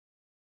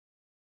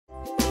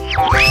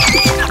Little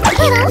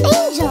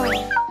angel.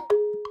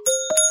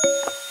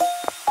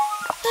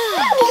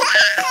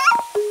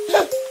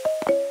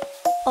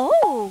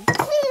 Oh.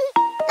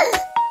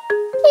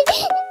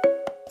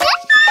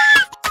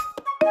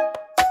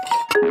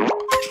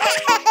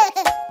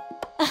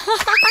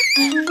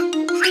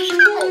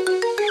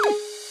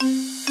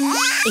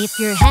 If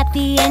you're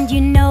happy and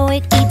you know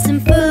it, eat some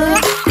food.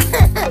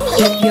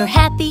 If you're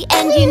happy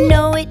and you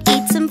know it,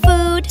 eat some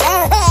food.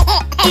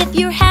 If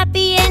you're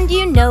happy and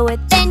you know it,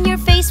 then your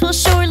face will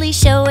surely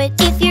show it.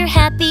 If you're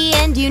happy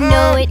and you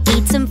know it,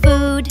 eat some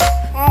food.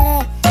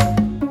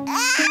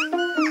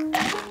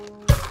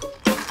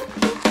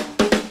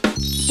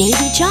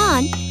 Baby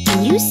John,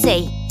 can you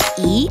say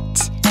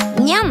eat?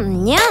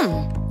 Yum,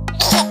 yum.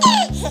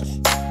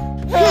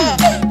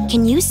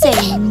 Can you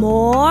say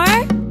more?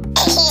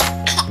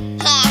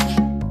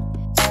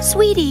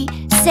 Sweetie,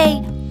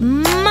 say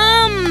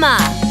mama.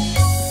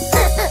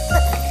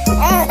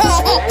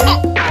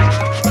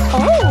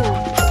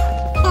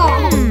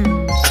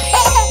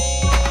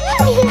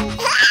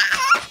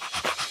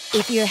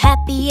 If you're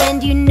happy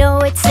and you know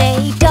it,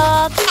 say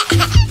dog.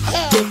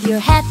 If you're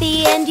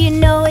happy and you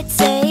know it,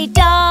 say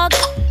dog.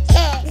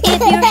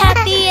 If you're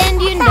happy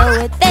and you know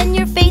it, then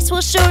your face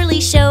will surely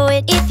show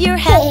it. If you're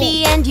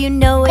happy and you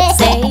know it,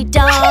 say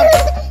dog.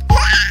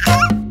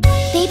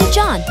 Baby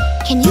John,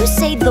 can you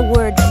say the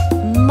word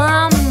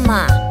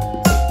mama?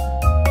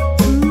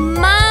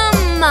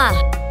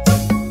 Mama.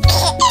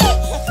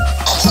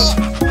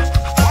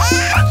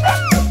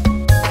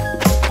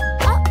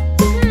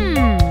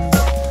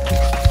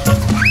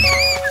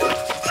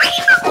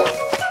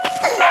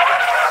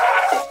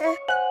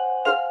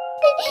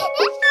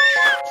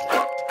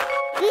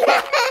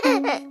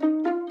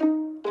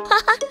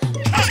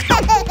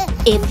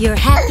 If you're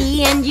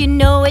happy and you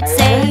know it,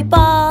 say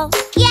ball.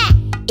 Yeah.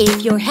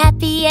 If you're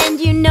happy and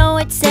you know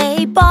it,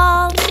 say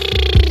ball.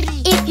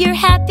 If you're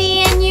happy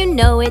and you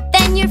know it,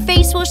 then your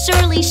face will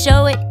surely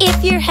show it.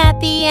 If you're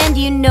happy and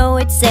you know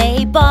it,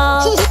 say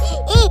ball.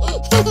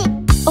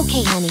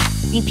 Okay, honey,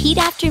 repeat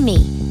after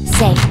me.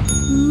 Say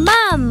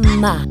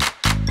mama.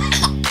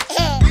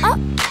 Oh.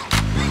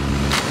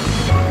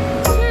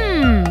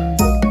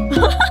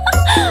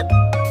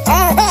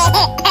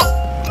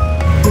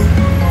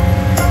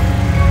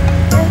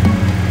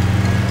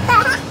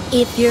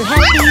 If you're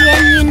happy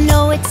and you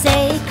know it,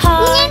 say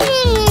car.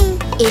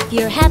 If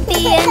you're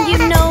happy and you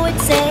know it,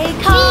 say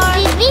car.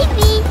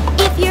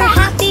 If you're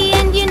happy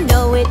and you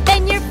know it,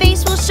 then your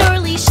face will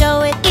surely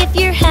show it. If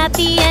you're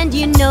happy and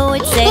you know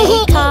it,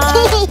 say car.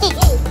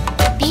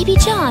 Baby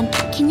John,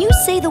 can you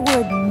say the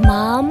word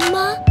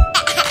mama?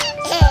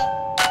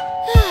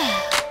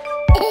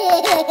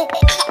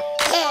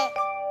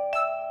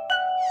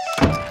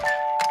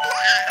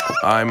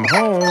 I'm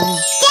home.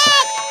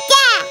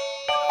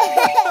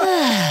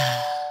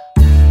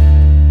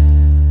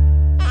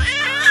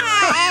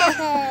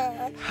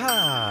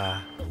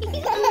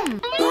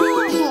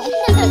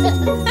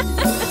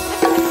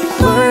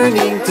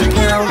 Learning to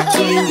count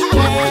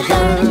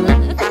together,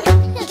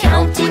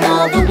 counting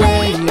all the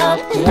way up.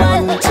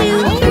 1,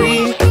 2,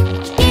 3.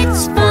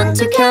 It's fun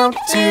to count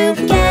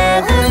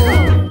together.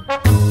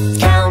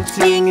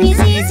 Counting is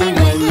easy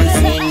when you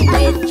sing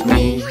with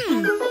me.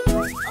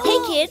 Hey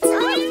kids,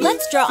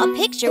 let's draw a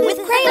picture with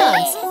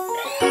crayons.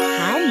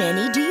 How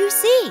many do you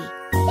see?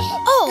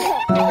 Oh,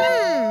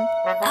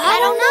 I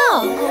don't know.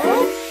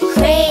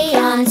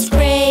 Crayons,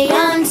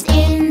 crayons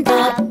in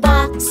the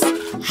box.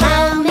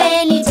 How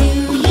many do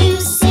you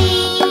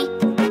see?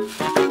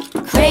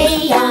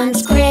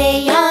 Crayons,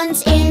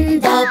 crayons in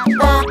the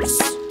box.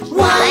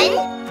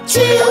 1, 2,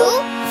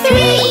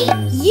 3.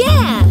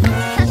 Yeah!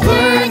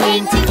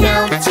 Learning to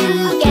count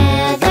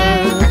together,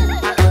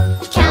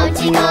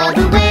 counting all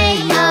the way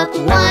up.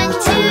 1,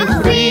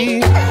 2,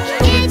 3.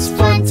 It's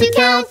fun to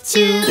count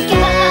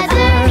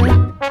together.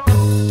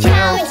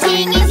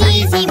 Counting is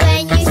easy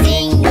when you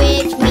sing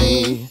with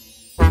me.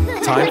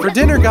 Time for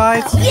dinner,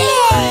 guys.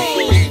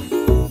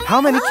 Yay!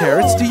 How many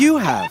carrots do you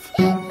have?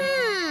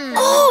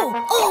 Oh!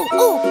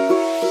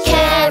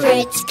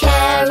 Carrots,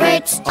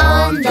 carrots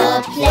on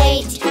the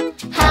plate.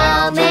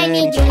 How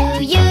many do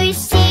you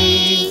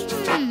see?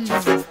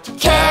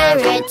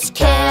 Carrots,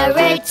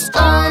 carrots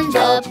on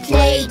the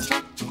plate.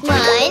 1,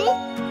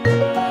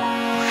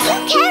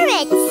 2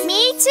 carrots.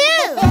 Me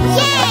too.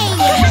 Yay!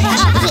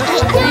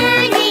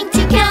 Learning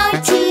to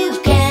count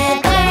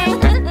together,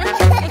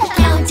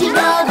 counting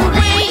all the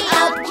way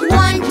up.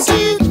 1,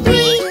 2,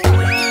 3.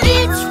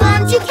 It's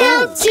fun to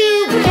count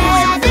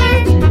together.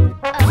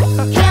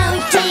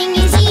 Counting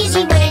is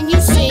easy when you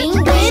sing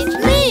with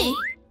me.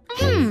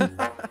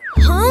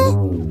 Huh?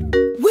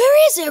 Where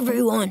is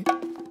everyone?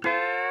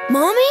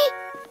 Mommy?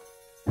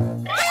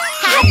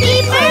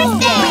 Happy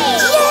birthday!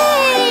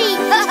 Yay!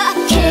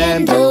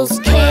 Candles,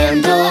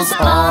 candles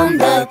on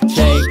the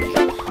cake.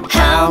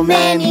 How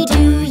many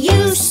do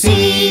you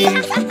see?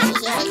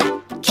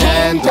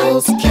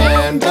 Candles,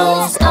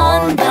 candles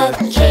on the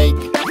cake.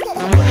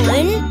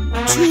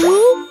 1,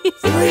 2,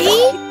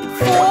 3,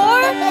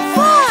 4,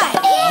 5.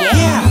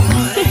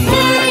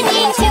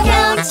 Learning to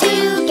count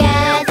together.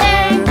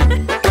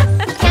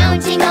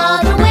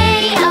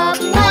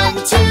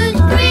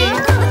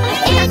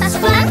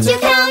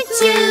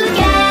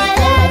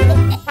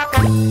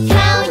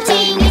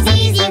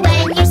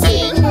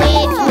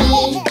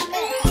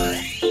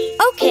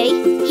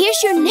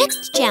 What's your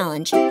next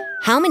challenge?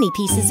 How many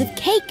pieces of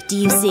cake do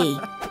you see?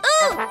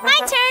 Ooh, my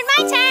turn,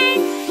 my turn.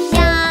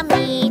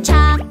 Yummy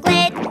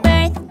chocolate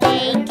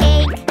birthday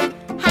cake.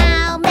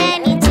 How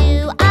many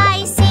do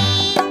I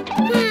see?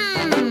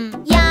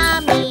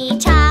 Yummy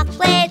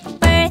chocolate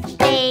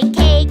birthday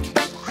cake.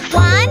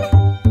 1,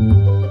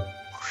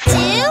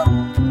 2,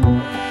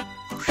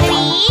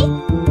 3,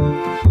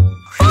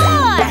 4.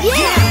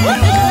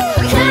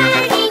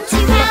 Learning to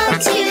count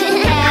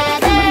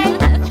together.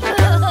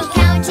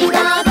 Counting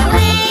all the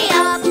way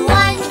up.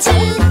 1, 2,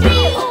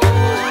 3.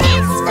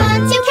 It's fun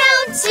to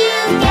count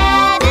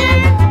together.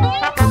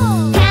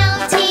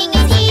 Counting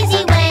is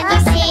easy when you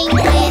sing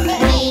with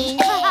me.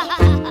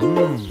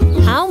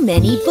 How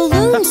many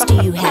balloons do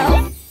you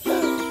have?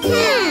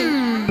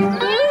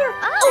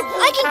 Oh,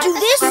 I can do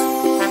this.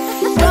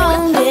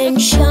 Round and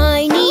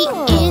shiny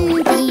in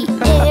the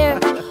air.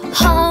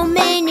 How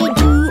many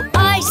do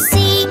I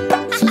see?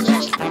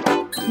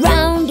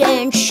 Round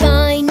and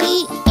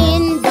shiny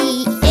in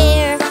the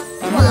air.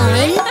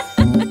 1,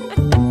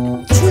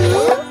 2,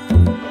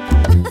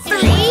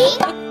 3,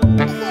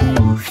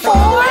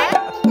 4,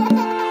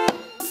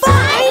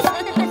 5,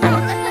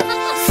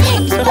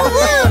 6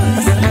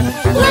 balloons.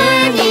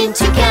 Learning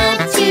to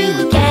count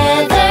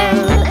together.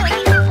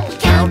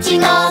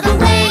 Counting all the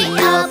way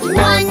up. 1,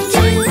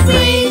 2,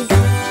 3.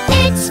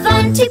 It's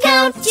fun to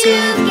count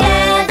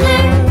together.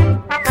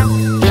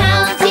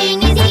 Counting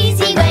is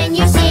easy when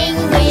you sing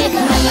with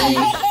me.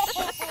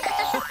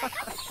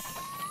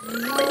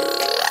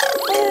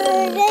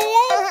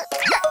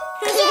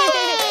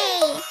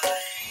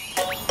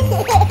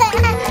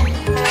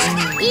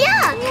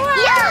 Yuck!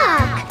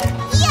 Yuck!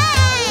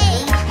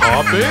 Yay!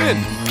 Hop in.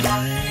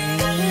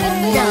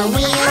 The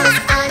wheels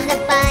on the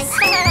bus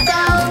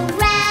go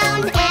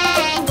round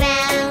and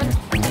round,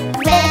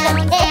 round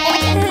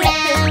and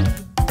round,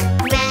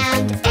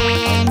 round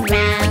and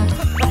round.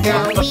 The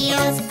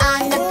wheels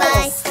on the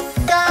bus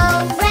go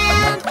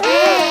round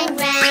and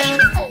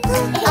round,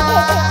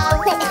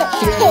 all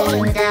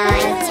through the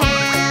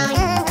town.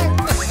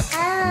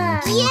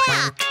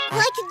 Yeah,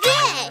 like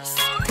this.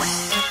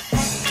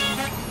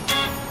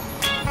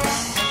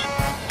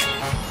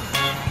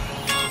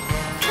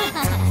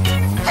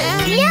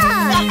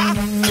 Yeah.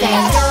 The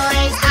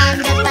doors on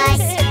the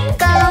bus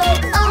go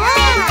open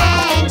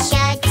and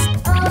shut,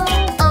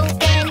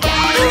 open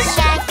and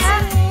shut,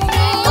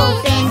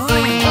 open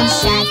and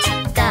shut.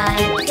 The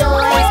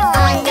doors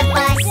on the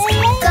bus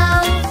go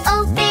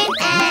open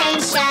and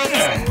shut,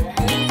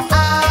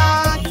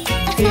 all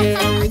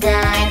through the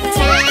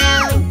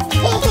town.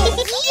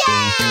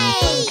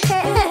 Yay!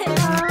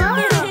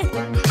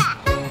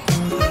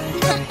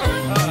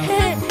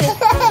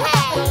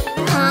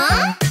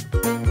 Huh?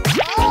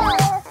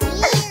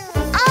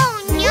 Oh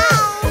no!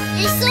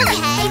 It's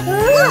okay.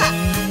 Look!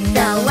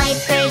 The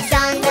wipers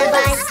on the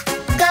bus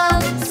go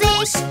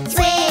swish,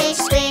 swish,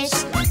 swish.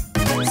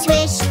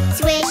 Swish,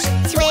 swish,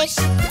 swish.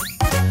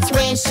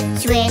 Swish,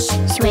 swish,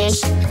 swish.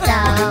 The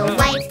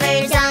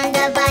wipers on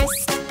the bus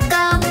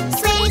go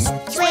swish,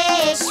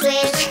 swish,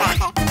 swish.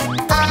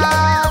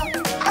 All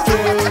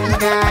through the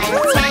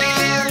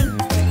town.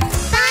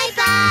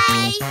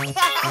 Bye-bye!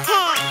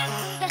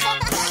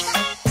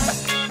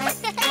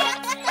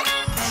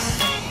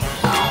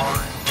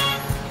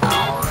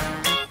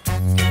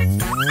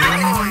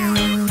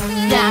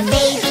 The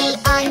baby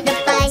on the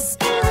bus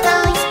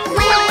goes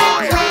wah, wah,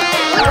 wah.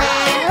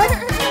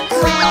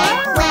 Wah,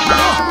 wah,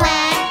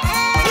 wah.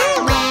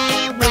 Wah,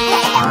 wah, wah.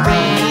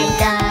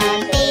 The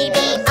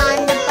baby on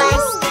the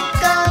bus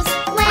goes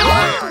wah,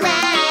 wah,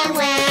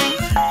 wah.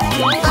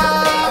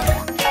 All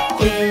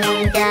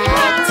through the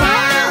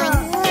town.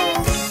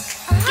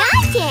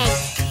 Got it!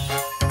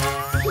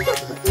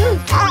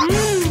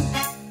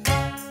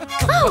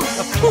 Oh,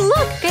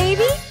 look,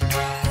 baby.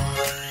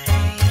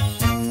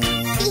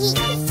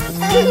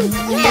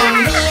 The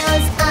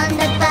wheels on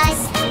the bus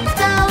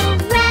go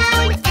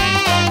round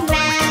and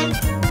round,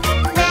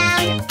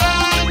 round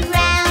and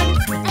round,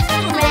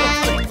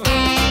 round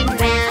and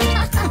round.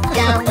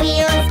 The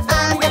wheels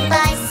on the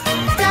bus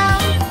go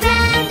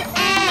round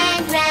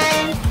and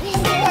round,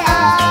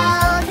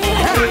 all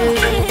through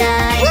the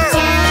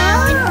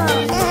town.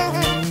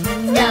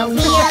 The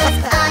wheels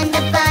on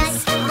the bus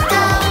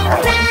go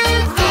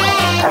round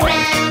and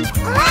round,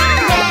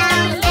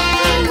 round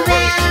and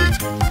round,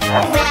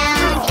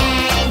 round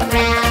and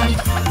round.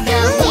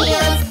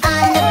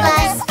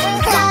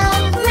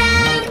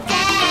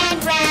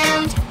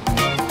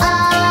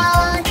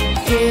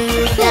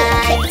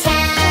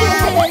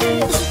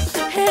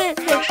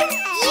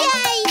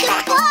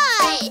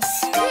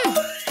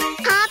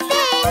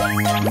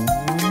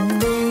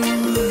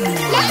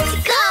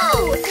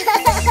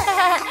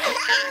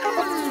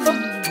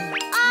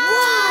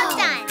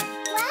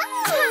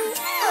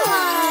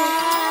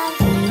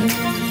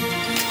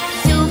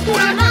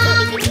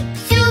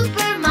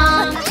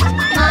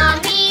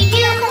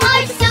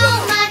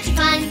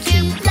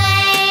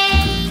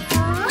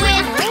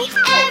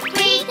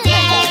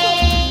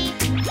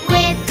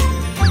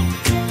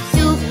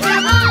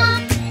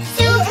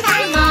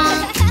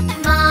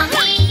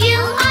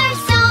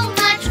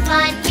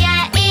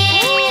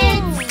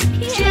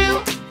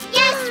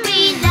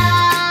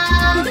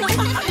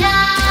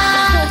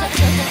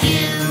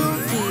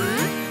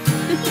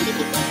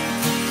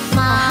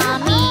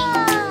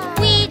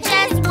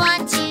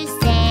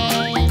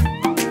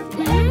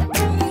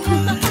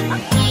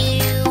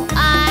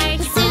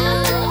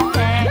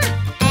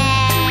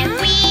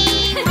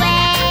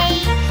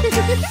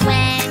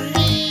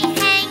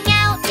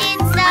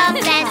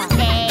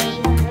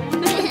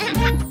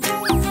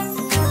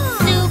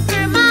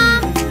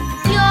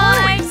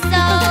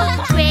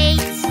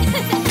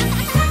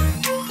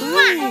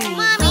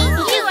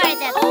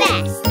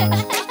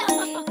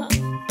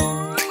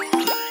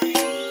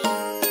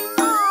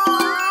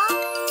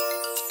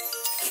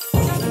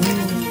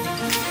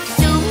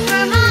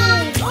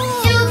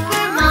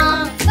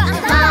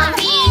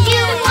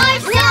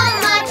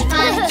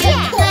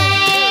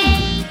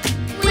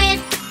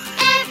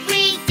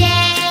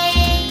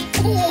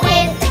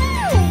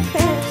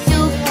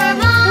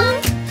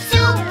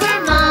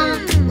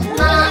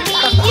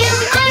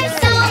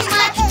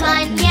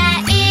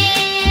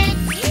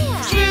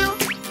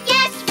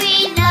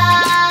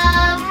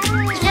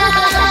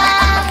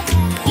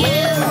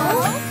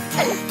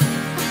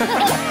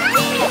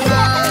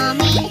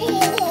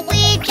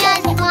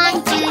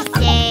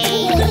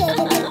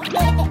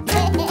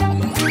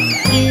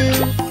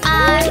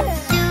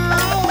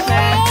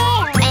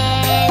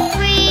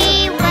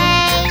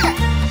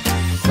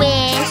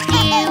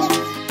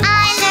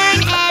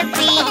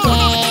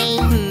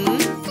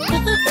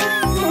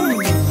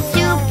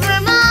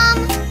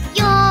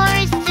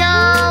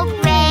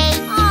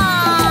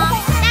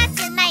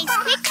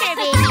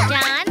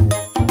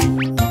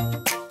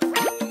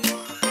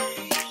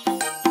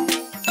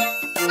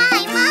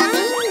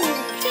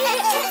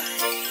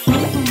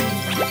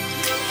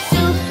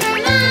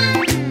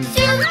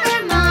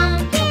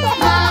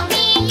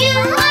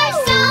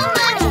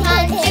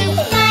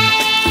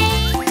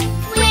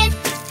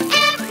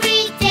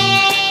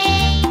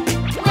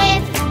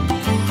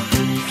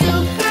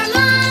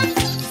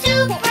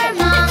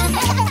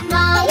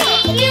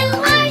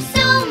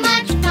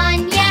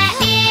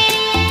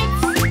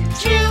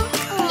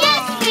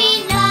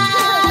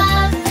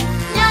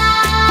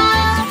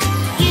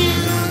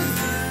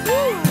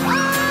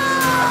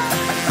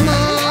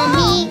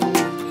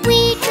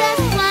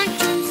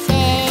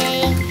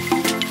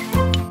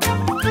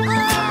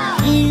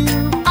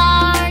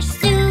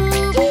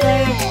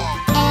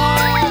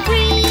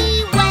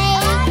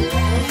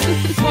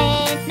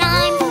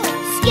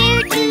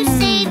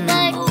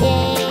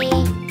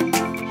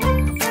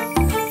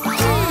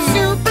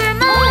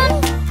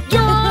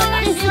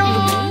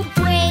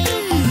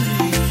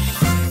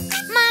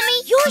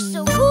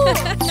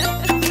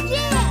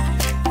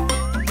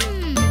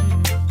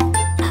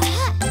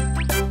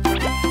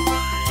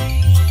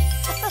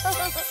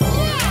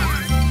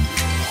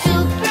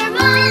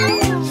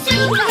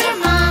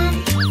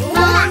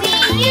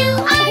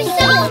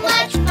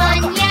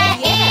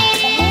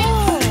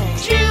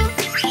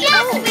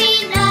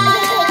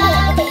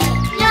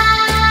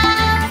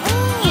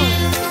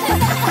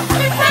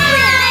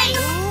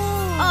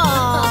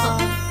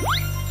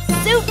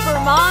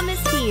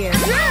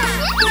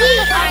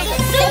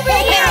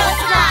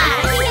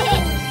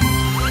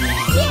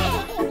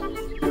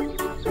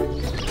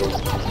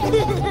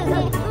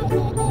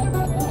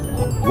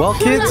 Well,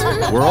 kids,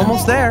 we're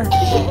almost there.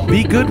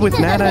 Be good with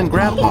Nana and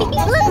Grandpa.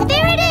 Look,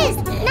 there it is!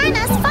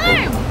 Nana's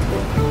farm!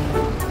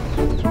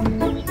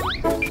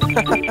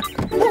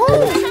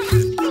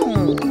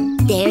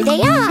 There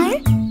they are.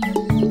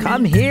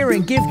 Come here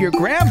and give your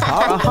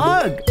grandpa a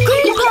hug.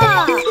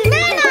 Grandpa!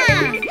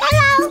 Nana!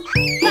 Hello!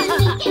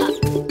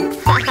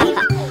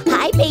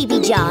 Hi, baby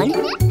John.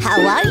 How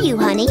are you,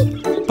 honey?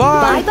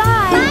 Bye. Bye-bye.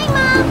 Bye,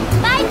 Mom!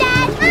 Bye,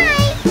 Dad!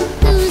 Hi!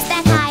 Who's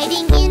that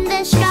hiding in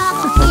the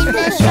straw? In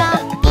the straw?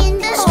 In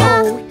the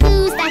straw?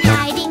 Who's that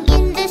hiding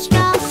in the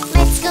straw?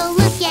 Let's go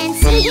look and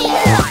see.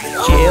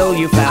 Jill,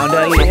 you found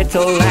a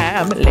little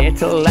lamb,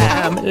 little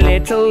lamb,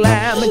 little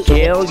lamb.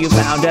 Jill, you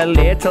found a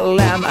little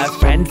lamb, a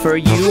friend for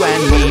you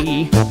and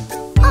me.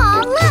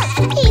 Aw,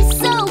 look! He's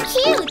so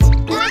cute!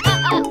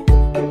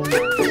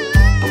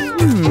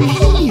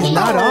 He's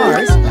not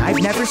ours.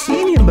 I've never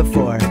seen him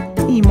before.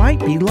 He might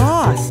be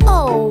lost.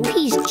 Oh,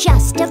 he's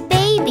just a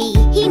baby.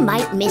 He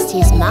might miss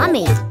his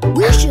mommy.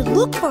 We should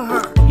look for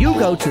her. You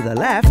go to the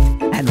left,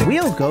 and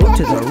we'll go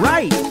to the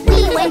right.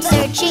 We went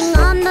searching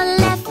on the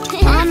left,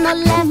 on the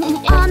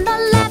left, on the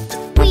left.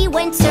 We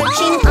went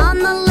searching on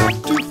the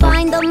left to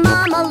find the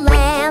mama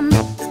lamb.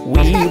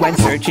 We went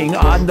searching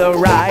on the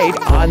right,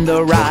 on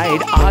the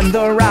right, on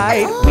the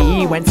right.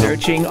 We went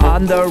searching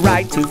on the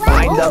right to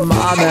find the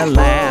mama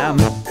lamb.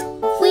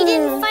 We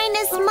didn't find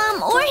his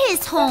mom or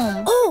his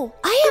home. Oh,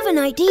 I have an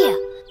idea.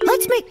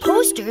 Let's make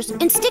posters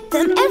and stick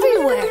them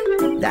everywhere.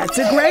 That's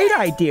a great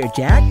idea,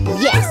 Jack.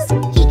 Yes,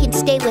 he can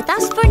stay with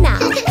us for now.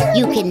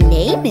 You can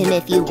name him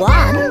if you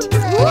want.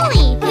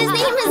 Wooly! His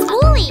name is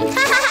Wooly!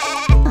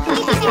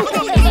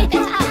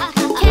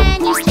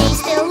 Can you stay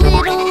still,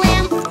 little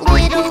lamb?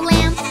 Little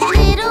lamb,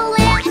 little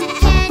lamb.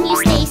 Can you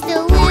stay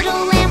still,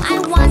 little lamb? I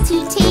want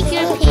to take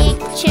your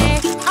picture.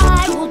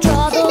 I will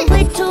draw the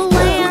little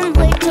lamb,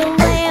 little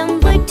lamb,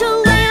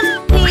 little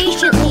lamb.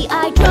 Patiently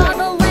I draw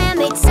the lamb.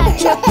 It's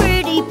such a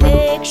pretty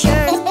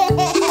picture.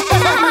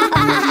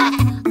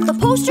 The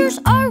posters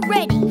are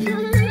ready.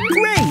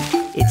 Great!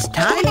 It's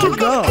time to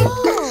go.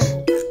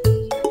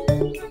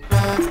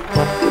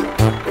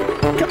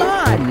 Come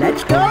on,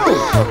 let's go.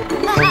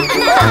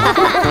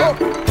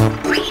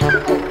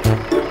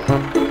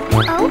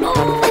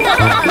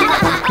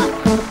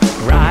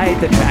 Ride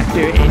the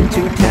tractor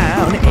into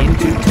town,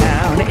 into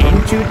town,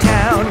 into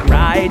town.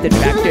 Ride the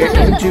tractor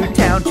into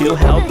town to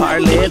help our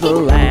little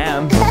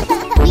lamb.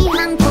 We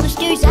hung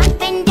posters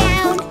up and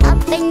down,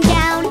 up and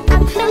down,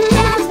 up and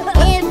down.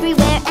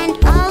 Everywhere and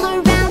all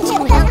around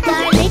to help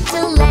our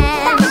little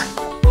lamb.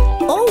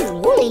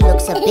 Oh, Wooly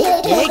looks a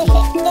bit dirty.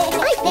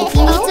 I think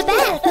he needs a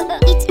bath.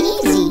 It's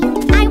easy.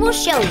 I will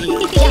show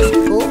you. Just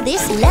pull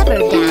this lever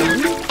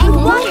down and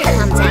water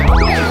comes out.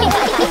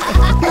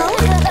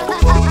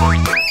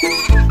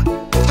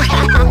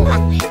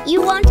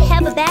 You want to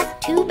have a bath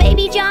too,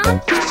 baby John?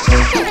 Give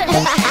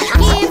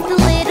the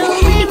little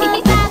lamb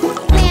a bath,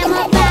 lamb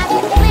a bath,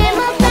 lamb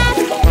a bath.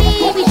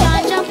 Baby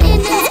John, jump in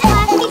this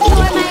bath.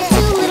 You're my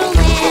two little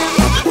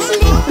lambs.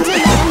 Little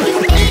lamb, you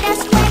made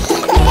us wet,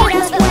 made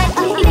us wet,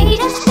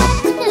 made us wet.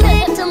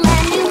 Little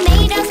lamb, you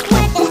made us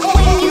wet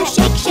when you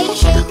shake, shake,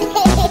 shake.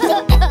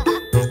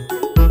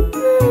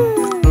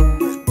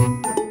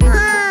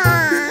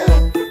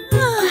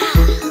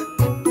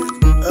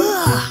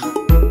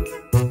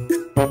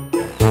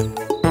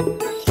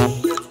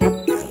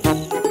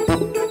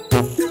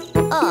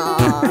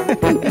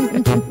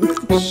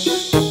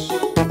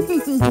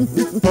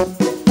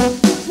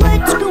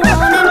 Let's go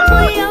on and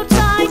play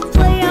outside,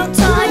 play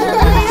outside,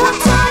 play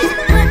outside.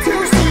 Let's go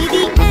see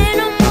the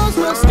animals.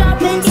 We'll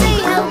stop and say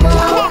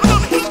hello.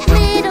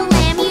 Little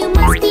lamb, you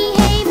must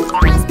behave,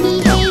 must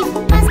behave,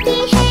 must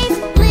behave.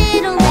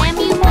 Little lamb,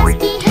 you must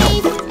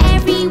behave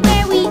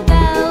everywhere we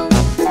go.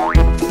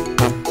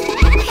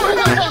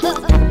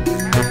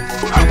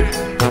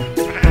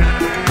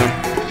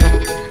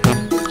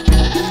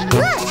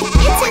 Look,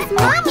 it's his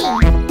mommy.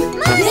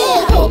 Mommy!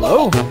 Hello,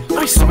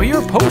 I saw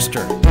your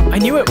poster. I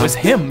knew it was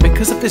him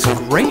because of this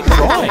great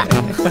drawing.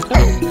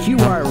 You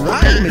are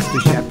right, Mr.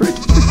 Shepherd.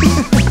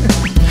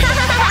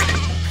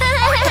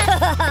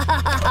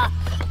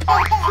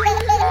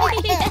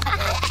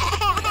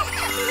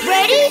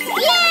 Ready?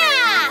 Yeah!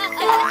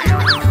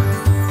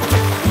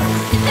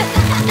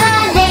 The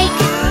lake,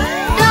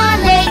 the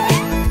lake,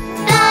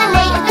 the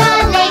lake, the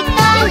lake,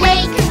 the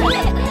lake.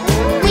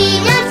 We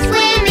love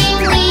swimming,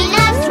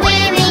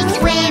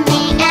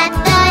 swimming at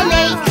the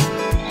lake.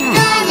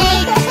 The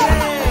lake,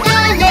 the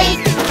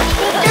lake,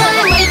 the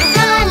lake,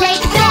 the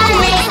lake, the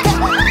lake.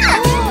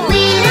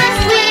 We love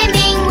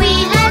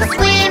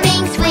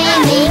swimming,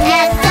 swimming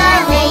at the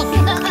lake.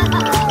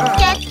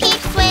 Just keep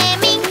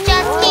swimming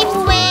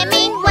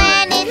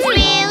when it's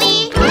really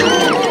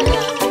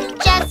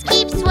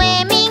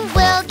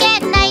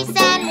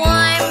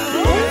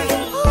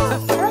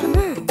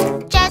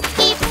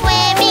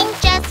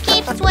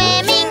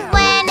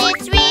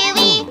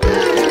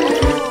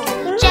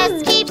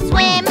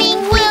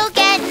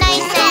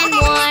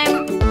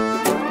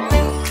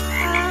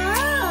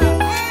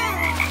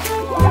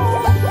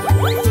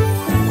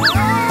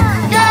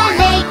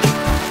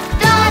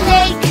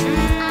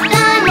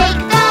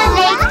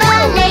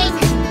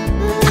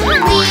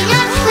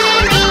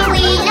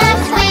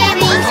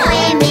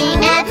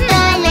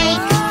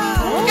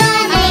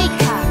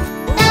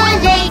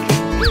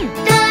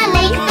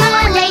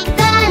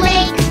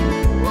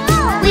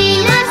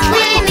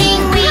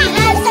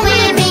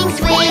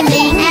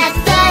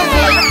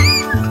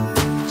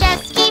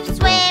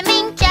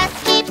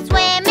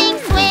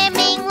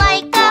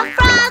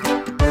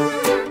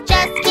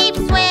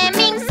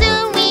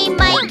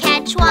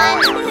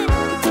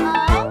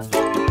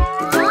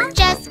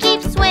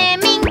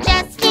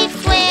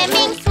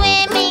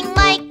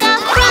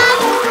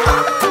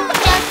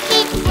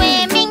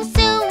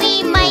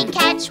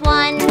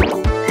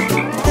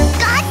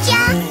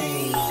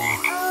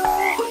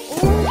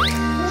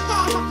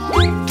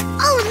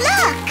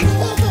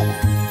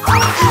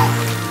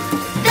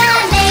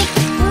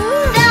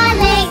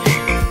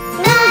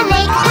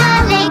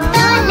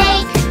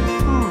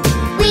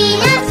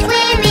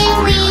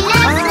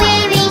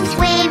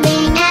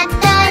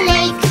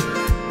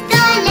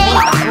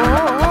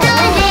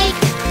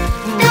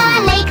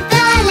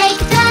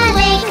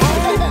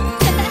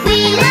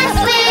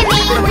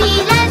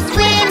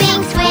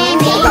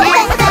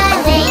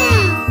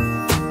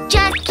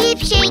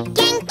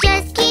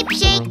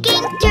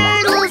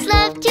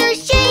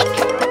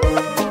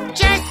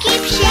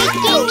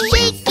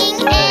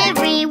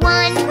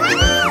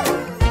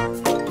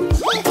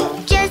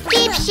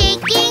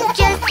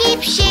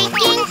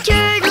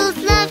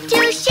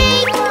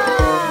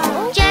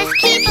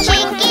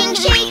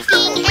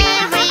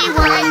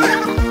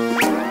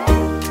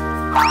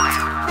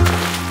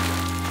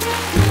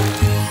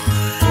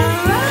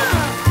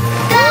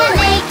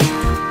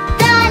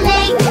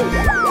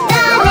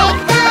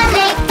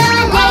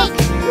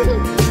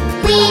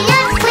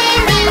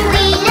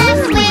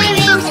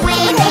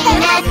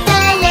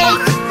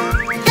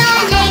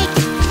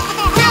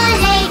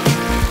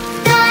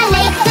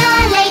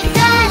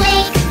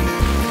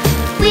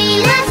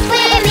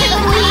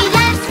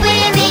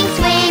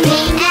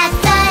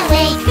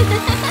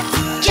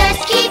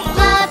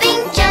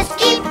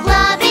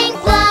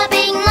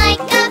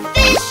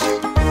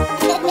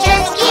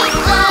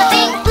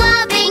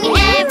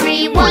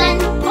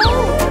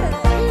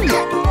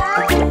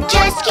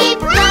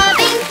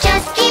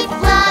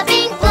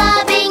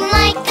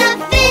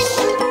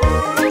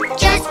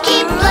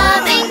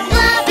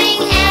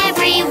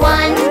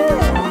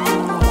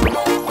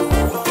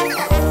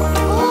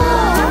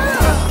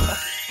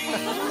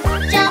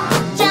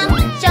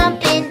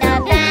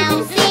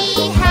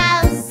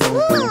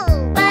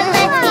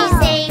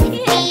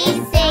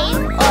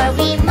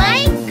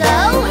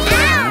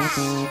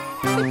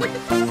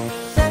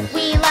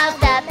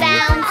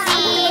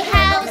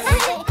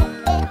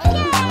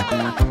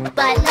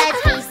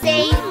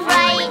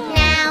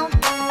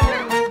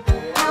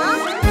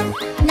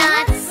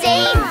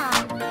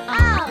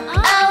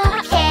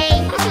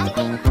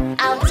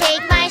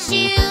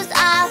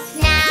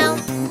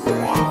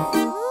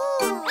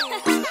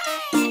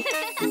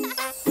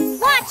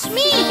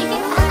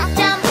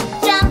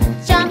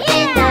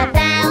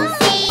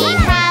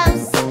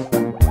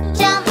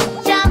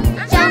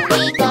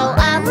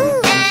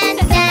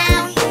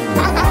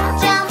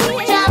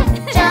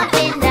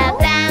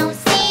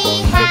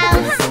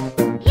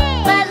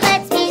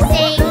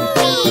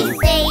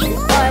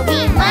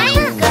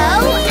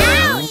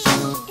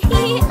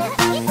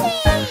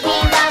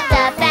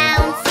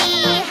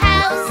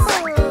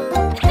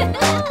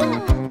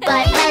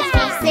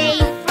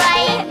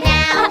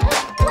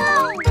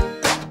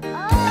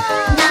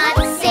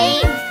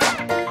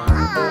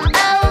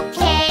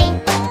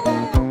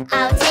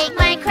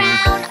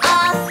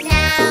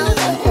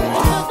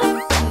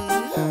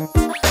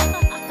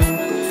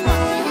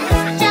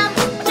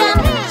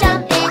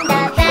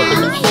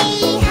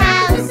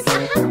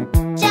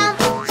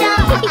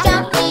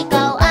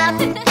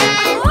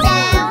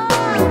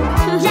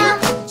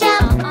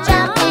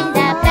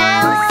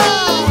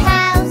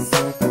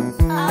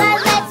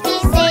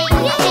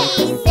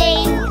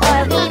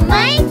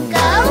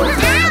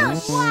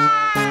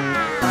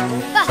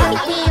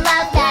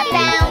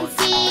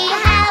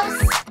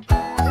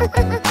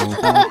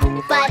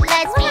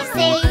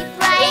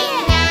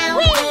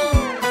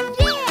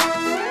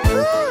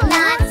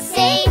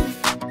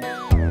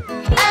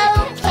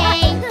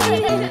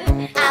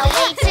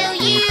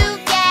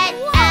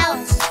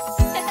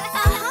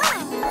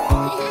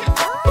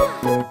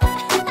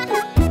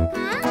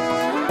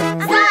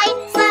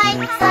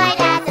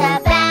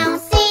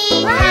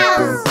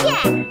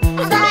Play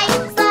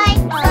with me.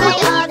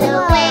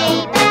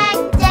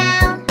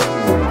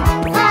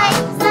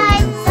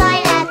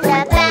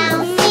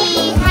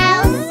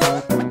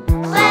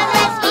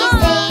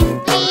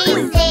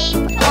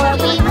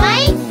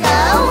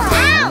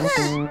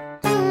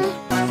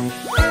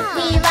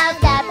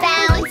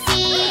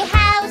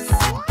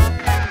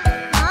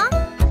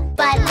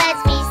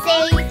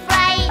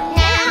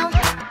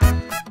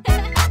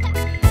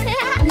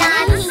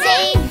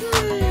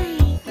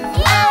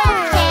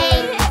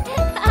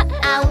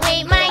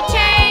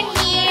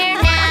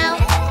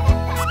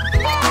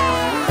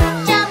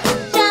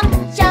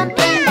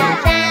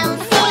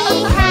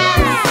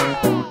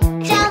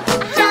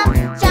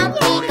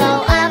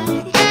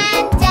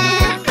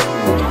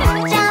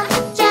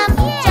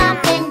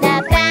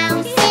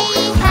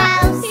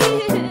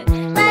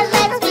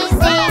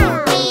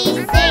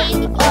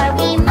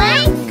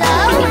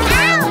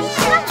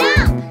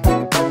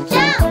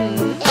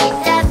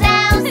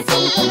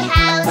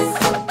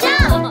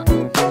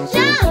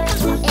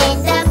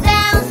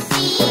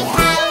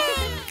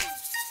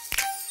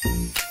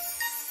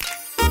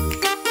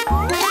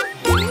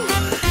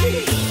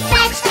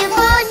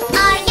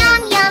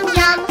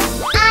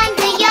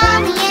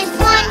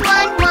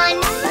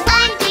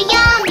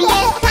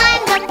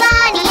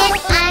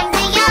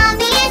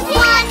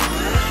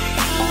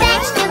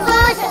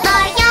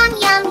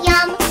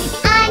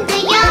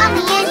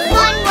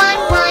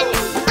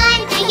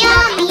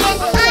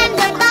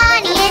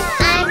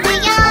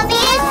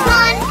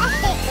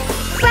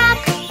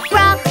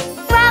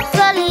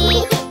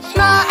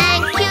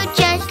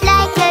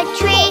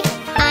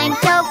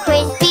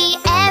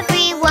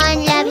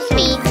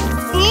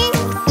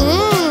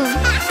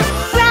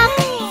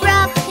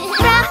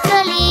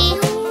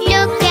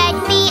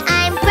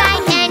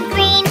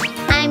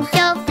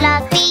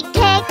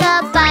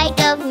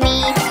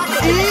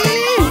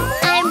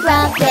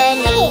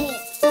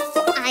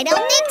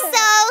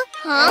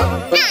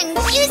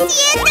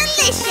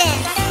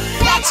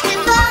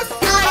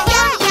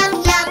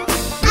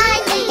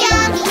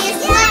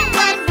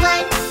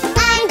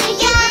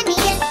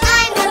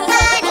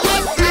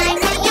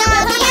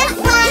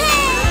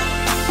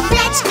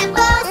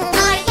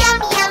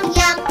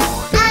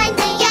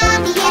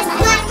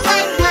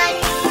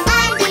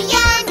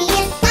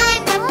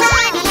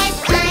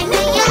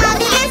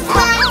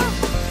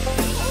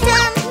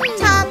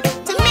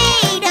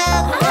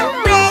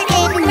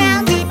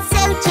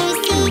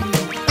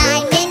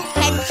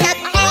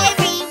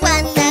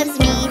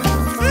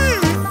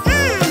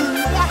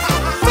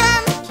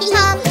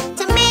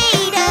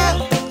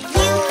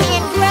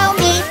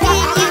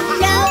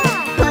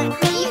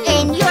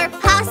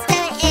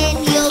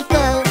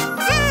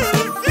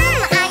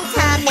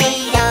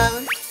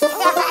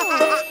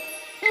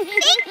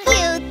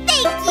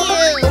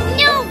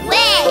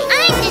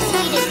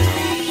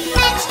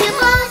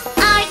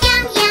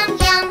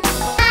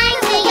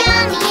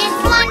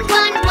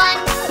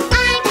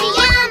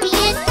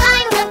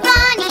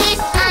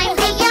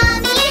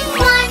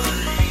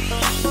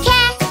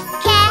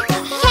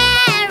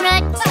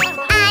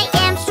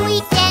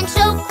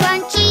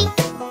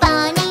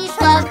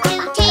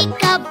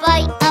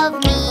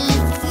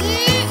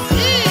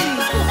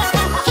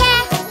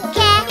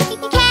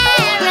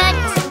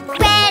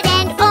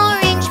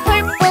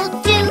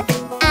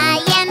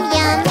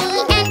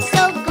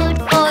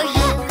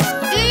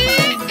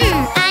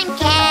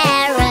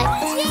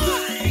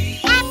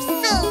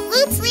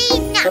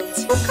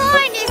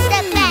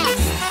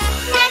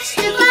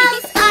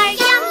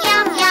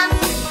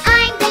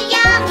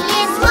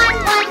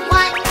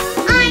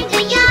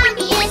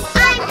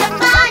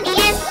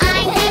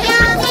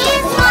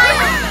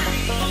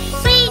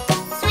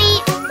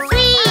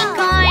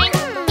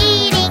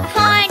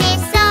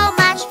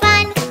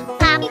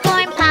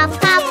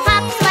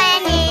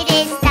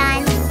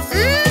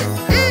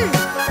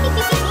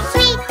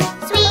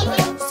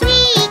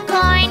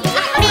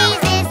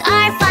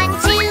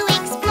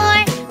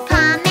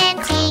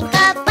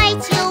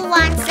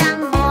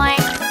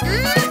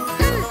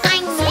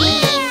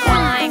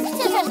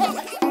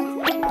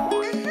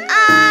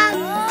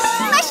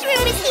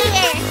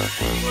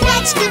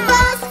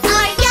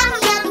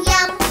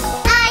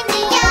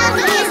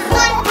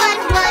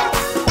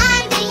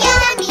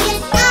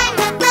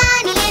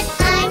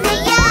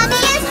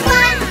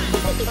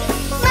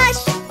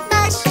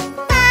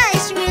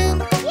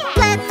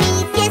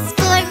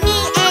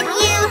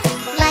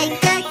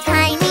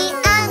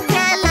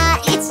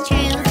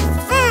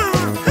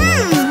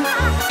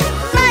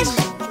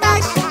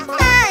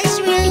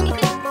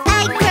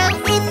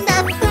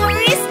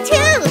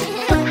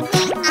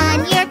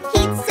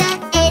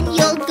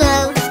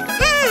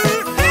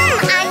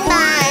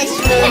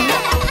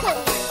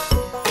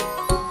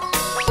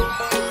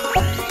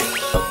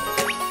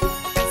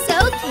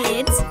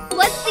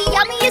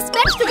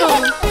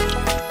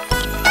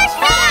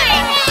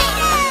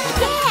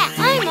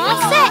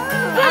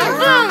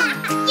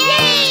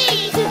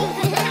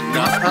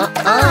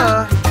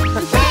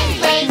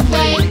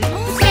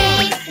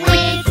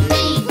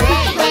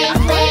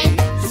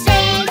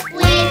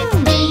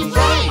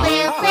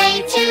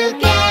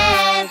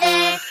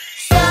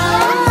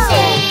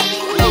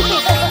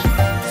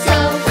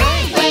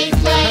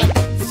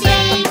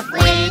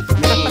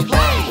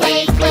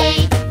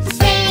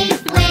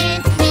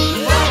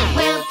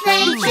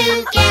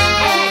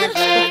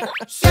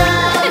 so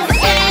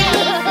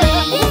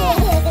safely.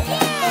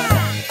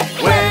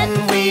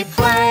 When we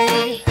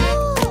play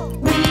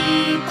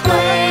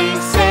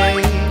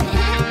safe.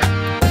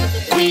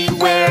 We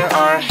wear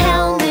our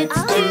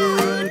helmets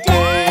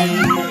today.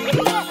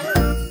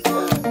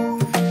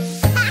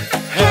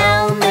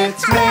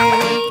 Helmets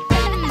make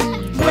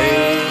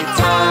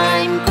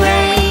playtime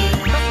great.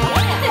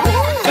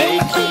 They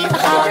keep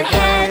our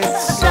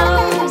heads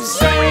so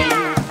safe.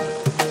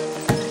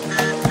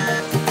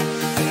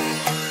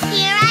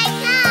 Here I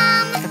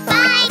come.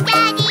 Bye,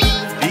 Daddy.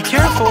 Be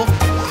careful.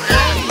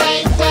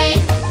 Wait,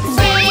 safe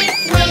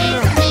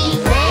with me.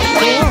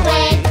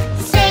 Wait,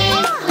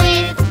 safe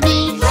with me.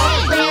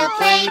 We'll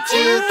play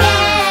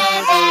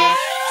together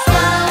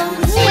so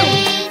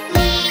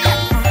safely.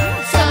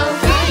 So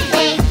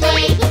wait,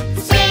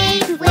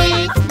 safe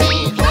with me.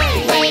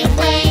 Wait,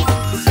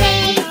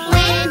 safe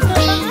with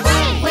me.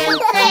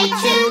 We'll play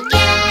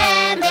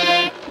together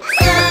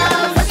so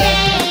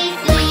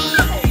safely.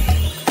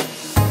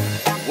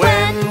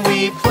 When we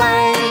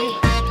play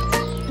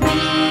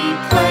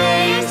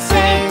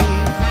safe.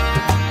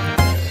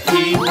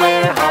 We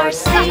wear our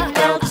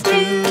seatbelts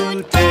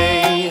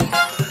today.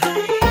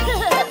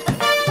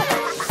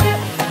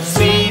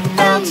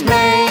 Seatbelts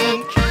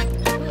make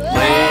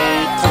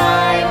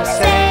playtime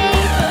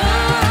safe.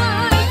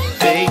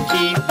 They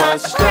keep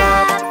us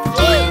strapped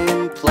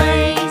in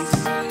place.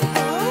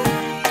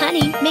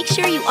 Honey, make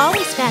sure you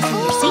always fasten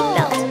your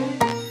seatbelt.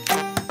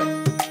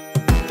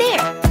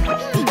 There.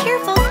 Be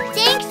careful.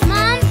 Thanks,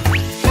 Mom.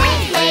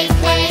 Safe with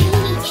me.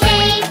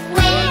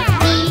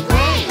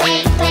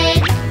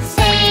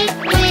 Safe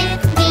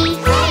with me.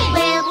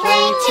 We'll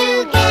play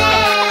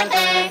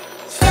together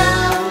so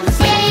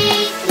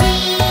safely.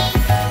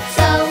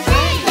 So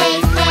safe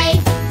with me.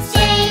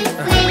 Safe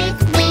with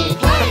me.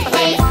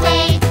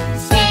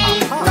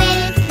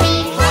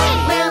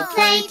 We'll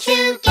play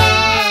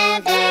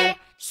together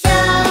so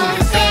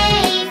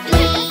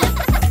safely.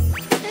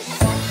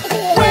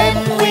 When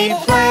we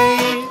play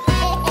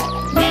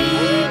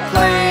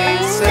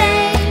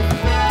safe.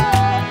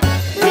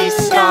 We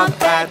stop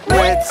at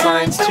red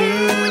signs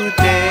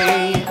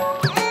today.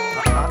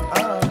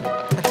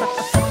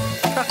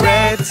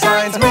 Red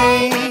signs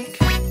make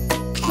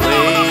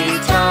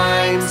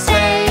playtime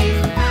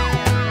safe.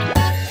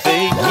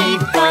 They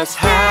keep us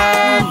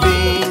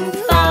having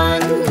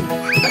fun.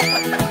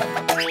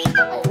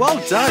 Well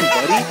done,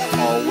 buddy.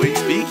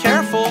 Always be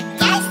careful.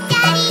 Yes,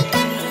 Daddy.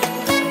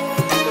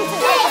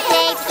 Safe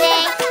with me.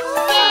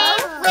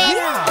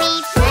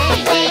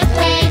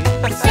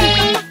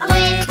 Safe with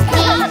me.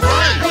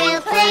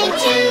 We'll play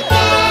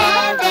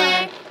together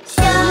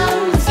so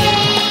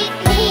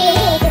safely.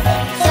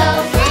 So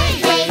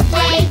safe with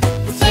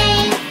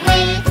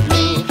me.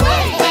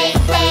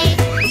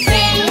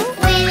 Safe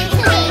with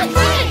me.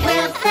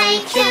 We'll play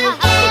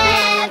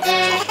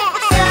together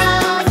so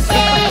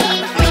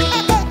safely.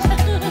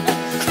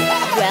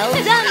 Well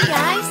done,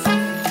 guys.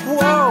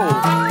 Whoa,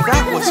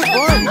 that was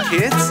fun,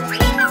 kids.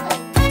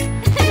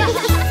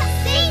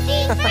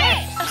 Safety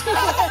first.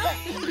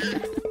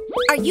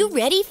 Are you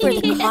ready for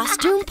the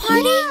costume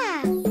party?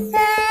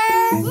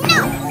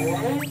 No.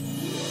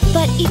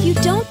 But if you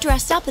don't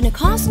dress up in a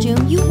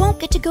costume, you won't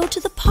get to go to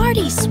the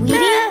party, sweetie.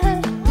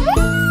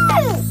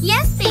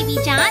 Yes, Baby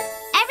John.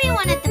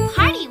 Everyone at the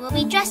party will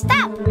be dressed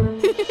up.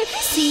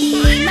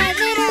 See my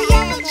little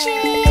yellow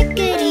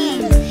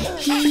chickadee.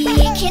 He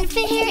can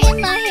fit here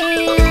in my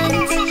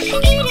hands.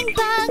 Eating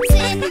bugs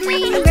in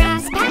green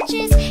grass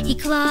patches. He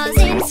claws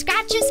and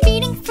scratches,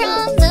 feeding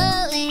from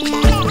the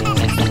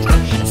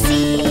land.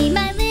 See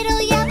my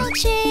little yellow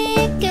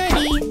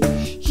chickadee.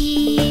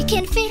 He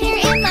can fit here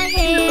in my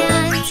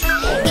hands.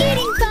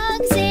 Eating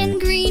bugs in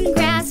green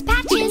grass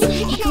patches.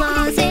 He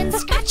claws and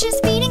scratches,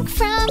 feeding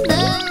from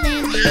the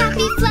land.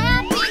 Happy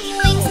flapping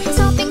wings,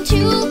 stopping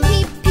to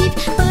peep peep.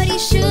 But he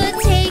should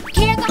take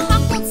care, the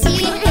hawk won't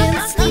see him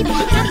sleep.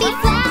 Happy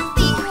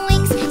flapping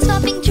wings,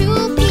 stopping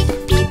to peep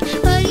peep.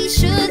 But he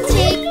should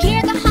take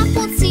care, the hawk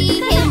won't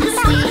see him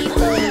sleep.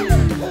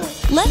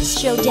 Let's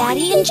show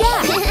Daddy and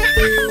Jack.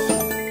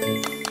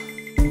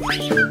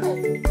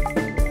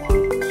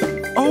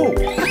 Oh!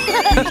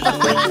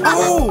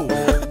 Oh!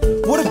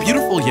 What a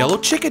beautiful yellow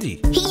chickadee.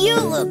 You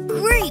look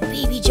great,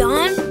 Baby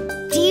John.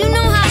 Do you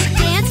know how to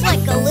dance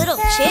like a little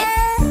chick?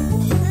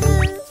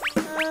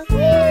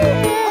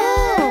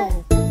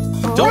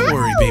 Don't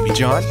worry, Baby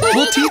John.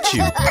 We'll teach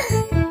you.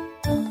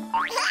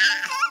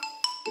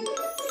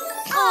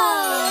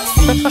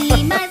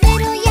 See my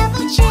little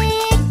yellow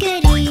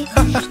chickadee.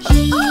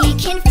 He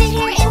can fit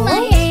here in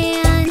my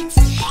hands.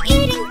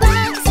 Eating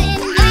bugs in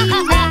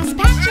green grass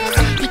patches.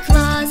 He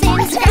claws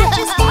and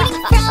scratches,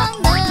 feeding from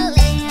the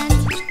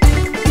land.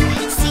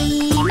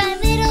 See my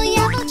little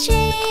yellow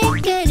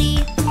chickadee.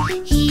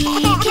 He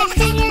can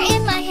fit here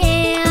in my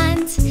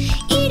hands.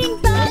 Eating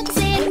bugs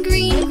in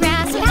green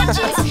grass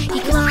patches. He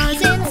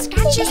claws and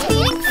scratches,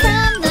 feeding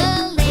from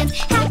the land.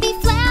 Happy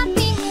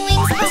flapping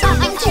wings,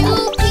 stopping to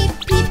peep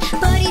peep.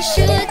 But he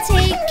should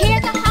take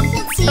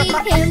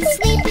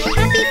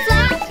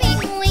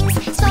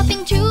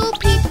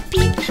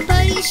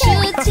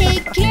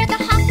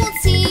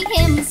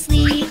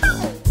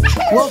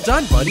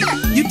done, buddy.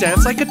 You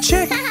dance like a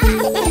chick.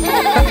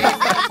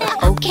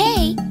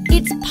 Okay,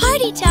 it's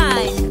party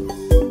time.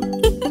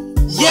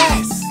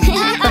 Yes!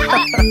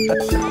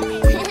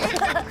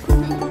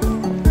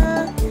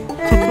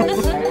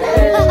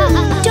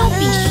 Don't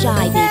be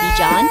shy, Baby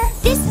John.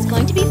 This is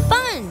going to be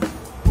fun.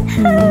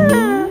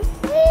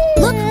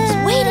 Look who's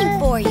waiting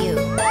for you.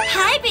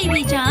 Hi,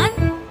 Baby John.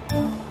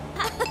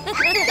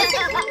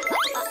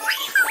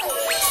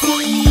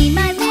 See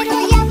my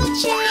little yellow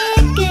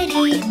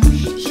chickadee.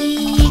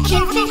 He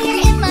can fit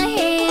here in my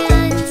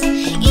hands.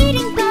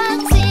 Eating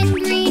bugs in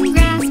green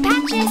grass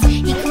patches.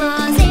 He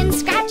claws and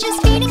scratches,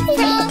 feeding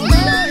from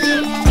the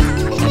land.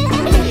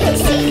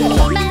 See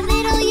my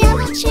little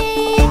yellow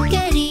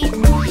chickadee.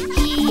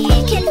 He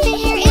can fit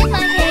here in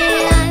my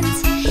hands.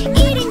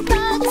 Eating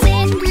bugs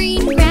in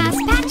green grass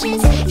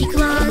patches. He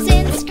claws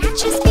and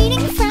scratches,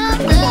 feeding from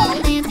the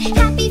land.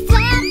 Happy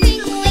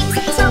flapping wings,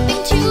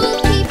 stopping to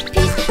peep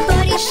peep.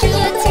 But he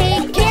should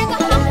take care, the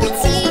hawk would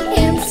see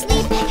him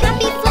sleep.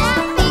 Happy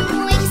flapping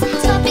wings,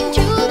 stopping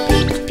to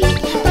peep peep.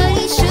 But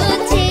he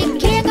should take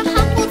care, the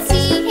hawk would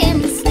see him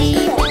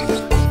sleep.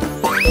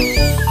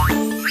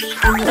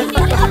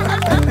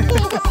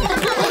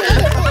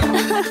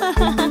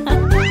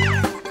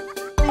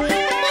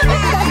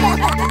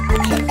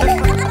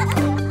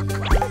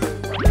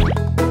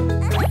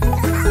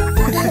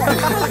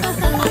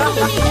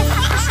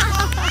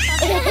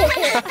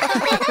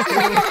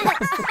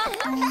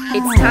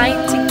 It's time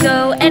to go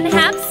and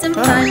have some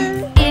fun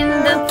in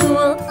the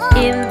pool,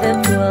 in the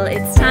pool.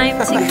 It's time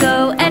to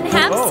go and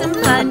have some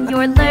fun.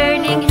 You're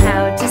learning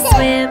how to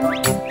swim.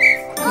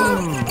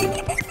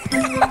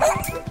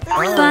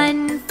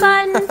 Fun,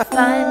 fun,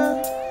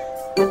 fun.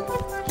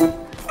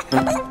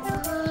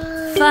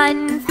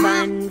 Fun,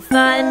 fun,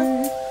 fun.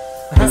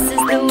 This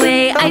is the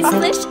way I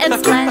splish and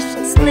splash,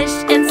 splish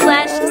and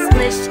slash,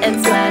 splish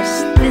and slash.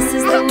 This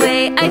is the way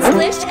I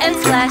splish and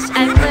splash.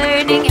 I'm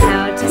learning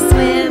how to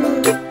swim.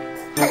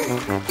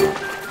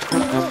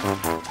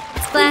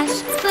 Splash,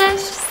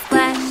 splash,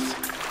 splash.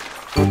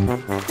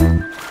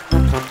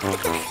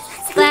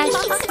 Splash,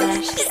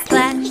 splash,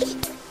 splash.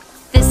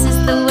 This is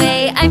the way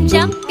I'm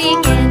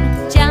jumping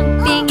in,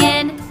 jumping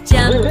in,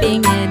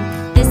 jumping in.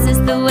 This is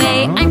the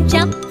way I'm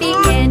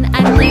jumping in.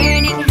 I'm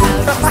learning how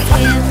to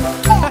swim.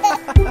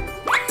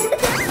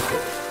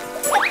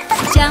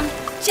 Jump,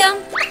 jump,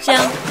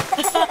 jump.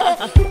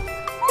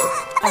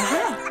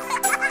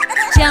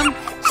 Jump,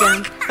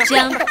 jump,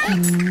 jump.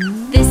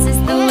 This is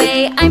the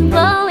way I'm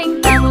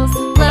blowing bubbles,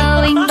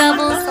 blowing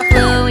bubbles,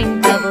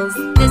 blowing bubbles.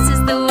 This is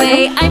the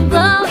way I'm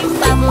blowing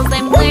bubbles.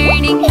 I'm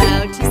learning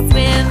how to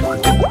swim.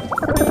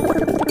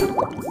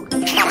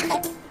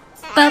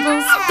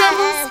 Bubbles,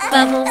 bubbles,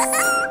 bubbles.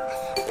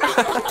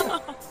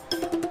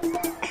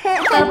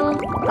 Bubble,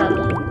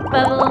 bubble,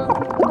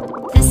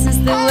 bubble. This is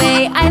the way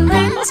I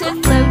learn to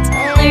float,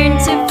 learn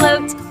to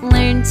float,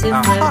 learn to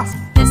float.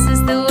 This is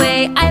the way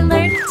I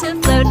learn to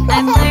float.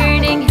 I'm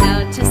learning how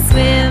to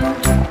swim.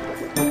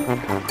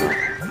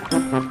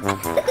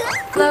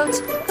 Float,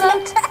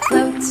 float,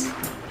 float.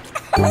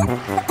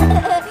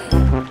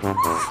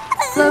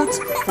 Float,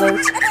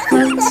 float,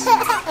 float.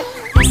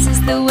 This is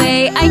the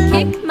way I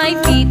kick my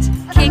feet,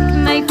 kick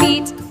my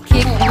feet,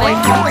 kick my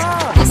feet.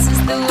 This is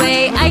the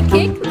way I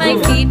kick my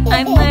feet.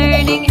 I'm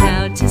learning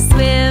how to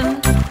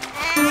swim.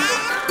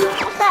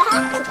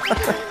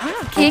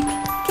 Kick,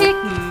 kick,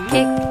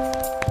 kick.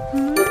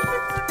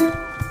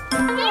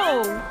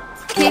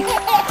 Kick,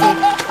 kick,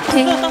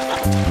 kick.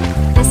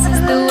 This is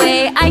the way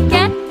I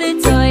get the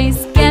toys,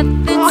 get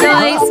the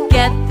toys,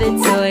 get the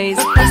toys.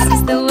 This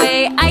is the way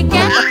I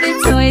get the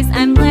toys.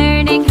 I'm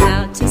learning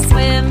how to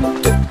swim.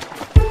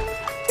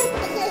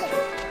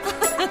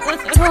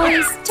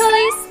 Toys,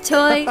 toys,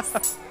 toys.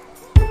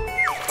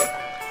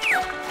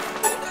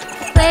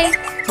 Play,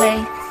 play,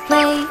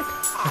 play.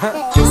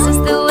 This is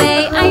the way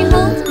I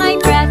hold my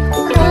breath,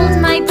 hold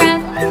my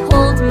breath,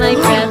 hold my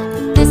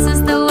breath. This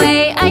is the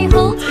way I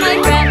hold my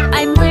breath.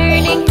 I'm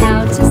learning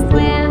how to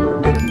swim.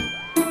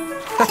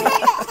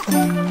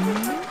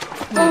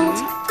 Hold,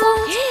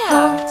 hold,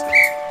 hold.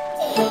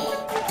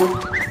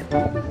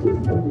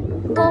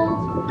 Hold,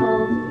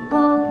 hold,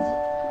 hold.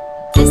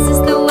 This is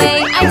the way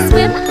I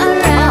swim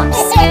around,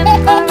 swim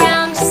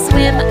around,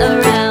 swim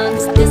around.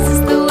 This is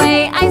the way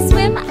I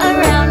swim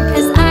around,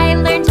 'cause I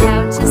learned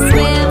how to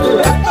swim.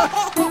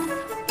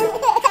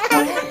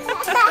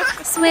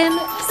 Swim,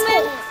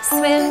 swim,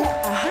 swim.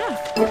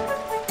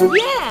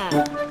 Yeah!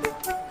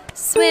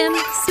 Swim,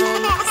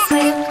 swim,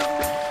 swim.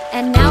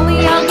 And now we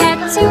all get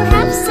to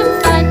have some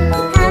fun,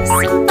 have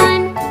some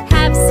fun,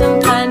 have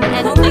some fun.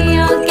 And we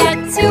all get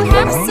to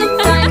have some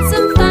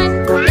fun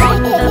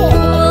in the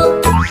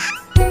pool.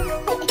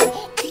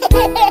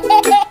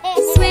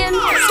 Swim,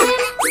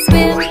 swim,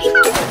 swim.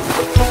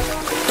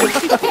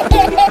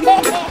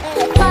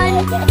 Fun,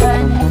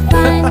 fun,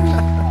 fun.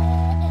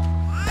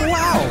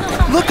 Wow!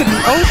 Look at the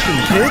ocean,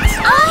 kids!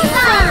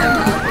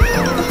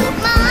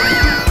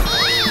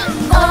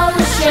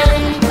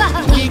 Ocean,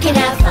 we can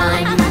have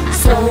fun.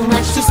 So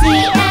much to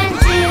see and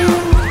do.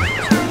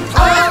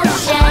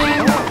 Ocean,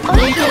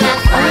 we can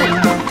have fun.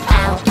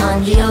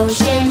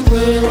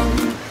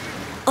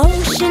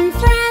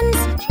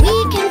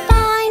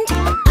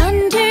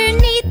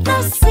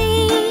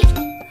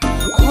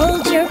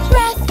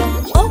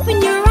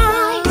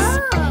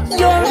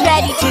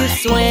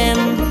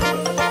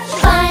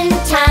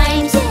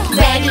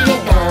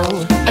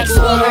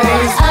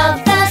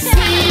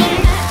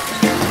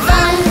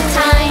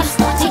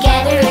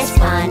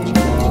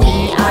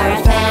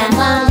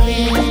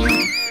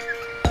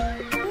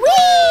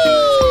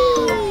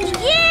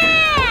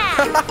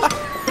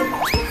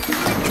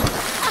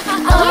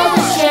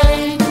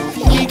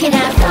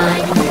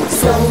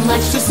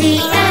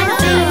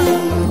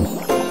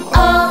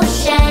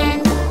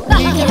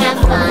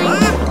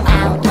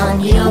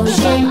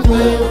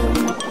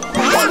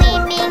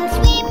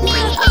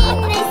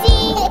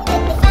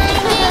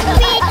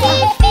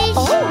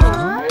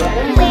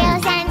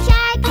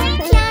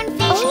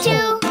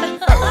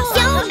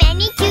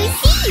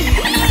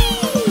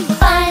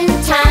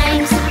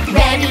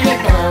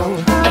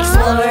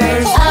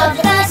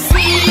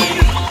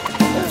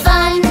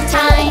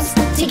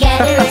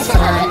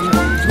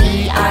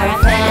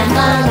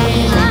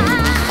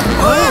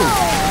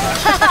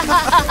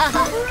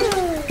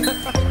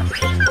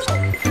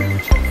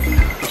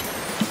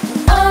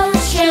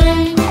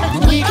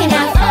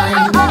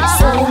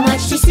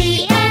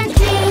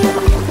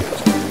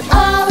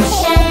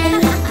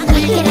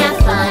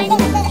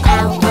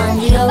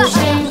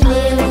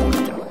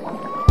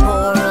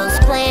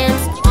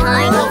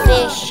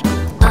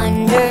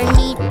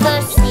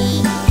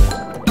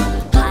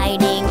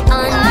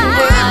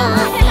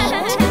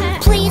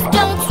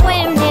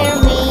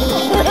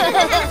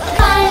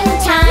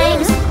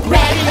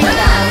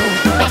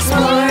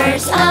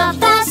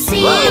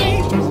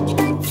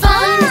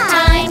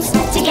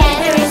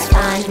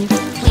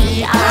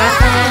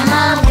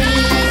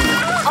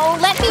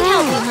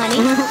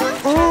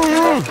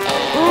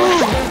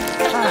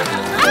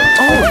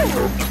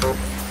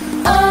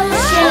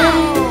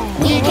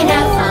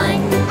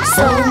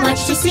 So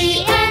much to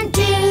see and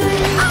do.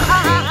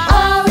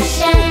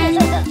 Ocean,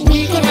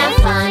 we can have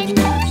fun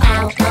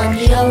out on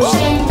the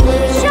ocean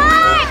blue.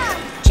 Shark!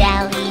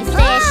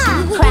 Jellyfish,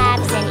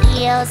 crabs and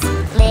eels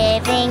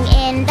living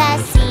in the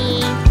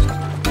sea.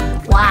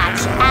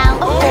 Watch out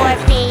for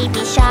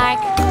baby shark.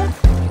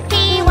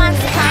 He wants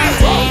to come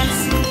dance.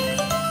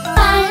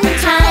 Fun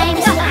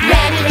times,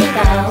 ready to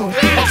go.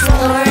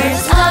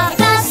 Explorers of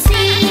the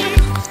sea.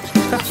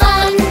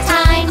 Fun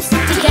times,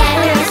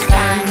 together is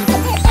fun.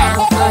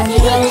 Out on the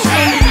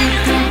ocean.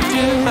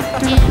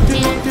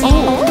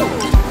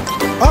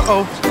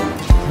 Uh-oh.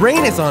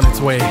 Rain is on its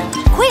way.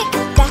 Quick,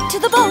 back to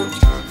the boat.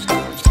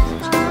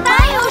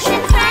 Bye,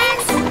 ocean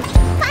friends!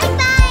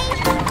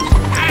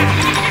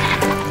 Bye-bye!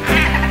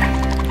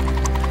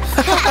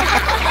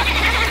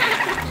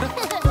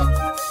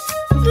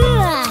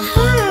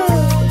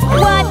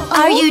 What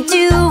are you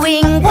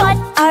doing? What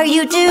are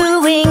you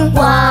doing?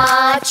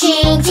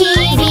 Watching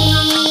TV.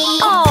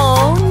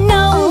 Oh,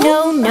 no,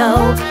 no,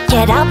 no.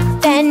 Get up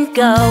and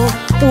go.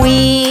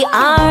 We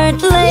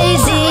aren't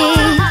lazy.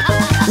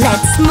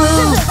 Let's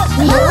move,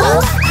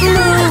 move,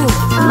 move,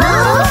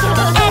 move.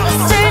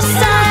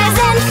 Exercise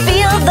and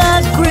feel the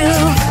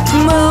groove.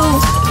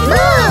 Move,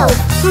 move,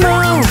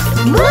 move,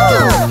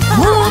 move.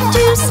 Move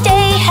to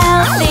stay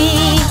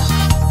healthy.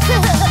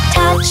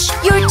 Touch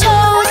your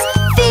toes,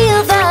 feel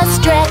the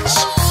stretch.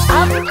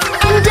 Up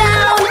and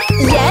down,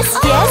 yes,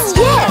 yes,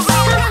 yes.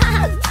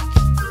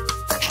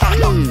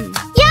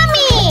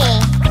 Yummy!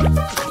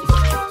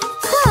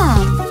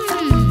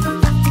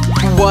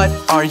 What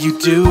are you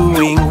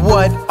doing?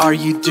 What are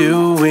you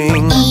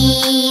doing?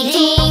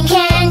 Eating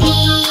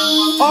candy.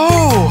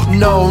 Oh,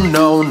 no,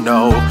 no,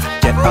 no.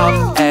 Get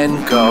up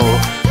and go.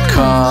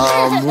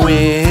 Come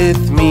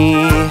with me.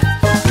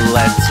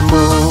 Let's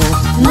move,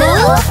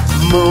 Move,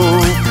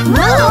 move.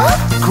 move,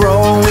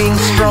 Growing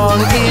strong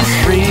is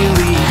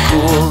really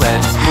cool.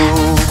 Let's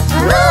move,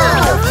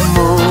 move,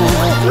 move.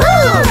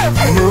 move.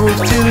 Move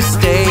to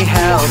stay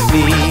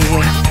healthy.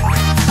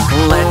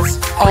 Let's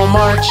all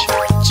march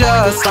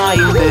just like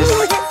this.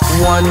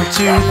 1, 2,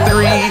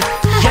 3.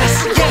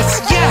 Yes,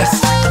 yes,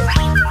 yes.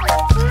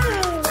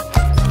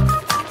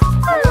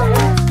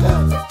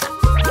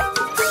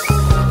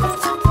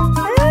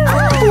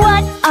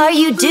 What are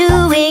you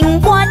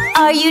doing? What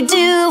are you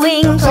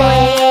doing?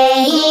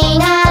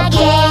 Playing a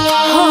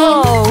game.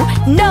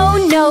 Oh, no,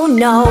 no,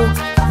 no.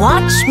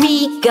 Watch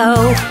me go.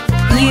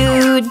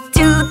 You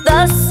do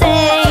the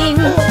same.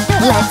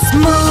 Let's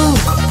move,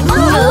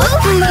 move,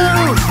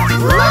 move,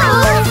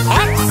 move.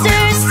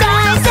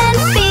 Exercise and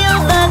feel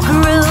the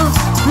groove.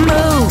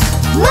 Move,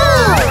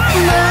 move,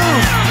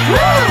 move,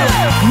 move.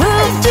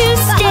 Move to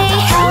stay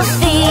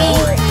healthy.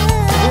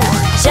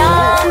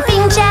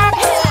 Jumping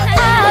jacks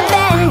up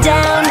and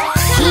down.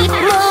 Keep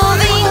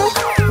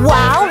moving.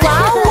 Wow,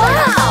 wow,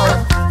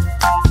 wow.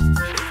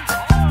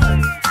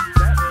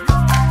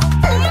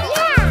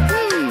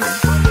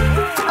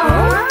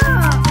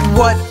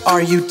 What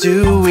are you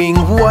doing?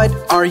 What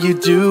are you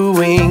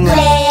doing?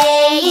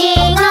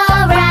 Playing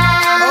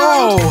around.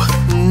 Oh,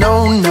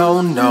 no,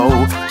 no,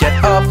 no. Get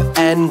up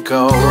and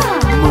go.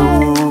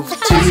 Move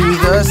to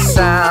the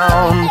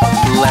sound.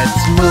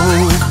 Let's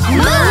move,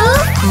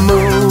 Move,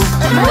 move.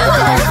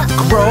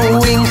 move,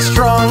 Growing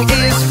strong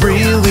is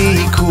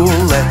really cool.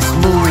 Let's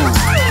move,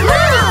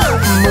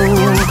 move,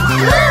 move.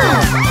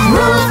 move.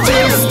 Move to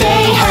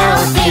stay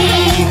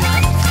healthy.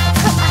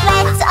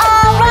 Let's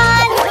all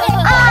run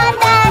on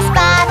the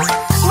spot.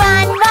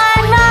 Run,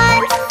 run, run.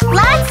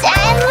 Lots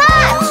and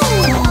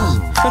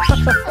lots.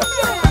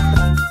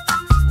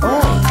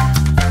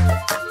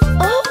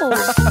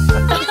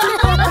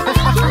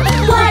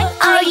 What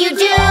are you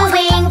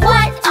doing?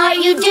 What are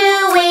you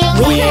doing?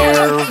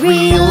 We're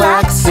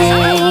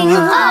relaxing.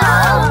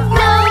 Oh,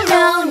 no,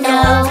 no,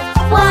 no.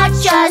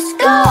 Watch us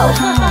go.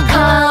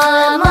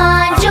 Come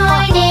on,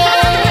 join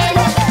in.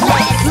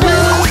 Let's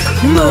move,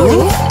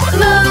 Move,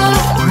 move.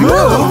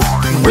 move.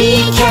 We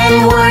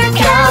can work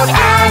out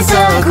as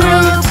a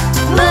group.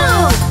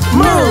 Move,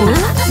 move,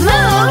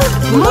 move,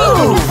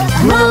 move.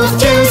 Move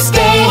to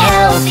stay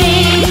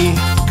healthy.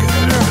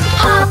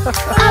 Hop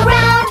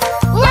around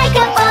like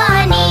a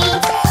bunny.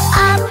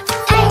 Up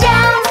and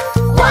down.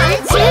 1,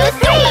 2,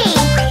 3.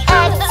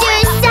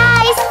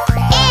 Exercise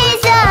is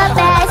the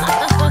best.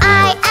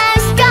 I am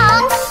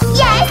strong.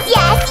 Yes,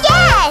 yes,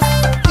 yes.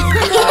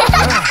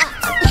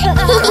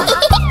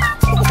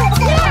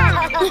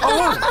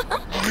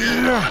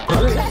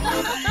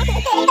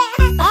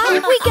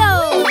 Off we go.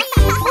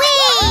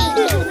 Whee!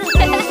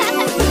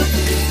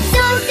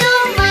 So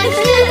much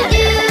to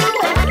do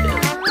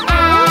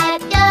at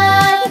the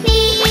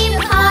theme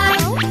park.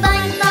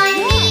 Fun, fun,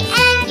 me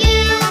and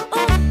you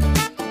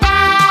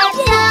at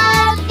the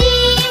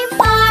theme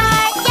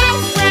park.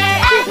 Yes,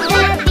 we're at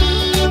the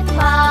theme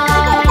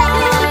park.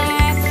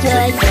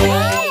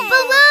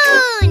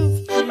 Balloons!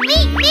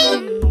 Me!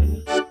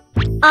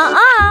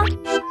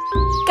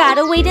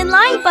 Gotta wait in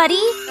line,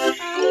 buddy.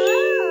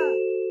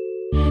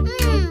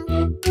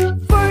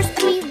 First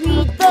we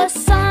read the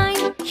sign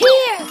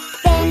here,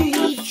 then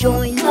we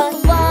join the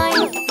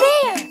line there.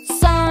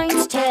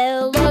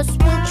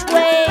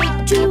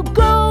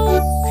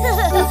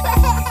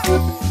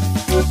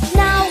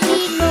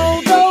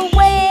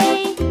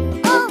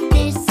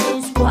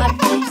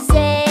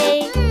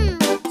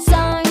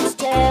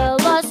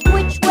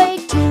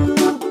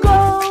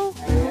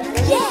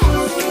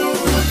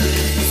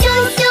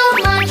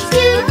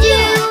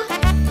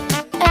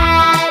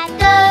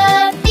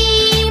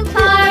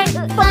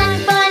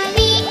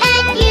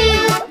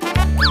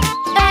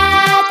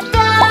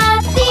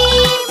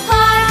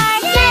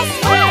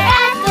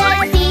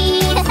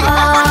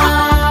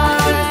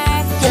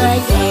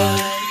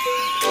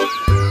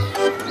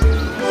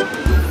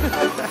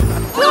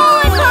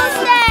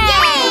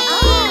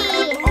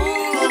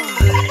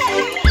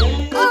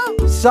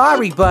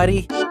 Sorry,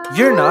 buddy.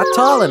 You're not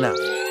tall enough.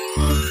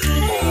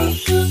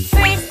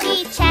 First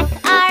we check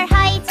our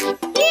height.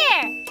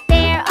 Here,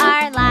 there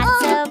are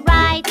lots of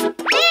rides.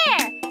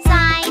 There,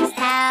 signs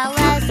tell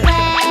us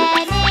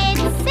when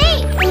it's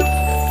safe.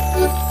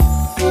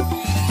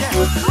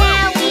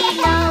 Now we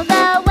know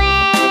the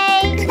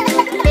way.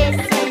 This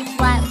is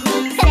what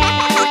we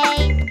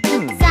say.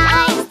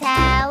 Signs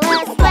tell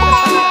us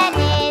when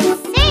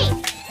it's safe.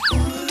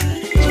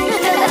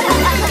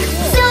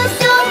 So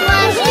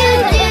much to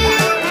do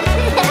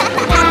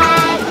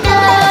at the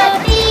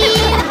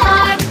theme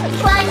park.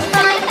 Fun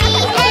for me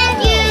and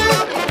you.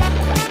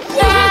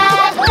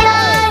 At the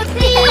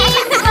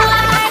theme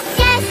park.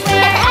 Yes,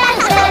 we're at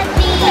the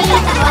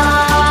theme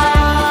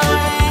park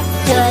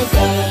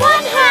today.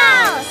 Fun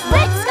house,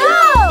 let's go!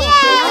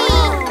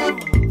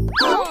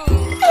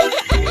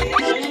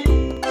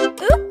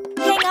 Oop,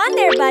 hang on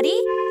there, buddy.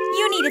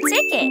 You need a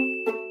ticket.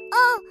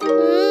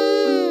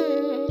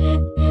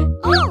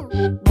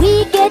 We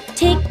get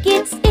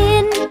tickets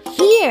in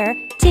here.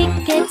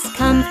 Tickets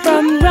come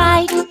from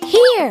right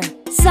here.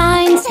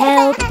 Signs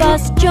help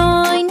us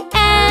join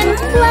and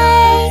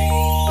play.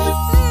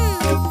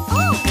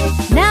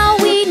 Now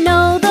we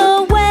know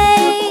the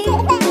way.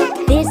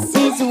 This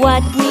is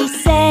what we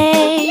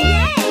say.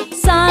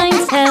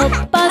 Signs help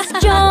us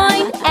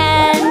join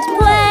and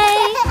play.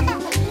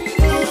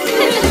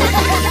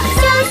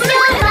 So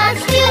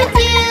much to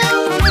do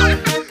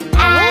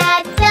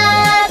at the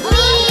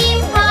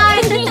theme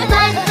park.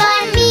 Fun for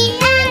me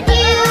and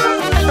you.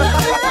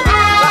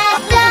 At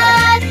the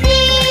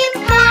theme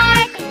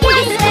park.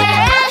 Yes,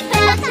 we're at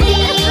the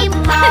theme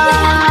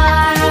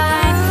park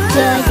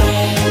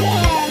today.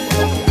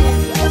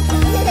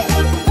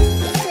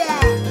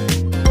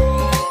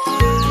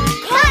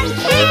 Cotton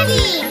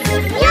candy!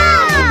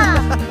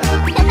 Yum!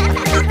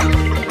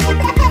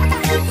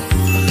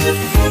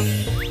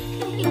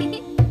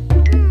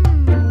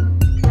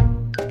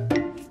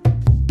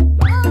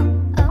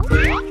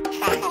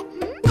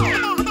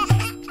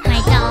 My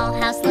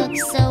dollhouse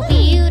looks so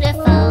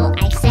beautiful.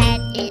 I set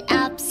it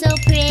up so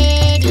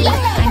pretty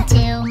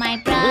until my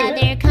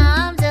brother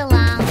comes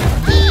along.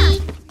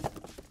 He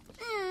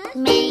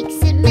makes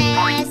it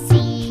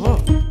messy.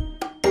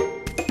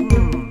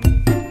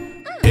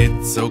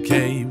 It's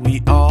okay,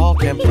 we all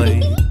can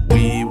play.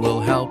 We will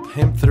help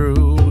him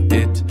through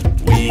it.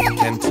 We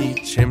can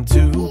teach him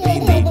to be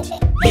neat.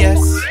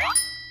 Yes,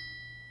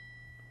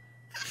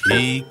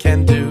 he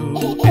can do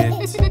it.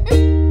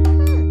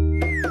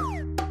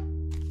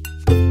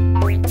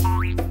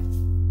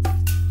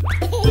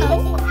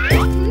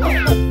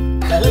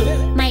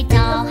 My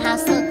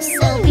dollhouse looks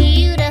so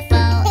beautiful.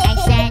 I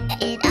set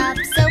it up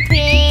so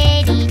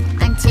pretty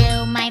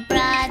until my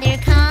brother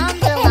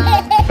comes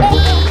along.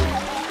 He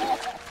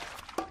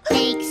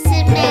makes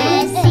it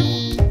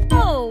messy.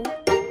 Oh.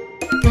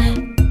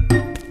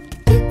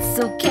 It's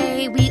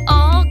okay, we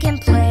all can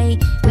play.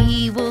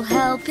 We will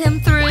help him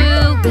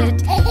through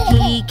it.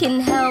 He can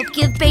help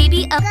give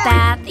baby a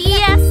bath.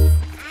 Yes,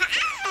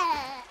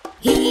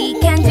 he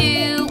can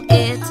do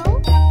it.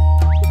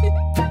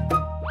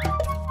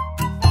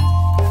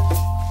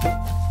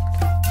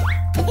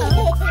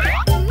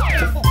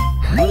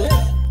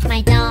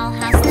 My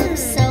dollhouse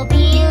looks so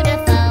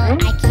beautiful.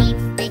 I keep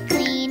it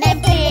clean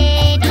and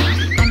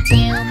pretty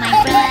until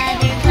my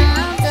brother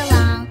comes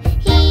along.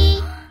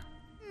 He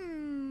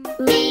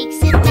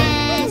makes it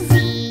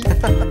messy.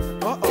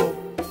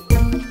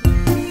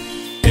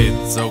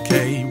 It's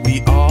okay,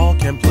 we all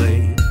can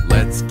play.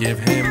 Let's give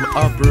him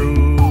a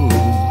broom.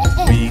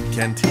 We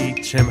can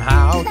teach him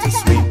how to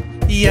sweep.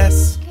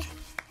 Yes,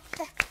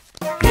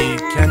 he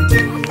can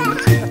do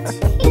it.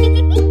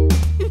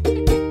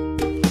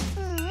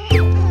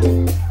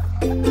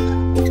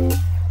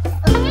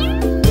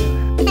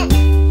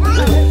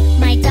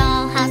 My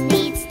dollhouse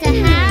needs to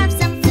have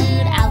some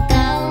food. I'll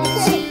go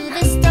to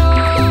the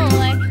store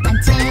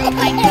until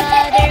my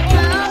brother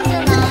comes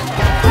along.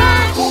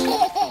 Crash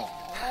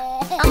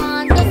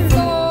on the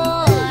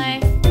floor.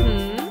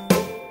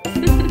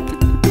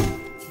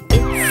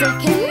 It's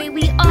okay,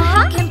 we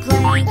all can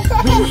play.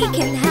 We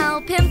can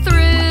help him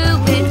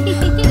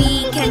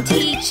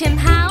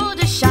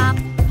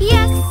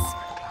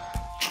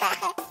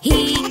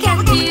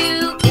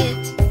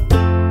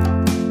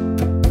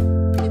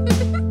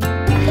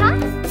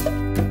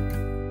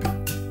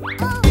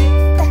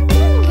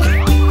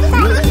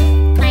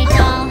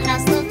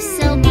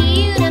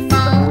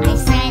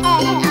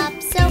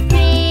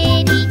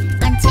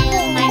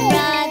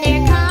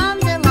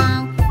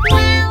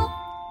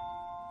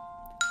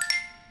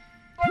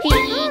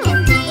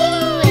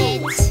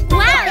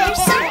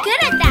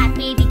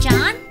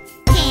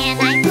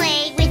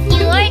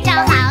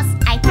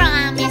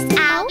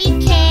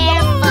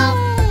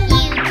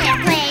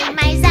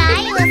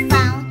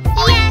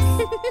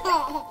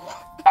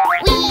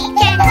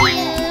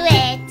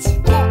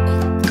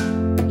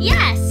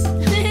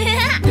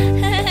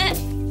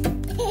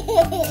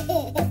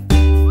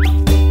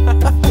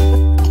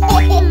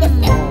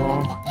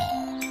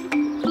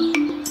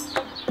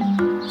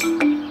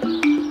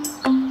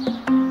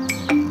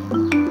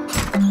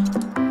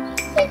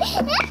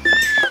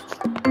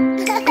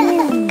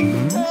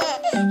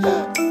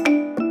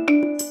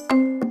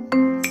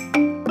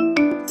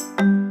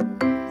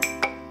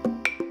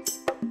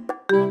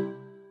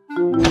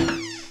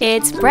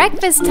It's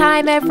breakfast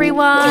time,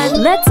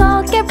 everyone. Let's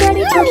all get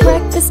ready for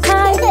breakfast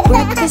time.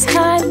 Breakfast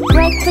time,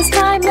 breakfast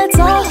time. Let's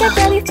all get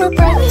ready for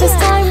breakfast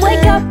time.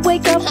 Wake up,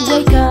 wake up,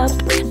 wake up.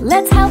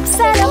 Let's help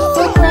set up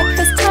for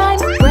breakfast time.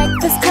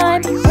 Breakfast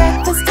time,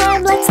 breakfast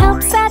time. Let's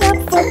help set up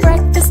for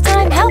breakfast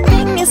time.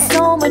 Helping is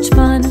so much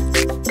fun.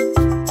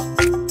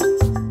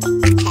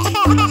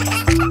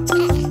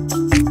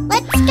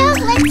 Let's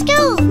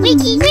go!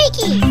 Wiki,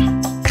 wiki!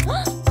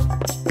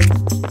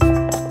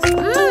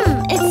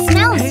 It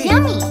smells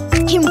yummy.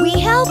 Can we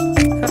help?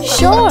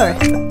 Sure.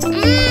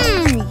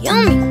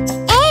 Yummy.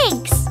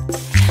 Eggs!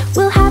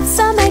 We'll have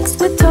some eggs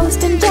with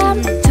toast and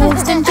jam.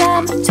 Toast and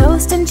jam,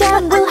 toast and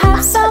jam. We'll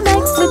have some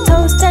eggs with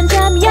toast and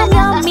jam. Yum,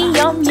 yummy,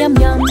 yum, yum,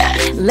 yum.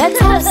 Let's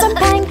have some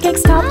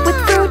pancakes topped with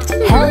fruit.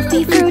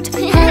 Healthy fruit,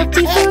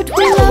 healthy fruit.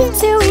 We love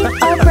to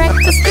eat our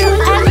breakfast food,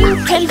 and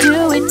you can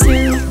do it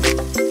too.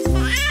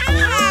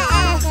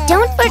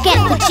 Don't forget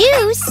the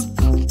juice.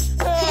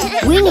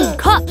 We need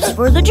cups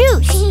for the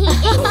juice.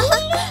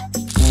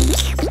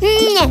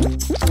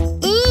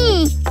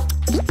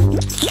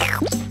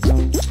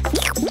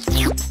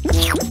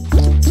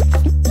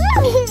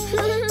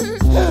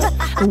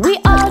 We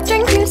all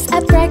drink juice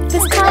at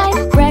breakfast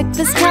time.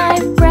 Breakfast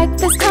time,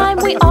 breakfast time.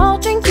 We all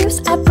drink juice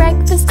at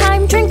breakfast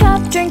time. Drink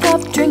up, drink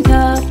up, drink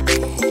up.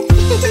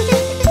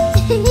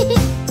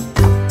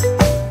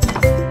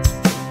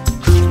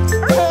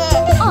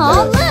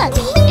 Aw, look!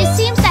 It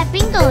seems that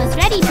Bingo is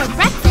ready for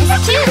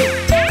breakfast too.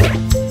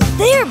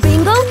 There,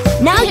 Bingo!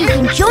 Now you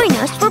can join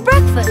us for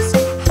breakfast.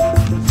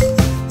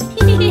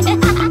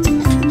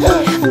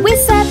 We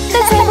set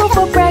the table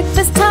for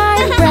breakfast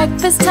time.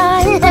 Breakfast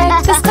time,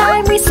 breakfast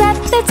time. We set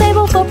the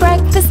table for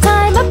breakfast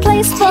time. A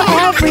place for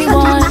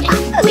everyone.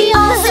 We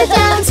all sit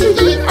down to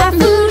eat our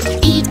food.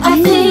 Eat our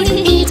food,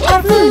 eat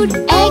our food.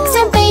 Eggs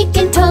and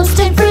bacon,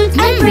 toasted fruit,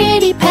 and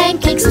pretty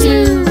pancakes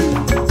too.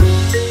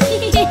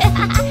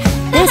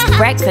 This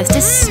breakfast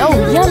is so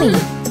yummy.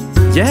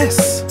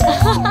 Yes.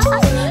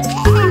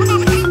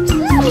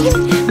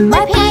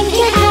 My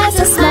pancake has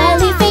a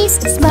smiley face,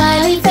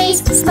 smiley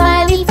face,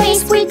 smiley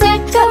face. We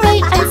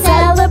decorate and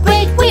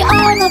celebrate. We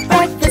all love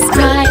breakfast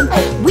time.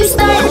 We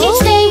start each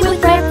day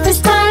with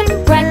breakfast time.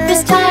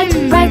 Breakfast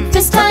time,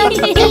 breakfast time.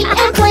 Eat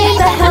and play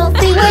the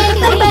healthy way.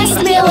 The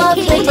best meal of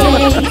the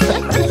day.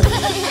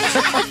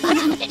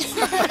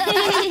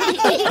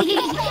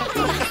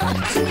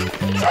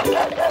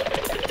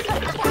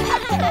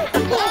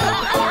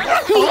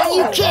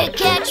 You can't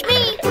catch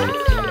me.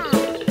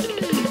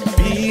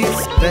 Be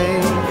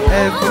safe,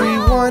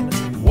 everyone.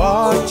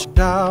 Watch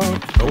out,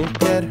 don't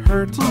get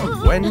hurt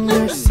when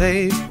you're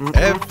safe.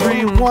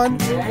 Everyone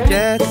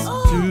gets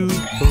to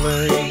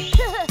play.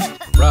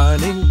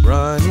 Running,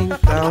 running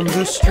down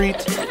the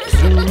street.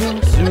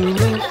 Zooming,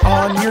 zooming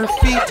on your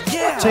feet.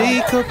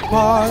 Take a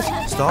pause,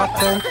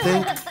 stop and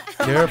think.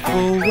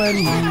 Careful when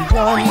you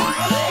run.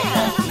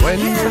 When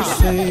you're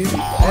safe,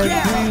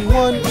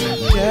 everyone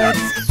gets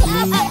to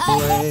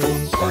play.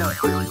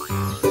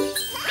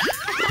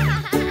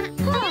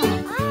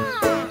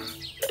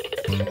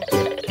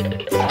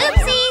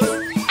 Oopsies!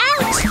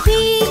 Ouch!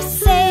 Be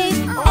safe,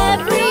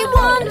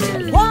 everyone.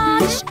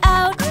 Watch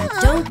out,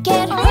 don't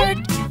get hurt.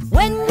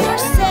 When you're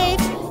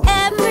safe,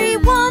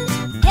 everyone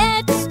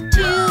gets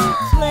to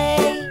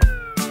play.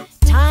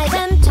 Tie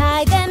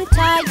them,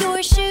 tie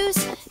your shoes.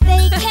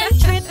 They can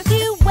trip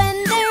you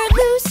when they're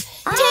loose.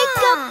 Take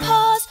a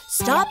pause,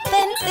 stop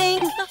and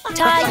think.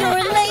 Tie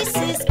your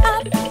laces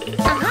up.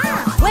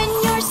 When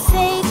you're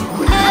safe,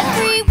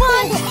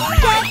 everyone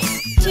gets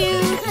to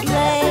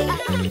play.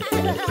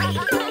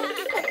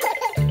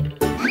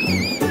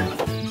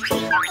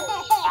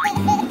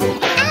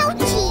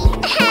 Ouchie!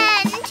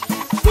 Hand!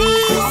 Be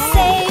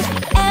safe,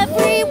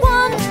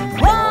 everyone.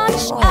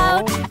 Watch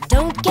out,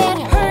 don't get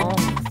hurt.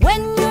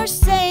 When you're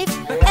safe,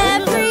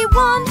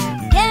 everyone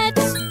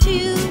gets to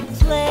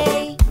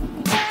play.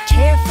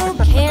 Careful,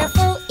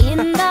 careful in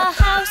the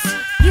house.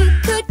 You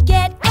could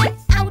get an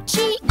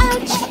ouchie,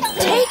 ouch.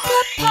 Take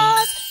a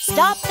pause,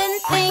 stop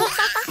and think.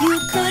 You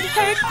could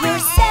hurt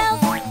yourself.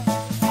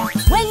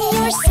 When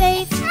you're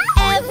safe,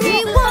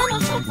 everyone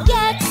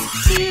gets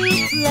to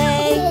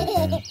play.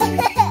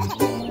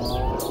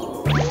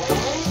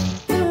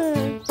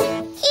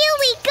 Here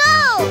we go!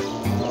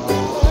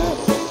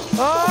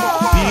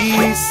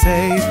 Be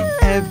safe,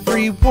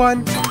 everyone.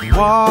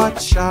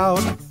 Watch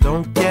out,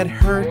 don't get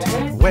hurt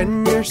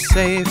when you're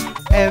safe.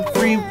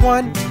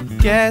 Everyone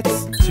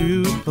gets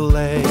to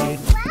play.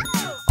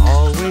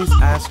 Always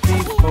ask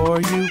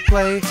before you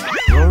play.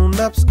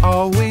 Grown-ups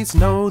always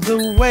know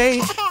the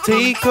way.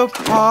 Take a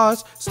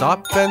pause,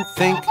 stop and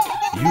think.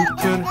 You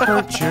could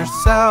hurt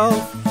yourself.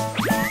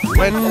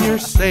 When you're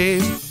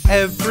safe,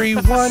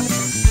 everyone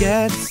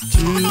gets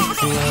to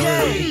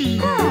play.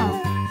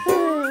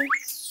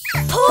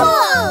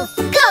 Pull!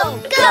 Go,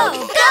 go,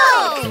 go!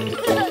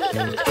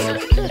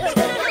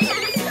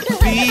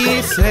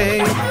 Be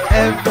safe,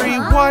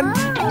 everyone.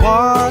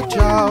 Watch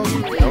out,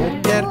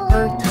 don't get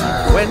hurt.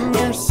 When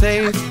you're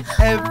safe,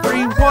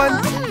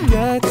 everyone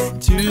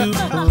gets to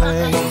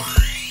play.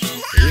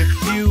 If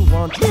you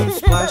want to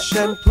splash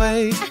and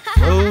play,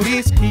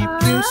 floaties keep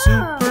you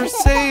super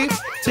safe.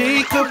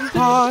 Take a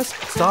pause,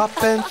 stop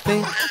and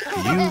think.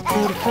 You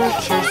could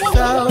hurt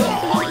yourself.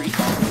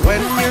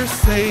 When you're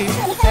safe,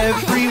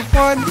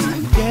 everyone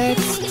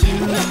gets to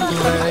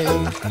play.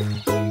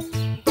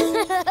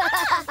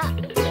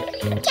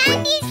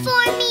 Candies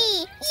for me!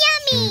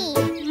 Yummy!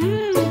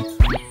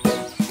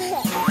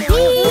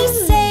 Be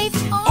safe,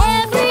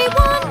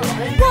 everyone.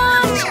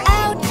 Watch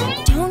out,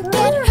 don't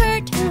get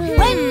hurt.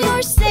 When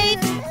you're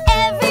safe,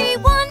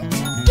 everyone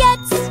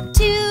gets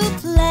to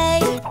play.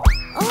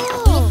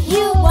 If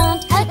you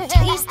want a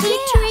tasty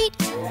treat,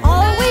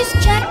 always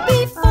check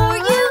before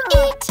you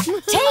eat.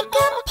 Take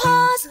a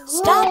pause,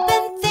 stop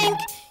and think.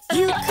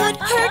 You could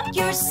hurt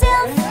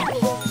yourself.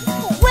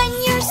 When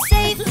you're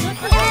safe,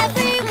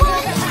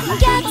 everyone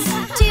gets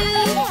to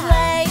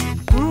play.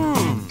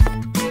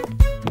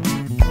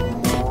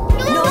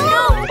 No,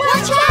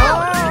 watch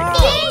out!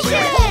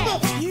 Danger!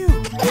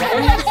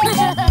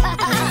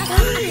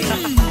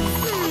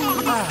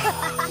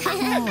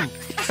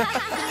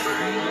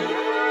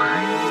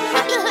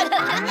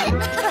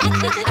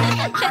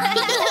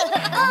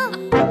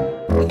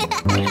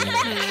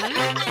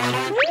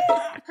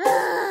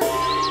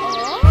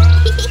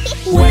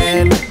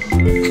 When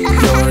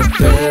you're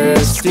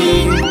thirsty,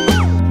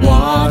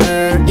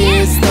 water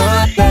is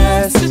the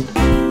best.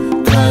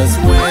 'Cause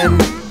when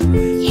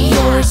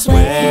you're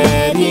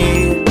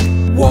sweaty,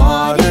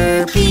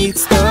 water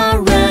beats the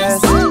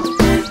rest.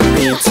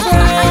 It's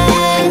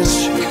fresh,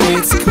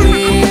 it's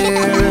clear,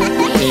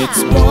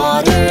 it's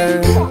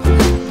water.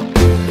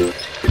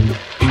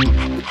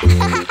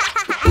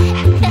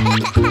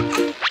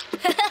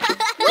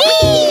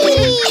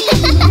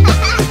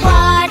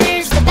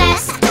 Water's the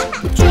best.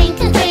 Drink,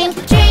 drink,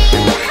 drink.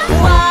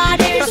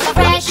 Water's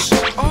fresh.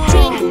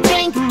 Drink,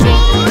 drink,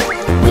 drink.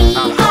 We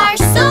are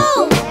so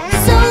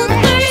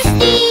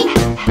thirsty.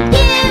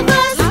 Give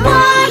us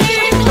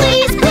water,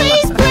 please,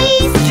 please,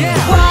 please.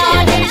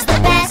 Water's the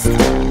best.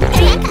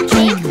 Drink,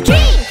 drink,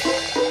 drink.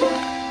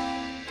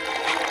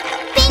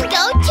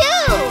 Bingo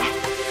too.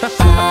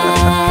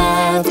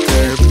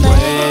 After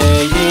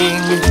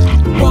playing,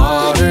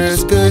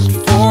 water's good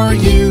for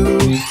you.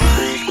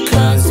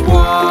 'Cause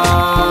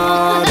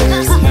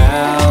water's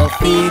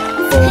healthy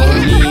for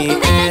me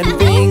and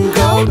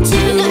Bingo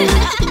too.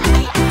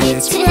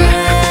 It's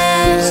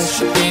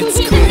fresh, it's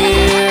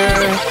clear,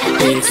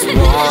 it's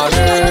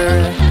water.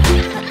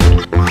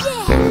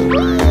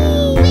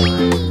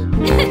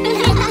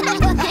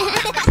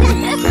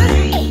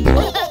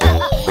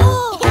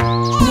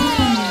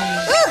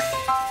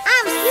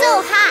 I'm so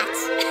hot.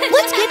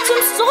 Let's get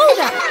some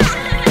soda.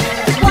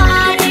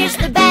 Water's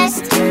the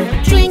best.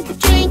 Drink,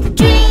 drink,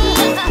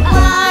 drink.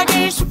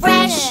 Water's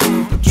fresh.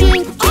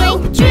 Drink,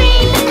 drink,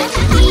 drink.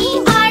 We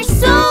are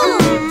so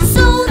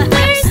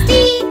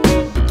thirsty.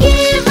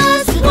 Give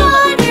us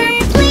water,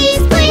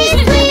 please, please,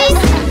 please.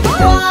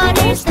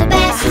 Water's the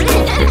best.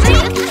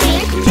 Drink,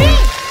 drink,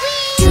 drink.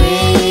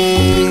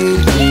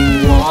 Drinking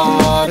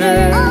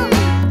water,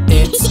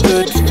 it's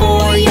good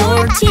for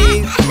your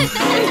teeth.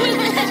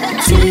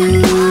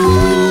 Too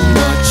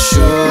much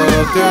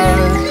sugar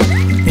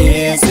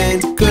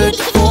isn't good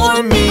for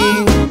me.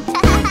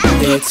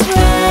 It's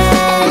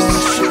fresh,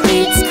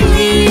 it's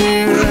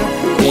clear,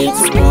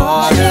 it's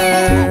water.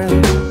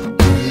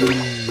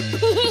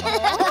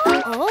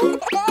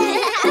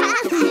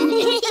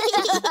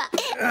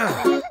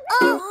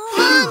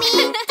 Mommy,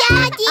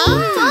 Daddy,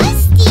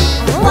 Toasty.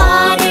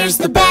 Water's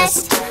the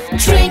best.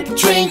 Drink,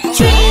 drink,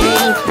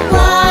 drink.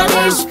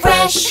 Water's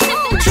fresh.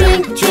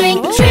 Drink,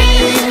 drink,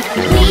 drink.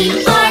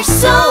 We are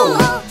so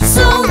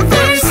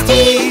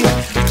thirsty.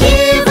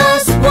 Give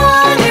us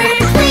water,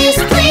 please,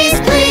 please,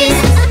 please.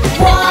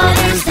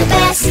 Water's the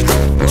best.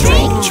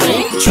 Drink,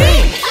 drink,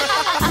 drink.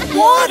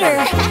 Water.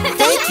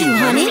 Thank you,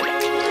 honey.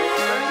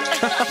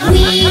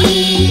 We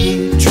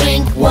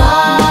drink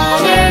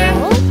water.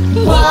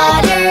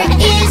 Water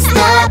is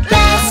the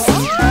best.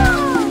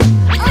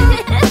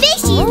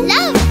 Fishies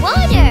love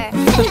water.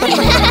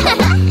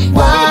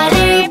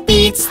 Water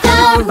beats the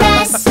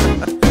rest.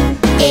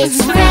 It's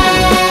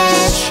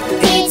fresh,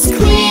 it's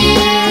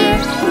clear,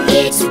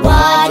 it's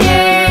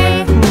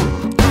water.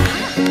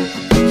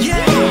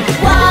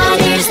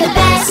 Water's the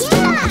best.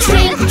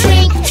 Drink,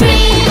 drink,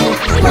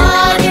 drink.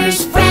 Water's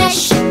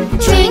fresh.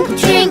 Drink,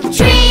 drink,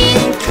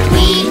 drink.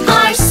 We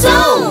are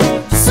so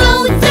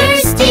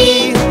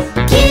thirsty.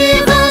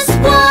 Give us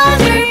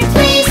water,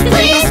 please,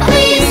 please,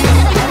 please.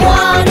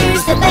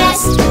 Water's the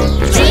best.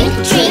 Drink,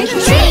 drink,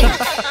 drink.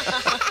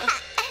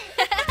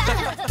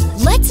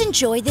 Let's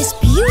enjoy this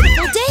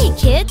beautiful day,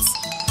 kids.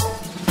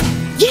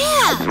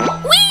 Yeah!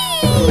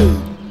 Whee!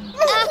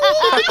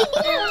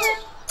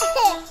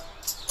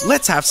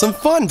 Let's have some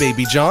fun,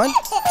 Baby John.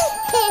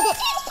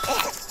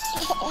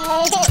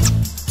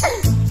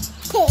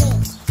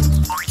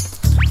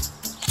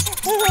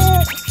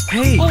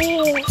 Hey,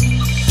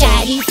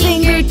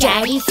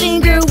 Daddy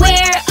finger,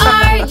 where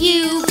are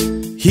you?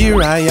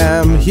 here I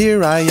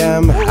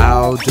am,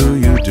 how do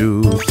you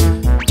do?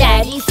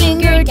 Daddy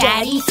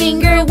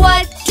finger,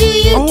 what do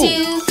you Oh.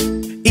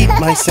 do? Eat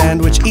my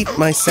sandwich,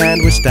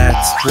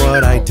 that's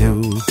what I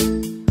do.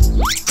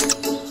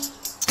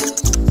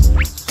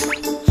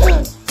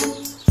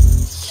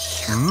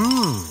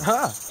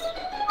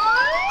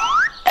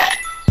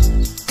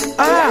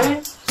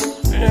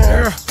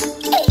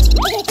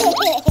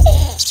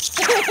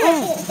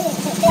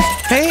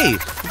 Hey,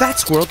 that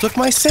squirrel took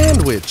my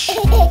sandwich.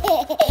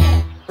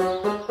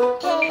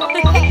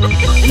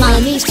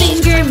 Mommy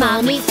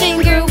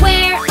finger,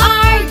 where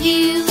are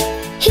you?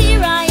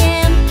 Here I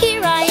am,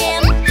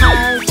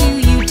 how do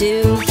you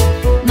do?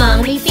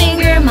 Mommy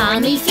finger,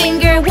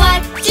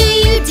 what do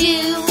you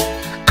do?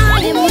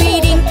 I am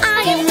reading,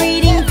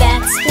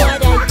 that's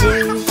what I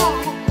do.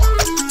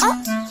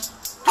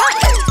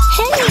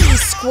 Hey,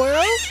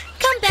 squirrel,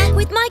 come back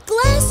with my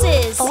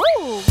glasses.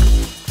 Oh.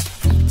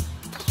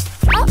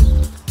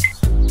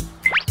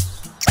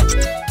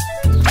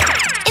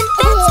 And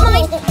that's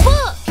my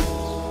book.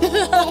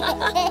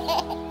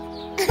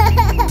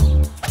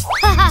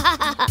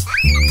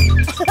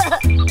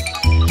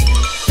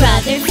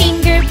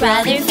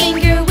 Brother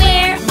finger,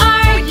 where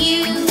are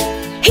you?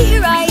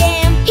 Here I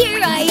am,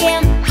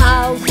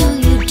 how do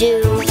you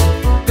do?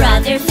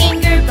 Brother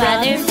finger,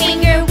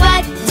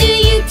 what do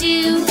you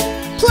do?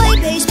 Play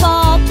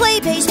baseball,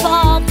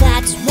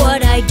 that's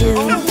what I do.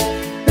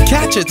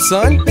 Catch it,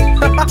 son.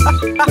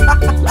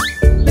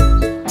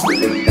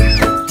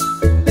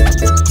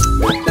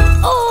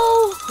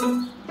 Oh!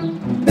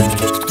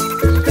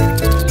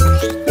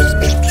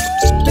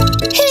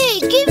 Hey,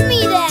 give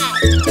me that!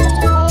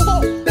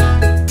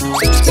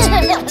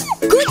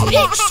 Good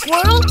pitch,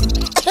 squirrel!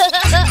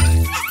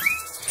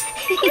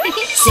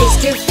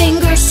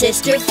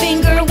 Sister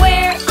finger,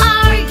 where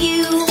are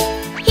you?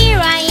 Here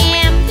I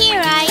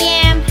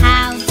am,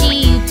 how do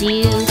you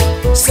do?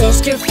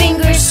 Sister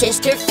finger,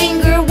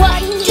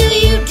 what do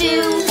you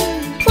do?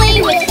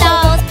 Play with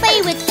dolls,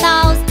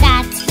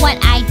 that's what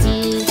I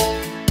do.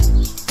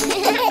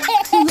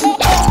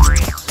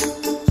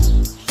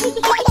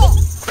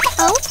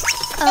 Oh.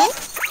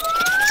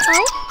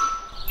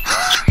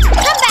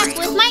 Come back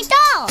with my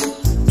doll.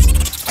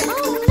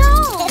 Oh no.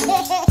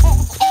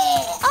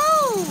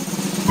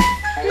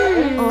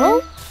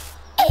 Oh.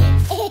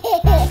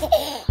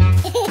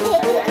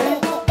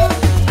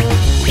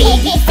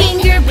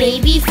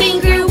 Baby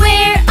finger,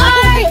 where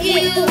are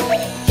you?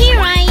 Here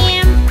I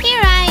am,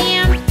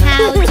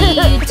 how do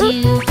you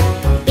do?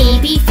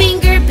 Baby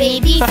finger,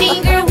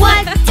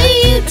 what do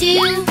you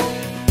do?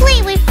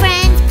 Play with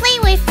friends,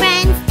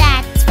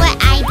 that's what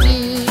I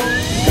do.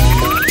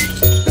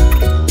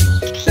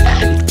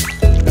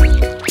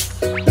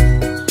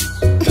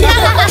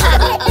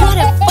 What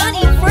a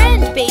funny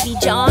friend, Baby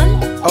John.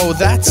 Oh,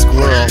 that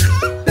squirrel.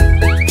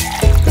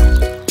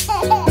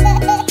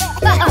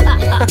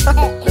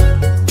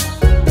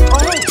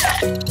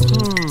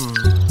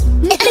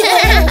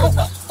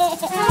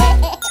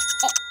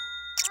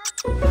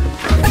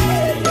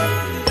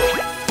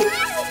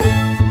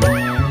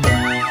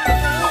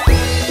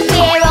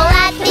 We're all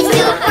at the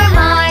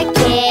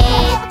supermarket.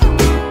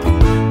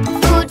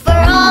 Food for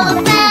all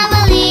the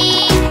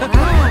family.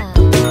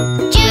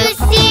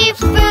 Juicy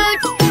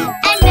fruit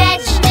and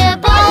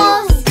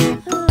vegetables.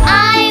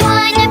 I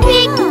wanna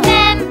pick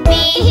them,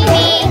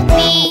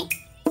 me.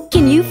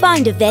 Can you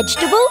find a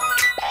vegetable?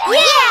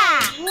 Yeah!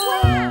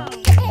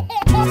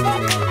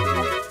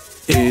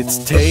 It's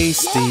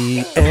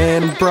tasty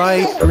and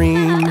bright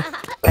green,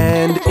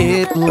 and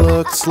it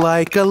looks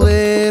like a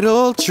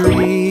little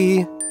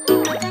tree.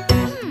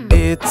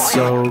 It's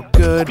so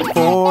good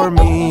for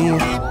me.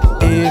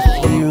 If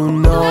you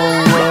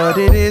know what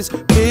it is,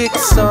 pick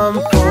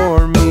some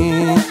for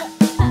me.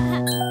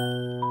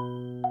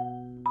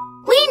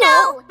 We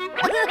know!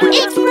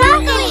 It's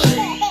broccoli!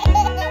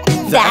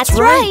 That's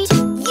right.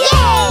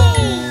 Yay!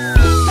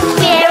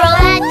 We're all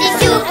at the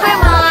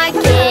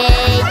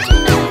supermarket.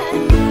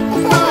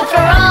 Food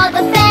for all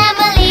the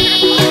family.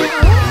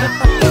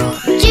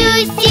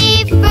 Juicy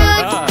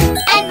fruit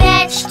and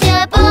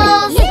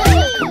vegetables.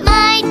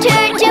 My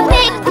turn to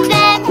pick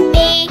them,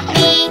 me.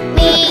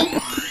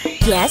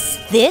 Yes,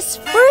 this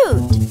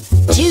fruit.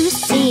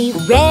 Juicy,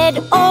 red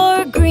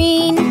or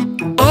green,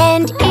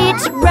 and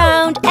it's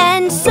round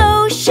and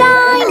so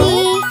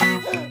shiny.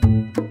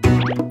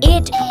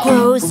 It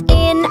grows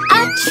in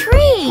a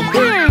tree.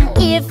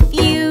 If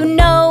you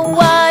know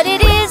what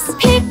it is,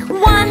 pick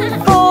one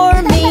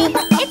for me.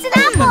 It's an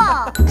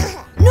apple.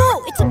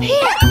 No, it's a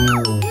pear.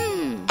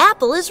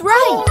 Apple is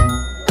right.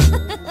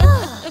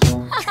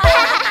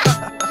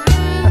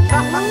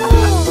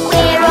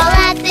 We're all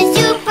at the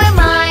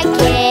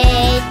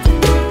supermarket.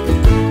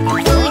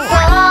 Food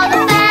for all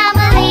the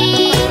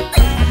family.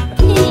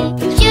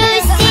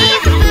 Juicy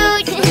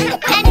fruit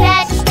and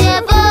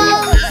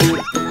vegetables.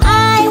 I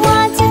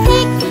want to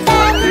pick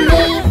them,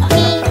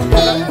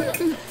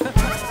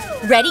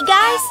 me. Ready,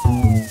 guys?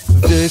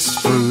 This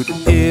fruit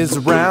is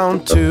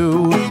round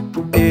too.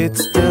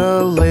 It's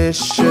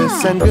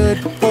delicious and good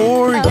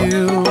for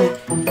you.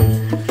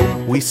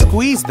 We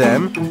squeeze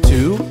them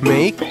to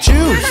make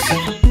juice.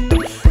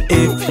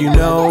 If you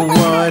know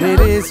what it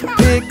is,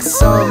 pick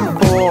some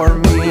for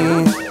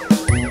me.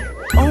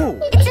 Oh!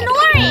 It's an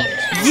orange!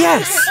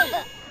 Yes!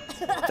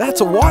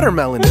 That's a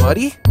watermelon,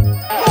 buddy. We're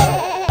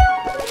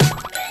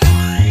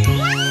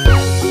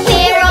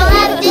all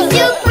at the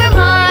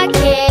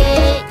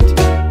supermarket.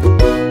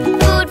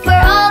 Food for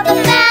all the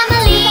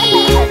family.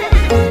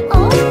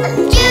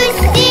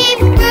 Juicy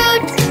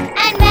fruit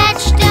and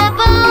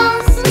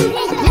vegetables.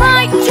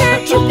 My turn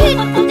to pick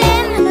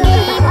them.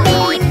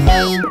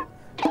 Me.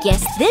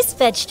 Guess this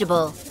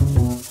vegetable.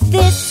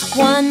 This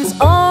one's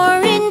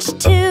orange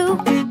too,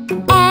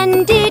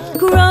 and it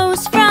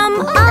grows from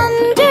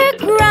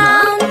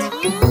underground.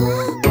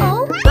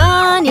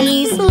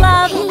 Bunnies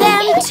love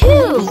them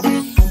too.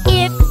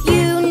 If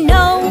you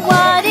know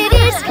what it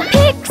is,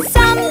 pick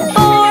some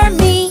for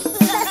me.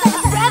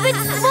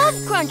 Rabbits love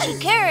crunchy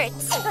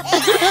carrots.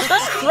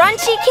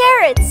 Crunchy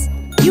carrots.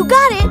 You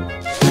got it.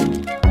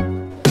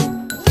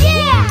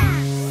 Yeah!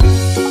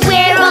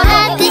 We're all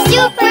at the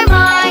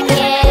supermarket.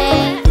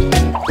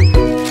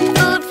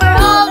 Food for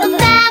all the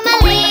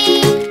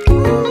family.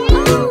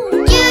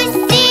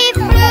 Juicy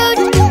fruit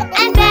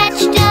and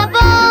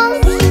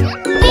vegetables.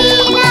 We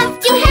love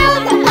to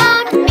help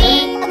out me.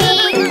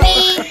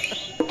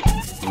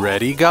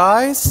 Ready,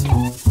 guys?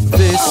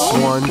 This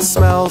one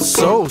smells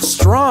so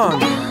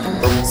strong.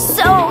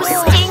 So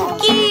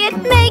stinky it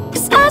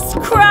makes us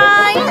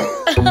cry.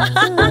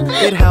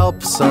 It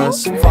helps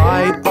us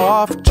fight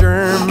off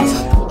germs.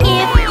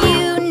 If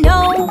you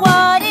know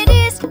what it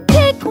is,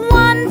 pick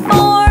one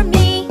for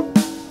me.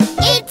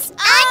 It's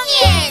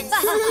onions!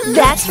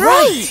 That's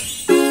right.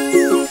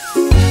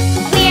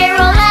 We're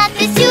all at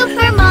the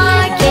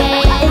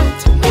supermarket.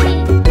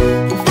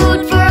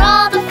 Food for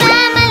all the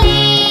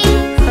family.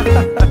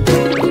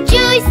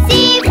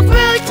 Juicy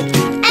fruit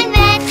and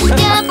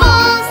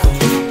vegetables.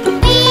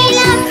 We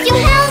love to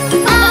help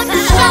out.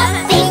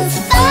 Shopping's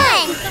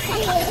fun!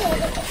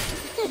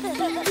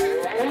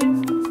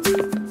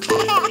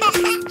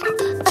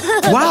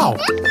 Wow!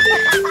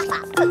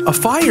 A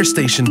fire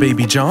station,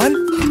 Baby John.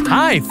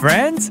 Hi,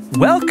 friends.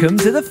 Welcome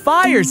to the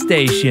fire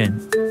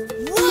station.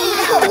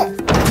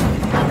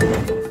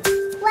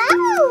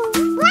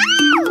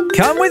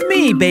 Come with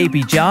me,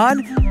 Baby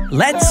John.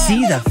 Let's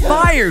see the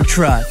fire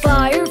truck.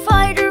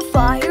 Firefighter,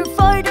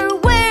 firefighter,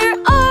 where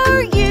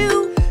are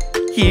you?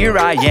 Here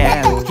I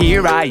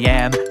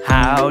am.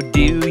 How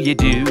do you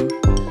do?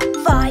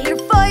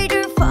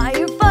 Firefighter,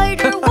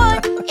 firefighter,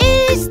 what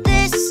is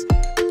this?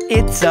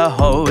 It's a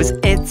hose,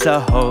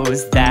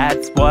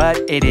 that's what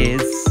it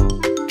is.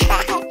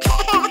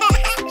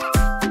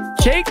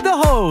 Shake the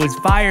hose,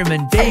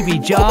 Fireman Baby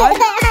John.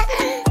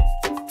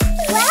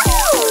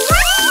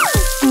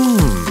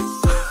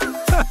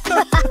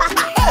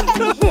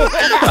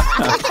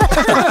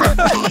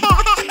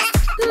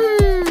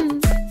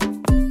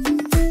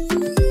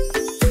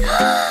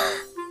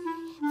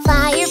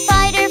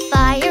 Firefighter,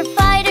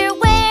 firefighter,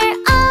 where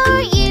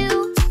are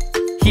you?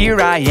 Here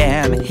I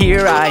am.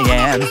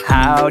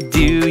 How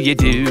do you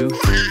do?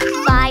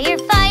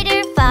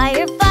 Firefighter,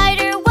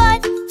 firefighter,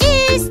 what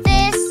is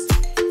this?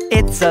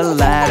 It's a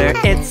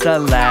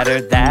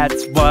ladder,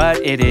 that's what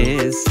it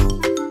is.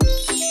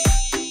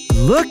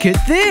 Look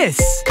at this!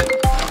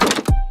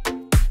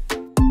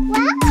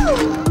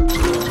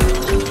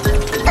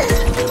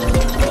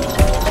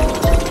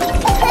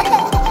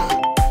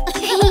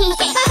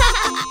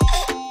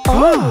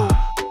 Oh!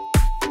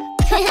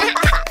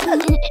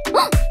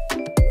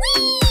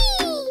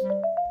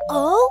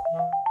 Oh?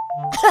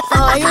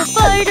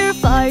 Firefighter,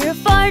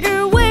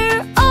 firefighter,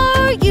 where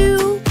are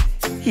you?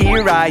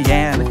 Here I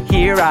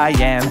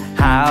am.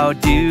 How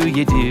do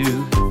you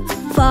do?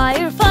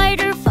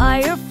 Firefighter,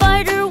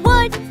 firefighter,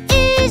 what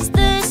is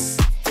this?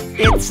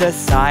 It's a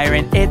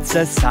siren,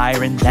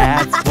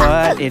 that's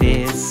what it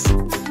is.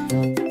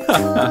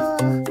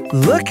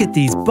 Look at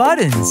these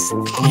buttons.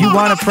 You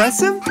want to press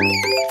them?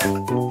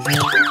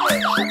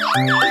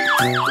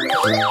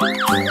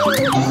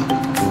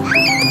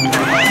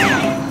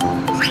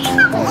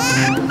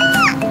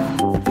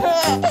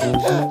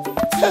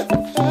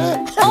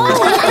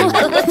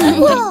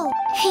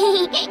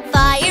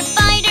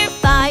 Firefighter,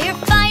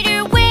 firefighter,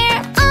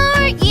 where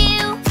are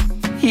you?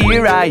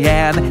 Here I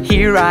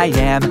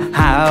am.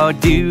 How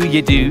do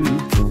you do?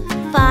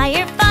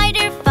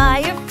 Firefighter,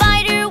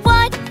 firefighter,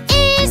 what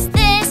is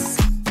this?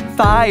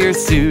 Fire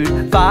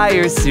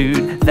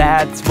suit,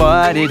 that's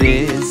what it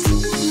is.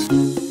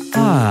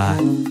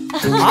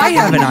 I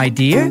have an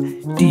idea.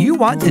 Do you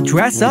want to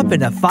dress up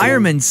in a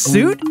fireman's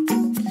suit?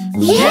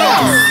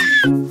 Yes!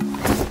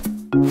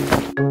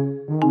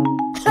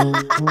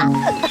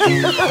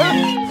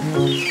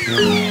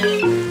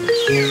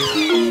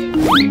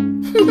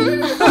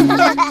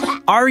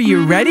 Are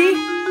you ready?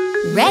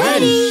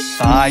 Ready?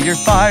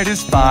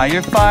 Firefighters,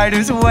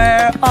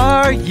 where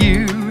are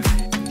you?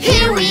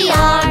 Here we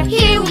are,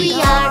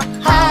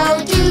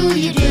 how do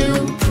you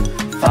do?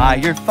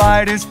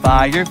 Firefighters,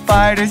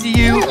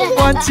 you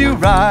want to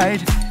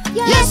ride?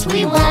 Yes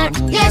we want,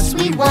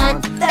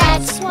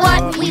 that's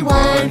what we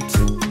want.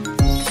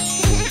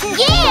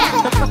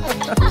 Yeah!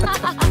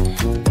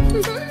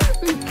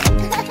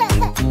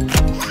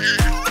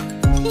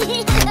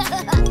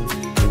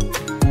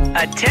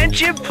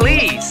 Attention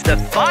please, the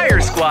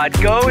fire squad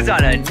goes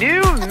on a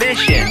new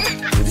mission.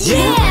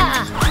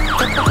 Yeah!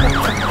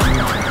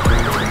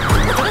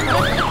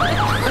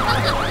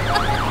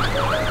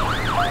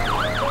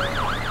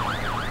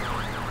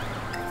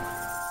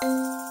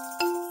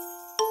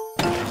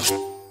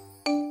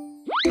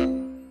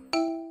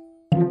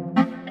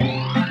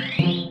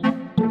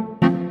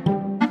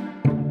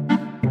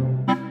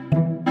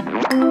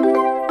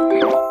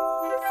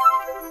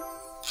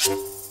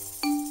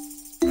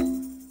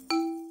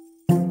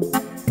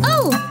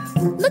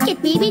 Look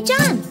at Baby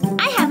John.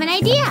 I have an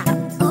idea.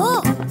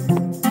 Oh!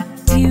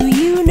 Do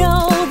you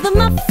know the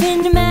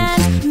Muffin Man?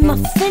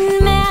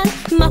 Muffin Man,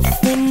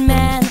 Muffin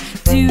Man.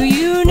 Do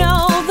you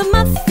know the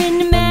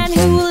Muffin Man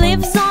who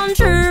lives on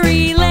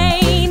Drury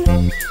Lane?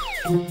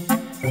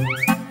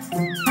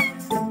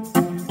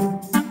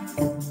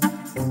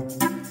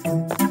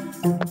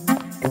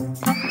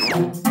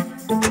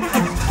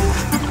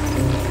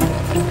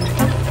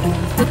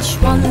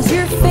 Which one's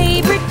your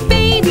favorite,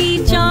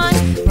 Baby John?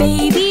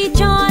 Baby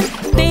John,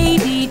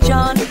 Baby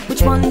John.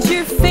 Which one's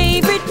your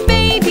favorite,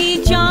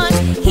 Baby John?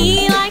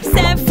 He likes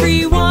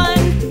everyone.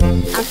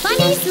 A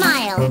funny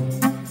smile.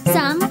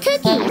 Some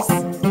cookies.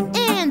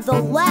 And the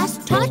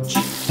last touch?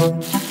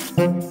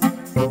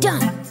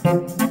 Done.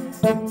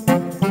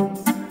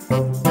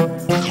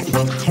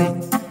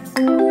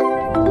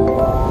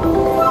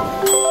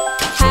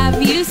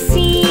 Have you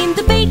seen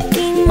the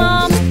baking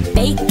mom?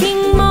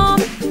 Baking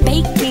mom,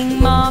 baking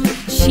mom.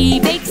 She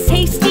bakes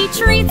tasty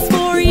treats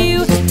for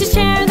you to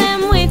share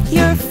them with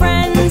your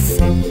friends.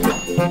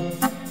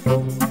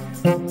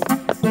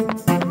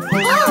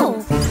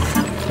 Oh!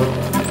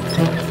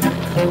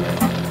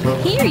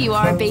 Here you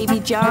are, Baby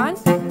John.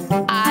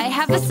 I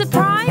have a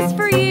surprise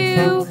for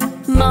you.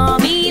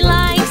 Mommy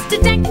likes to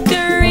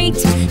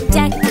decorate,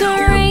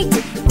 decorate,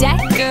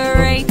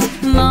 decorate.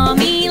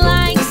 Mommy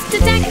likes to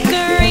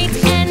decorate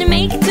and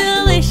make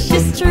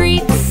delicious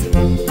treats.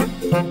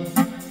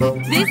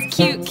 This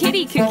cute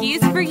kitty cookie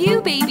is for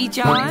you, Baby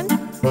John.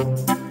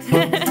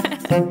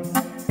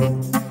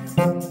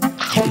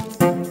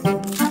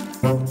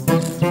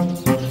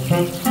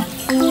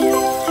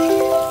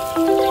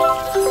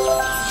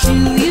 Do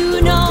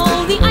you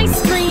know the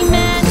ice cream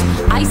man?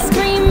 Ice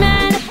cream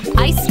man,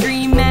 ice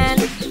cream man.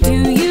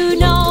 Do you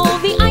know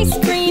the ice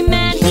cream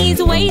man?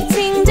 He's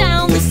waiting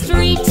down the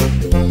street.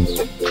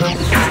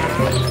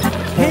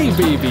 Hey,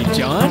 Baby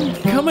John,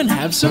 come and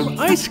have some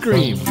ice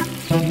cream.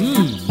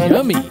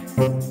 Yummy.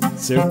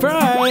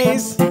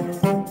 Surprise! Do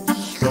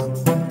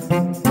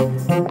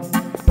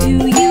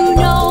you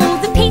know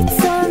the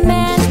pizza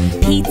man?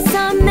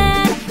 Pizza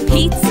man,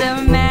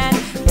 pizza man.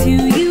 Do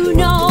you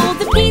know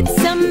the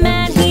pizza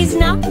man? He's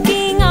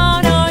knocking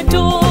on our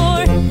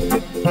door.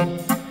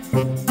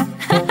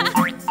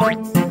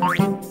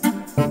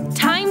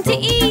 Time to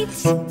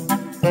eat.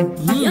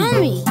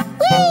 Yummy!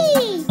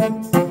 Whee!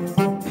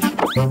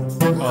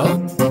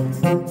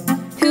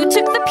 Who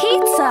took the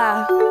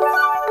pizza?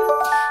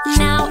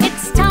 Now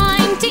it's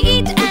time to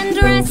eat and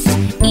rest.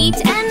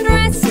 Eat and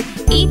rest.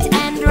 Eat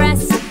and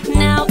rest.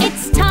 Now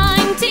it's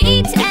time to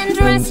eat and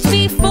rest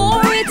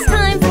before it's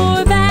time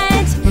for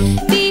bed.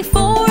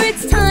 Before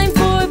it's time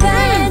for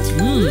bed.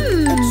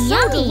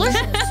 Yummy.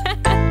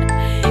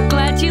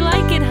 Glad you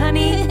like it,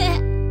 honey.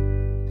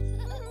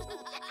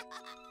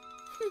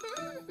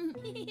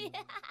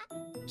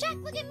 Jack,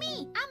 look at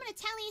me. I'm an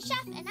Italian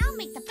chef and I'll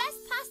make the best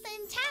pasta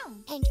in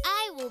town. And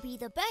I will be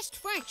the best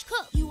French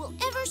cook you will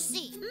ever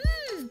see.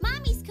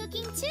 Mommy's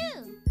cooking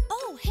too.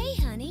 Oh, hey,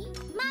 honey.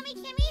 Mommy,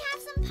 can we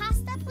have some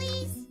pasta,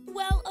 please?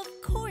 Well, of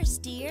course,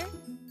 dear.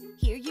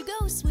 Here you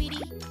go,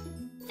 sweetie.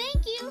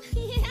 Thank you.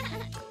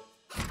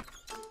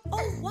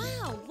 Oh,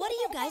 wow. What are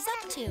you guys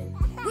up to?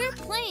 We're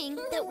playing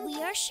that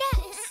we are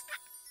chefs.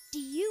 Do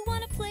you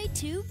want to play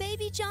too,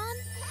 Baby John?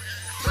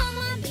 Come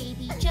on,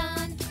 Baby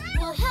John.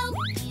 We'll help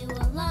you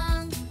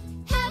along.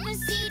 Have a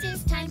seat,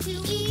 it's time to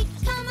eat.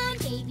 Come on,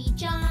 Baby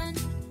John.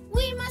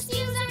 We must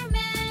use our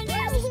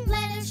manners.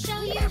 Let us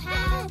show you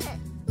how.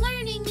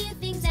 Learning new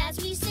things as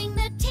we sing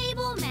the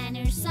table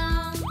manners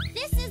song.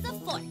 This is a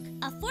fork.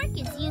 A fork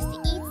is used to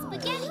eat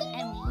spaghetti,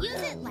 and we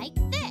use it like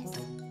this.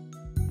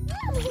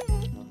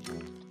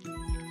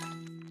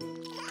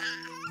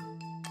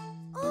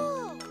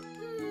 Oh.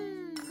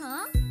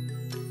 Huh?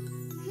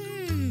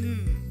 Hmm.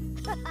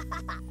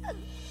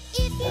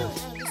 If you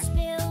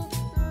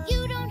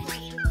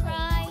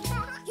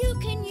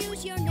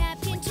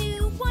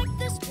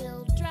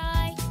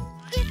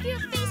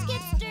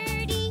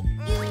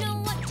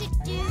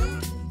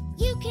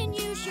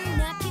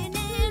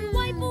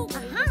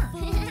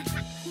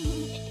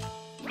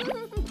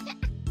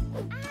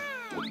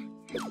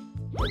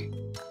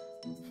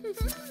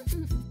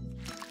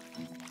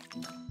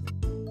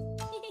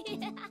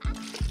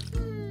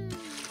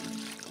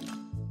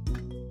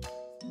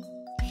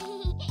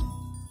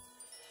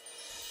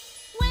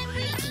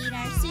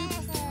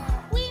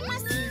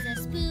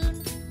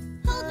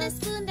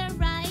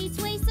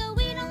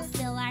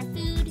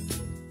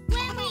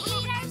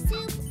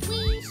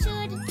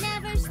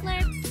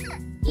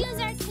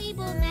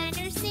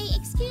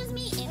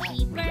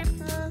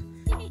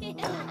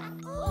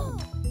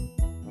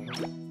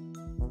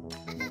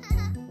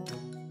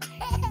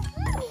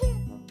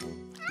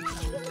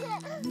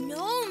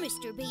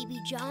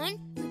John.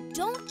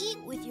 Don't eat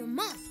with your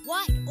mouth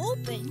wide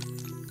open.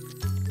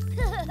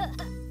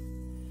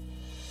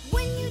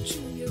 When you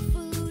chew your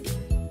food,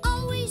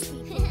 always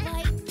be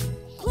polite.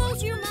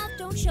 Close your mouth,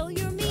 don't show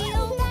your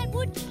meal. That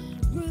would be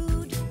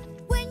rude.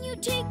 When you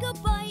take a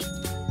bite,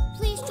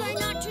 please try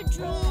not to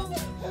drool.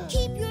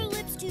 Keep your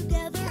lips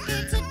together,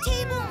 it's a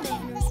table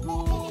manners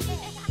rule.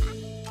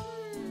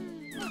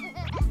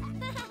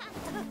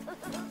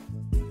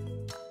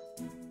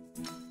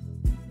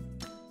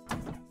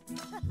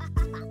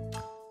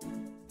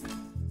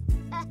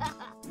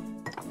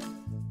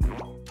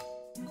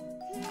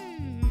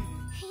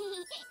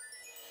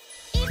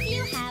 If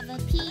you have a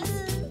piece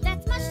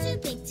that's much too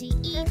big to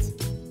eat,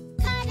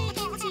 cut it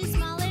into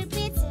smaller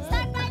bits.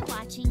 Start by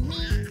watching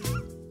me.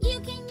 You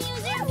can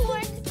use your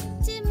fork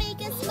to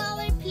make a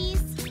smaller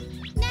piece.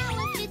 Now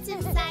it fits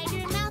inside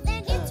your mouth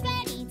and it's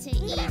ready to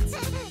eat.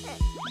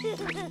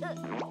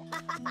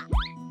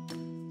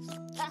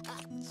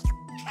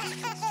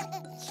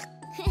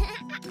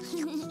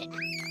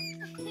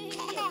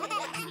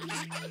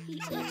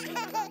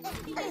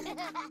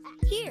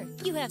 Here,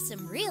 you have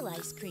some real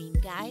ice cream,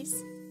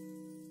 guys.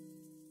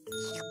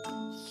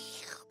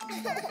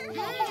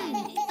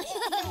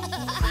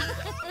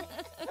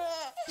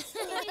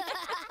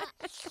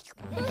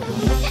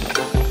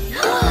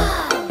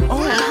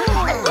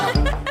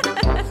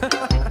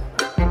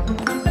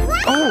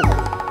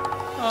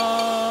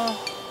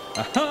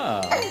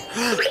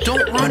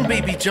 Don't run,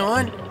 baby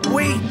John.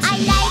 Wait. I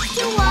like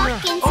to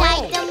walk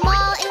inside the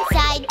mall,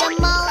 inside the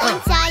mall,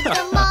 inside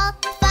the mall.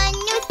 Fun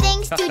new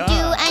things to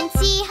do and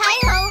see. Hi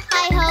ho,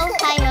 hi ho,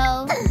 hi ho.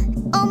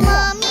 Oh,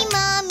 mommy,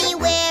 mommy,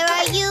 where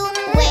are you?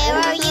 Where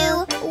are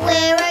you?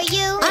 Where are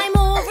you? I'm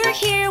over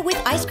here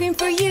with ice cream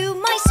for you,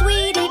 my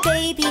sweetie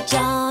baby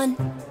John.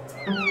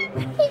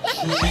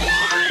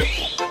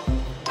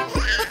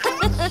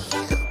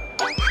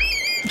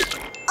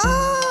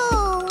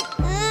 Oh!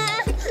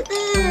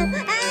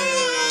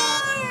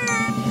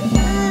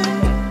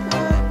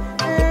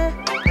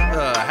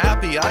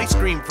 Happy ice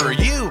cream for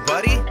you,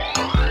 buddy.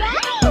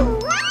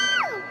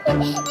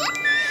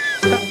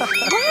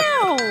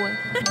 Wow!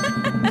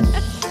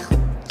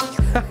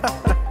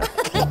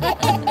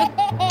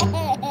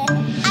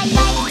 I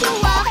like to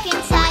walk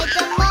inside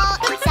the mall,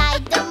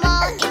 inside the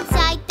mall,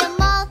 inside the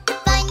mall.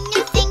 Fun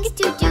new things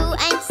to do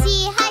and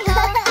see. Hi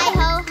ho, hi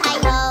ho, hi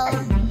ho.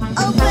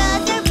 Oh,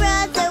 brother,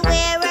 brother,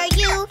 where are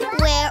you?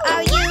 Where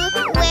are you?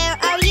 Where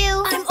are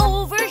you? I'm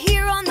over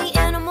here on the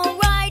animal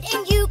ride,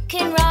 and you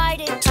can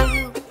ride it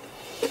too.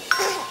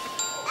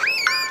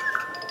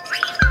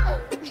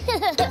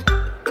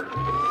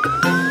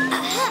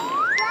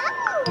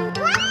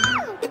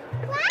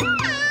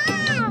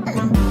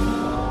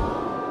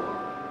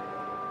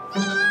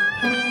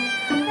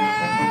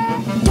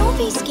 Don't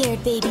be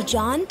scared, baby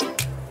John.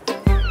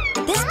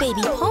 This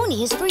baby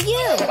pony is for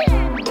you.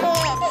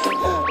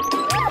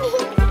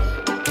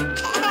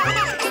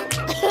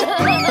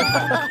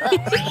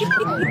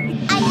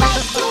 I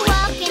like to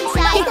walk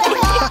inside the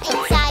mall,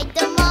 inside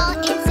the mall,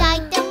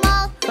 inside the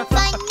mall.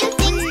 Fun new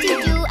things to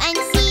do and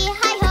see.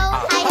 Hi ho,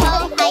 hi ho,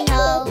 hi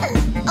ho.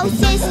 Oh,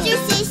 sister,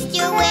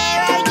 sister, where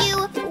are you?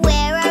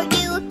 Where are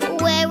you?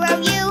 Where are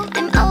you?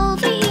 I'm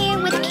over here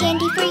with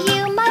candy for you,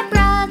 my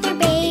brother,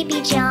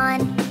 baby John.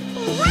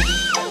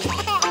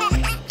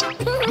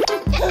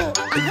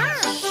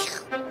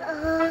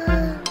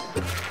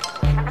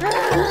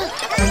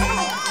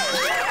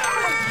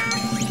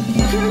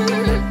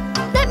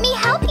 Let me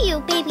help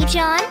you, baby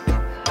John.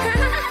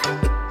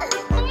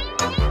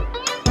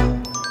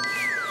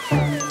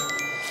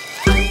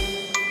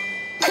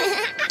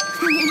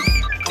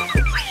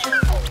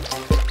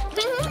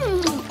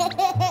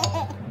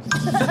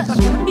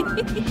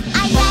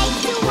 I like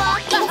to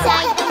walk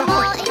inside the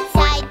mall,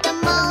 inside the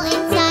mall,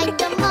 inside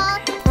the mall.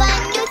 Fun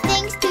new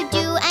things to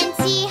do and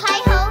see. Hi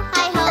ho,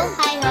 hi ho,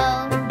 hi ho.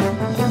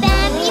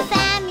 Family,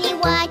 family,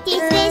 what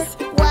is this?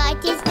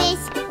 What is this?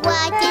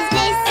 What is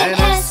this? An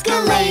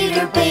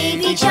escalator,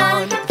 baby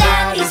John.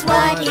 That is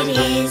what it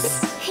is.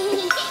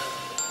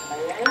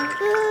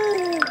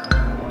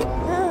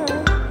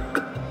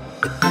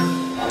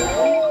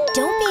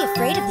 Don't be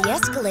afraid of the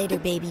escalator,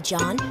 baby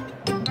John.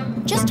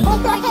 Just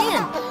hold my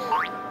hand.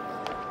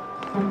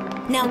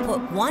 Now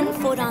put one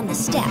foot on the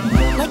step,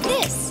 like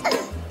this.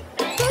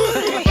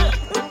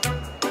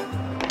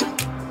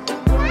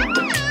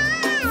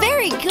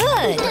 Very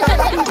good.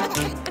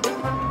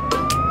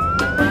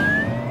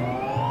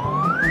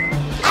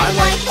 I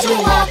like to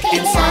walk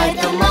inside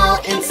the mall,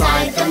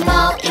 inside the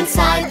mall,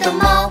 inside the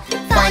mall.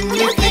 Fun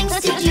new things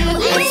to do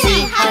and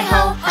see. Hi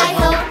ho, hi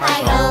ho,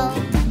 hi ho.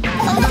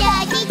 Oh,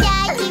 daddy,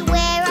 daddy,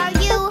 where are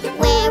you?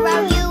 Where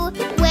are you?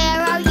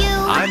 Where are you?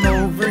 I'm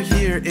over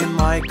here in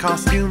my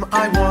costume.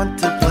 I want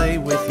to play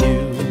with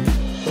you.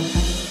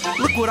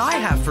 Look what I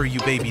have for you,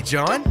 baby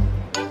John.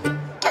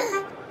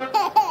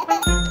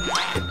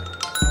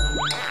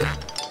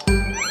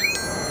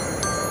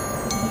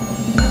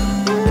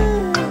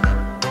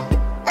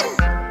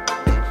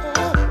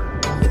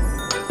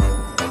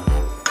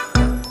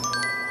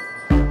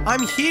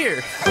 I'm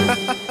here.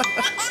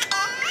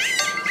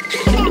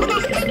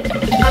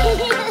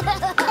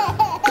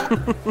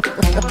 We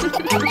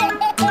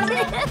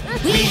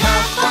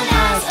have fun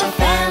as a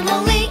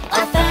family,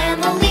 a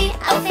family,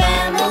 a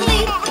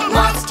family.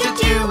 Lots to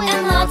do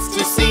and lots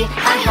to see.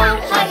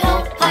 Hi-ho,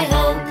 hi-ho,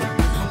 hi-ho.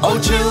 Oh,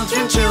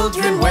 children,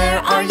 children,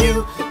 where are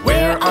you?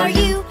 Where are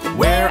you?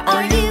 Where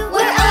are you?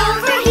 We're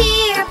over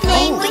here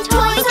playing with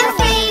toys, our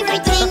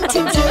favorite thing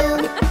to do.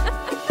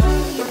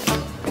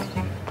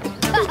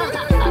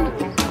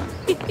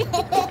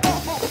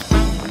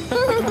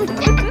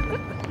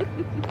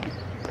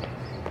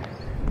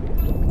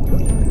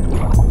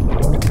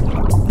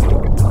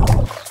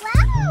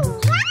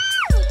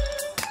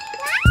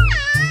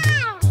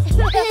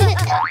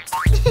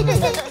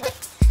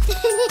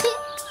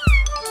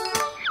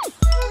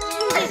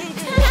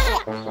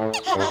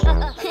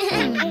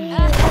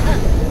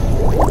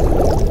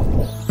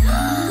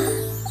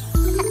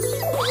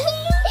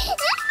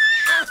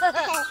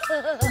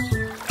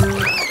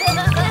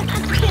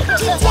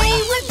 Today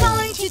we're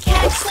going to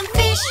catch some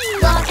fish.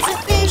 Lots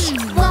of fish,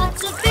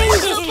 lots of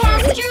fish. So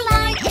cast your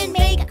line and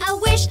make a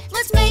wish.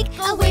 Let's make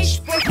a wish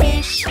for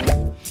fish. If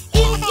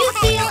you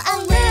feel a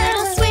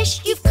little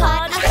swish, you've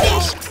caught a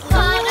fish.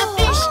 Caught a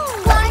fish.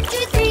 1,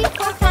 2, 3,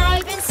 4,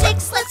 5, and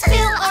 6. Let's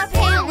fill our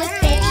pail with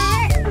fish.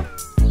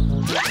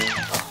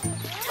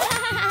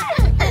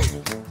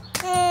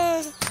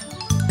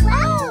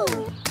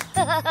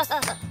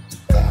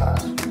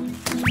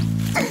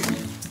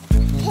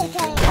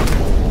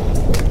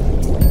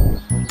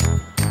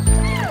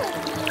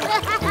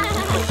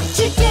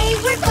 Today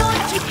we're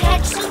going to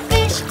catch some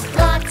fish.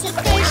 Lots of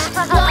fish,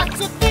 lots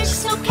of fish.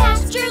 So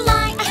cast your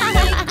line and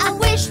make a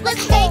wish.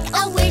 Let's make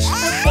a wish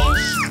for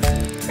fish.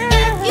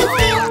 If you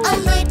feel a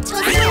little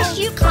swish,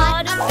 you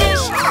caught a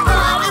fish.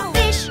 Caught a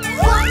fish.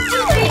 1,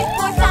 2, 3,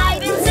 4,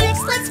 5, and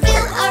 6. Let's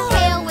fill our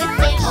pail with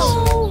fish.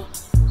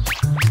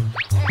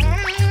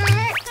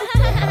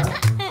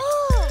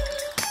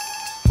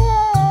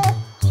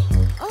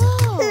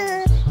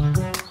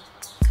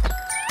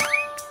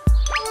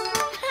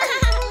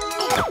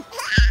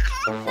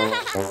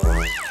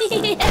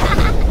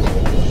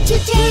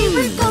 Today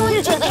we're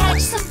going to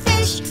catch some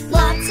fish.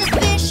 Lots of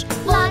fish,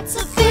 lots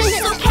of fish.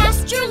 So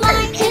cast your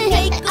line and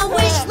make a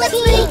wish. Let's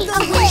make a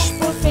wish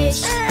for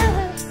fish.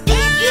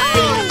 If you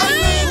feel a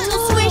little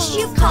swish,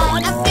 you've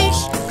caught a fish.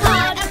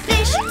 Caught a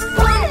fish.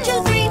 1,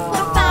 2, 3, 4,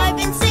 5,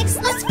 and 6.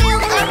 Let's fill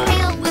our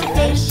pail with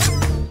fish.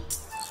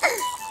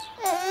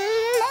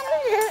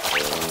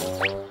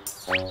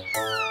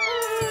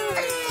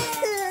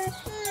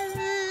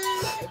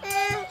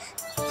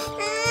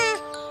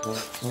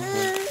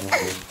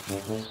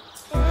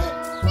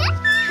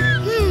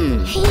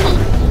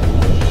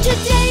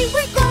 Today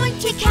we're going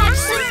to catch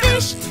some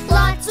fish.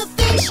 Lots of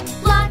fish,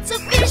 lots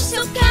of fish.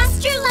 So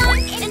cast your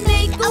line and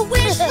make a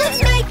wish.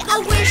 Let's make a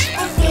wish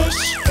for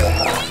fish.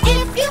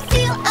 If you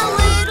feel a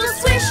little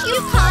swish,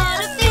 you caught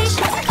a fish.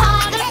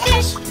 Caught a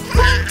fish.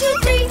 1, 2,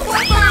 3, 4,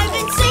 5,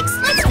 and 6.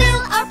 Let's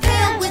fill our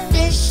pail with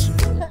fish.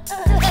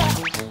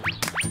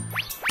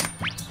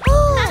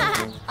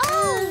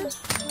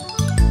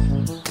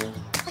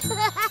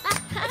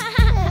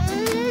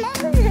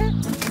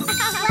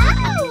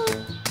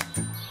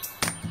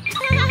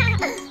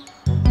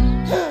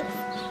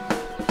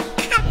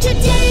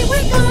 Today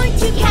we're going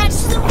to catch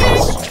some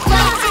fish.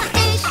 Lots of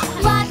fish,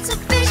 lots of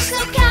fish. So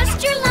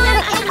cast your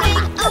line and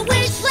make a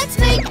wish. Let's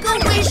make a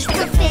wish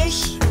for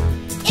fish.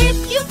 If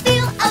you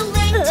feel a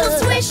little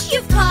swish,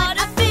 you've caught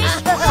a fish.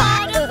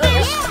 Caught a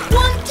fish.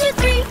 1, 2,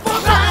 3, 4,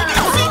 5,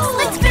 and 6.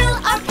 Let's fill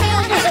our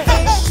pail with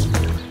fish.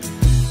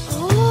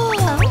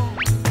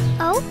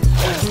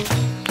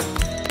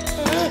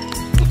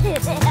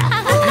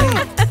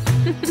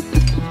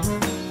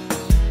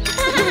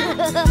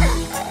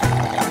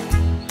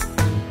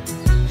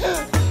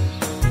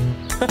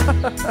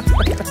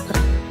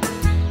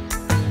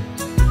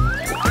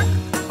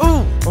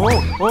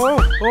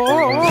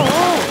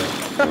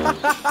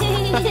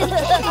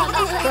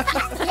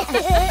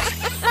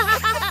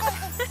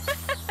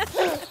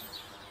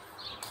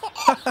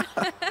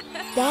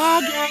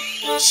 Bag,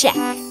 check.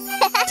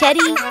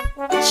 Teddy,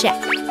 check.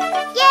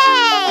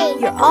 Yay!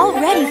 You're all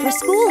ready for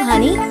school,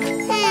 honey. I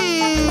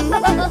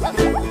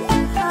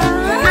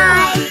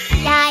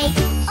like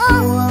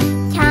school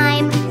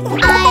time.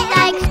 I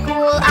like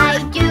school. I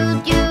do.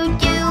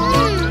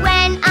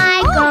 When I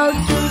go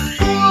to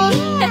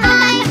school, I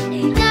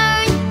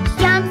learn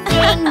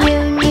something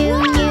new.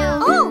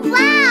 Oh,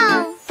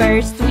 wow!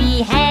 First we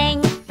hang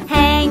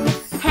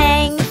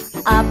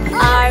up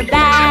our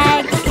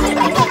bags.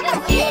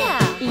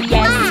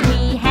 Yes,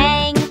 we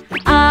hang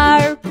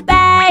our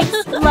bags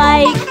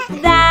like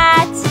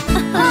that.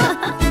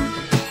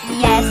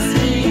 Yes,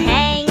 we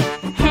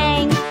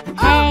hang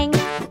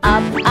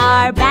up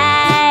our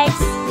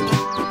bags.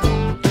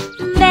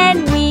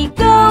 Then we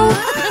go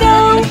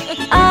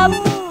up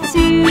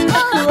to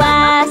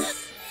class.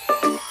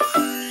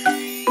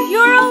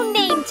 Your own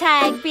name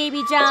tag,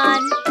 Baby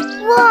John.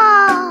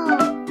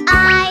 Whoa!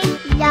 I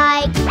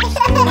like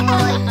school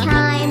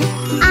time.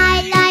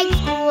 I like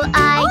school.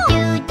 I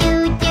do.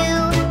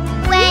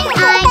 When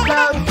I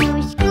go to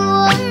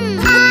school,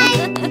 I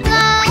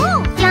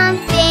learn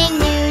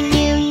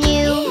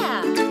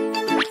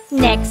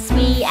Next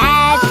we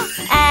add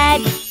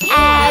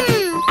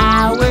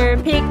our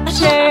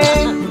picture.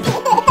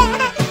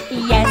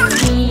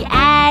 Yes, we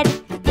add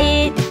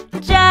it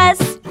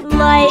just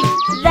like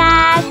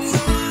that.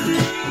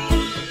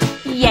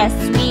 Yes,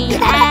 we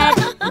add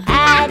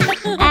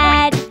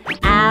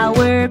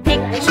our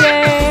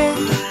picture.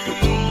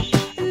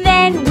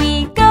 Then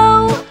we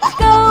go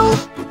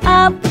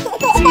up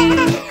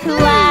to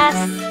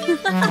class.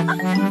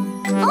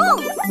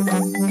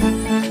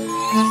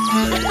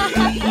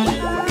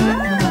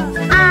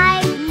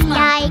 I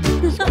like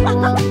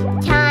school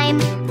time.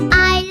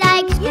 I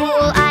like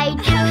school, I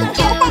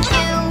do.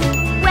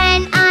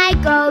 When I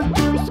go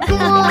to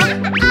school,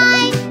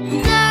 I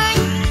learn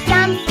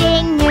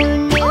something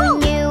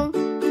new.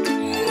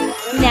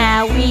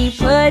 Now we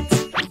put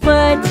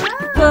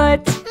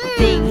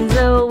things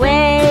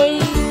away.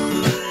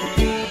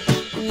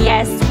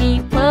 Yes,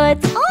 we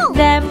put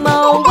them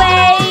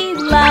away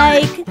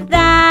like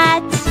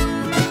that.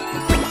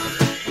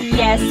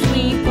 Yes,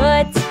 we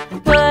put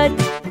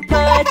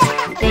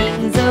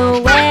things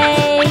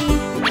away.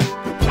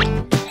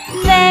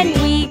 Then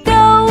we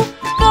go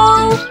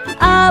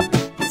up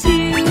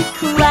to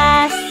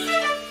class.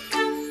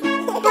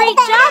 Great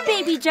job,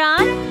 Baby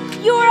John.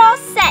 You're all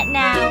set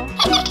now.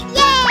 Yay!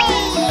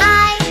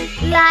 I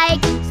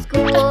like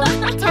school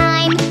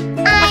time.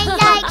 I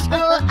like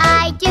school,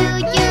 I do.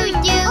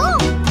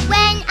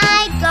 When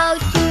I go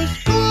to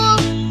school,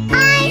 I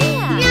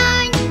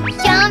learn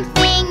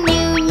something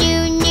new.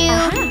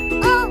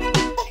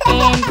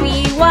 And we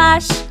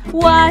wash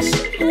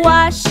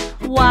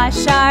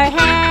our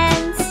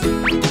hands.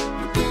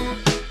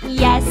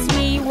 Yes,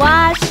 we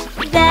wash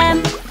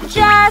them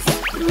just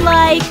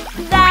like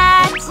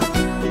that.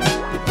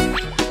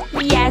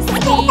 Yes,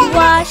 we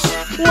wash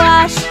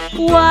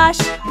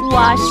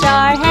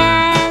our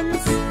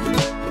hands.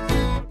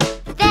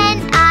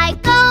 Then I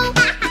go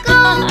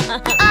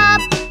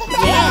up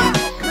to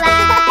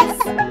class.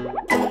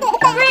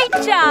 Great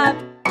job!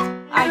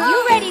 Are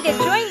you ready to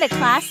join the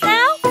class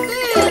now?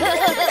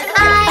 I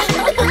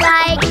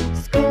like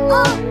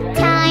school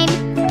time.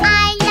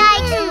 I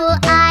like school,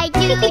 I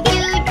do.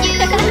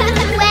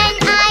 When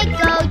I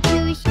go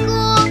to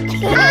school,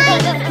 I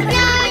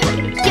learn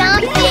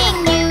something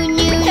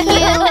new.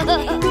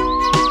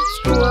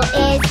 School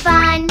is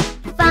fun.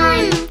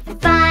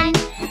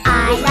 I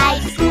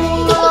like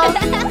school.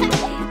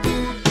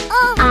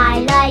 I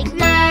like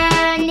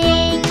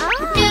learning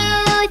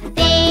new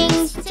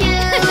things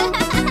too.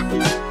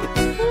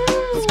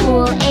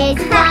 School is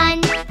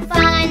fun.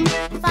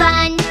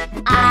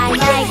 I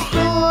like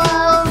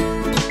school.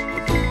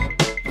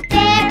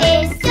 There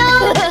is so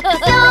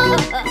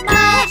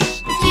much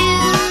to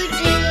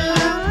do.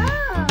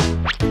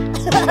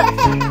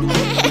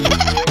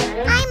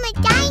 I'm a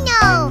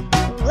dino.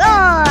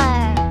 Roar.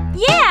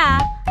 Yeah,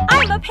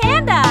 I'm a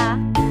panda.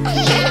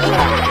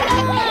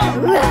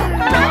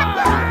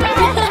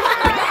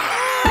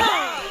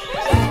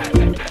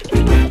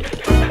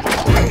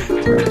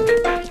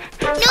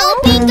 No,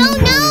 Bingo,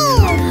 no!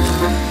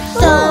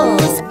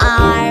 Those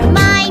are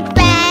my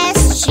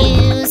best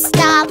shoes.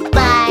 Stop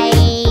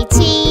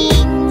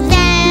biting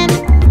them.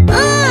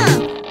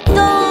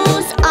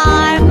 Those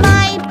are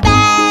my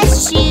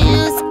best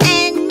shoes,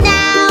 and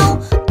now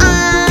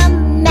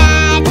I'm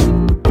mad.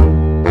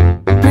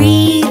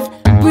 Breathe,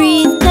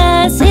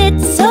 'cause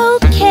it's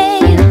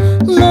okay.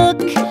 Look,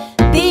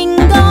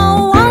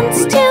 Bingo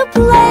wants to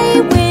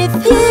play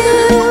with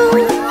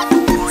you.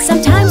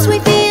 Sometimes we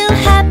feel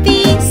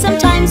happy,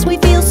 sometimes we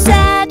feel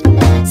sad.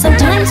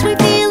 Sometimes we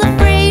feel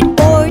afraid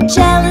or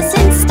jealous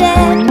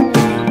instead.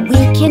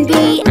 We can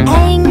be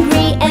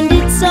angry and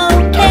it's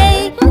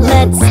okay.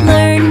 Let's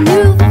learn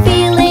new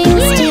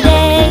feelings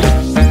today.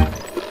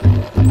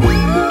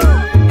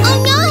 Oh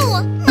no,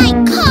 my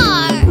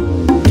car!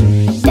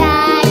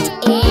 That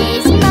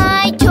is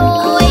my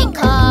toy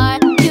car.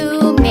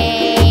 You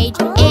made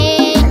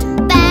it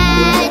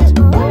bad.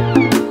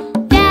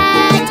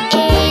 That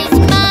is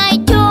my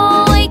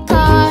toy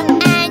car,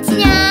 and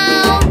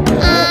now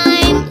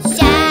I'm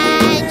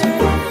sad.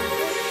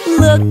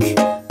 Look,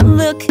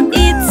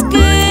 it's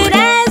good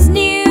as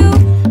new.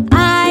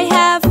 I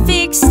have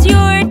fixed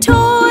your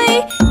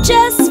toy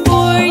just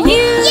for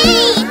you.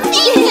 Yay!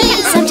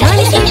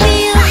 Sometimes we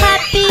feel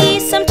happy,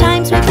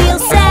 sometimes we feel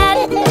sad.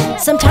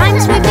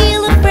 Sometimes we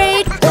feel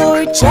afraid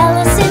or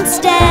jealous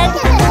instead.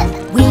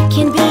 We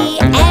can be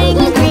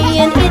angry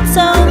and it's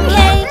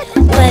okay.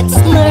 Let's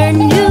learn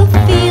new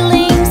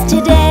feelings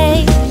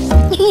today.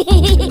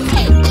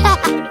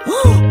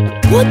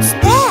 What's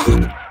that?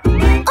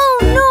 Oh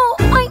no,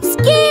 I'm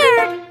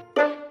scared.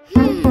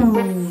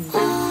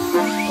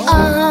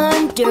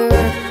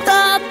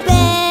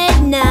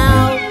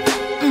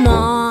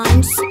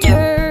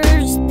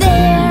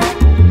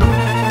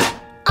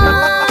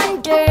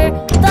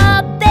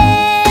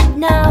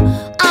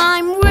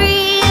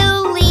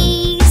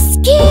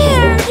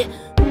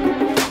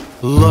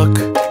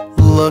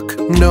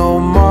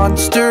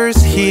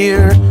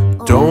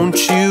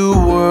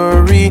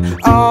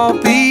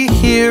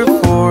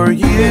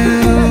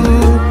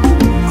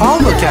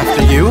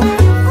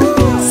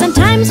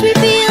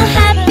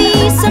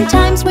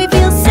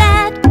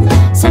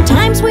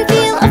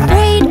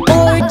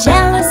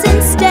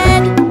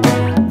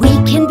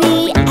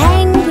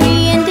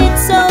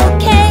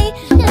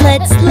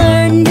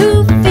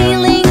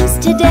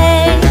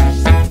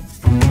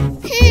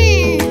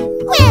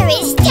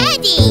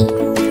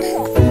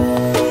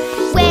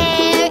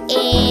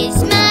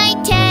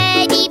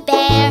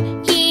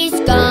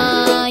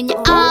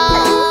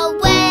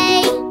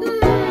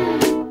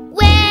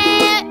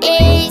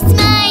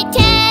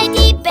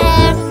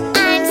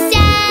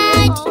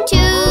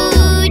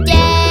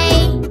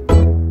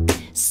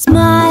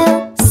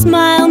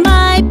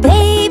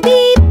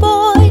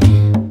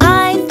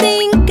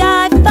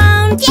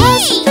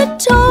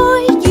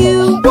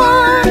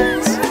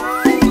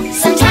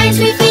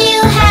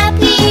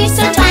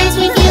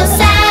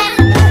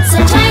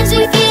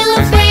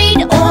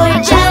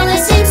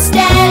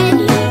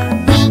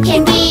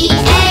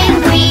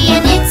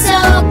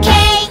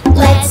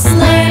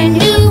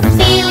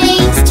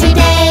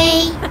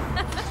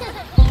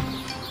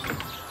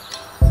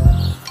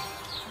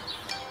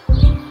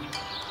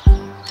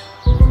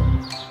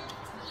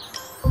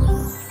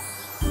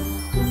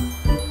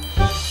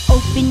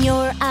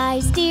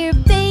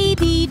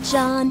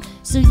 John,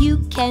 so you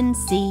can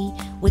see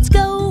what's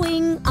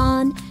going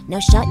on. Now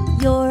shut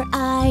your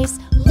eyes,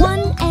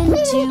 1 and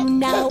 2.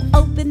 Now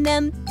open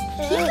them,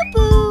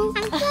 peek-a-boo.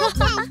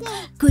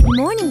 Good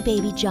morning,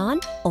 Baby John.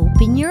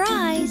 Open your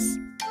eyes.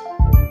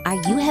 Are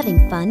you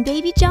having fun,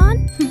 Baby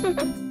John?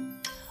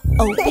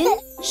 Open,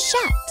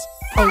 shut.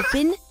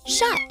 Open,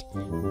 shut.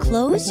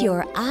 Close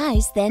your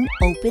eyes, then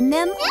open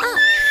them up.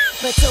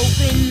 Let's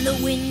open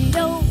the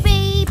window,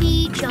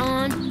 Baby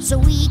John, so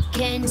we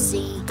can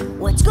see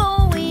what's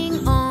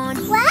going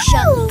on. Wow.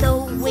 Shut the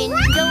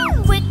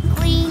window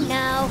quickly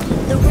now.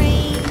 The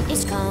rain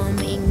is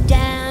coming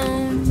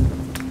down.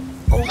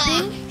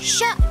 Open,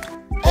 shut.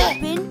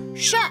 Open,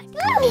 shut.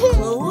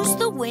 Close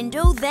the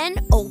window, then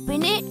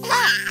open it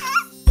up.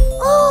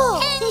 Oh!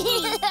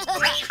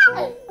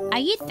 Are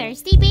you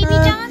thirsty, Baby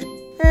John?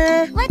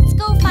 Let's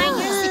go find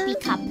your sippy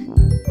cup.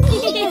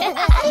 We'll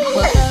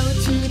go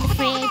to the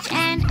fridge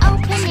and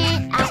open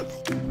it up.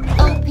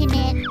 Open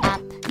it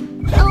up.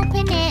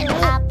 Open it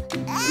up.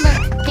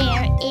 Look,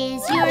 there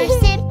is your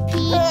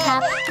sippy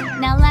cup.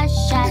 Now let's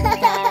shut the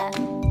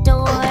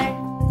door.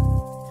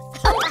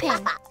 Open,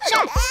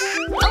 shut,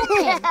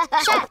 open,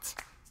 shut.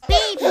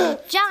 Baby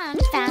John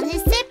found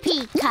his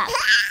sippy cup.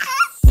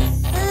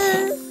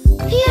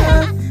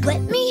 Here,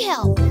 let me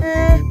help.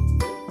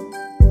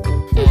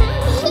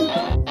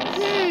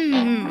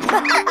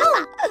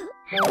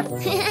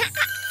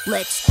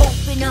 Let's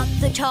open up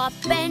the top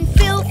and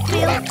fill.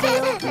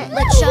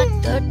 Let's shut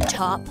the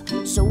top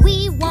so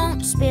we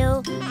won't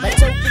spill.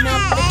 Let's open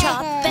up the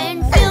top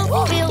and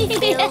fill.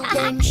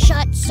 Then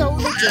shut so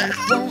the drink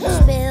won't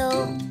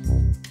spill.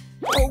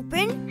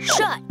 Open,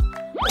 shut.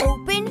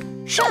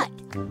 Open, shut.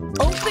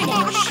 Open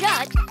and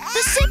shut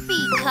the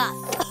sippy cup.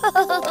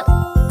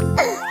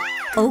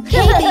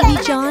 Okay, Baby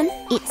John.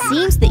 It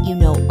seems that you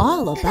know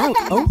all about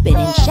open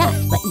and shut,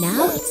 but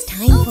now it's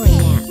time for a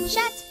nap.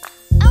 Shut,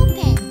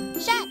 open,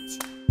 shut,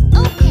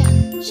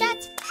 open,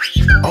 shut.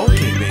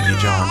 Okay, Baby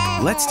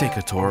John, let's take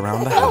a tour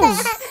around the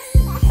house.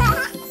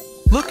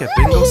 Look at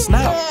Bingo's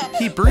snout.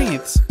 He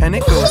breathes and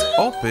it goes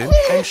open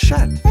and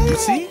shut. You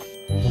see?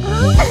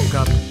 Look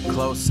up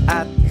close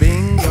at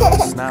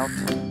Bingo's snout.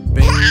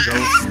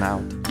 Bingo's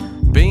snout.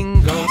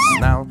 Bingo's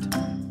snout.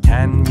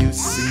 Can you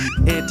see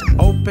it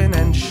open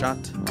and shut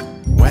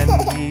when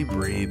he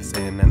breathes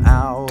in and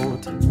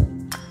out?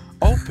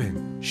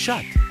 Open,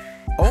 shut.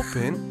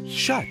 Open,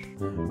 shut.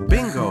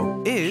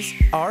 Bingo is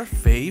our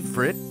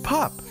favorite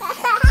pup.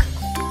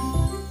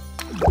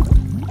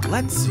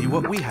 Let's see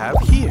what we have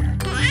here.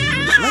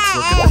 Let's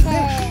look at the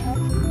fish.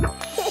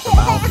 The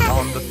mouth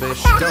on the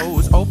fish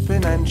goes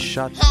open and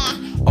shut.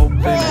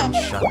 Open and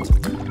shut.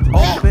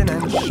 Open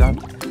and shut.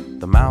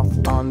 The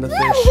mouth on the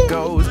fish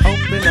goes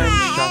open and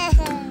shut.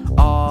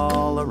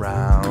 All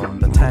around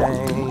the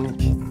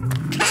tank.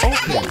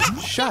 Open,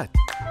 shut.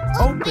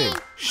 Open,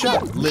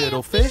 shut.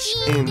 Little fish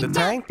in the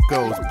tank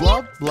goes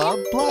blub, blub,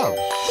 blub.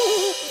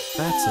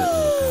 That's it,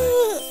 little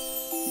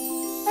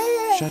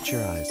guy. Shut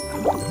your eyes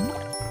now.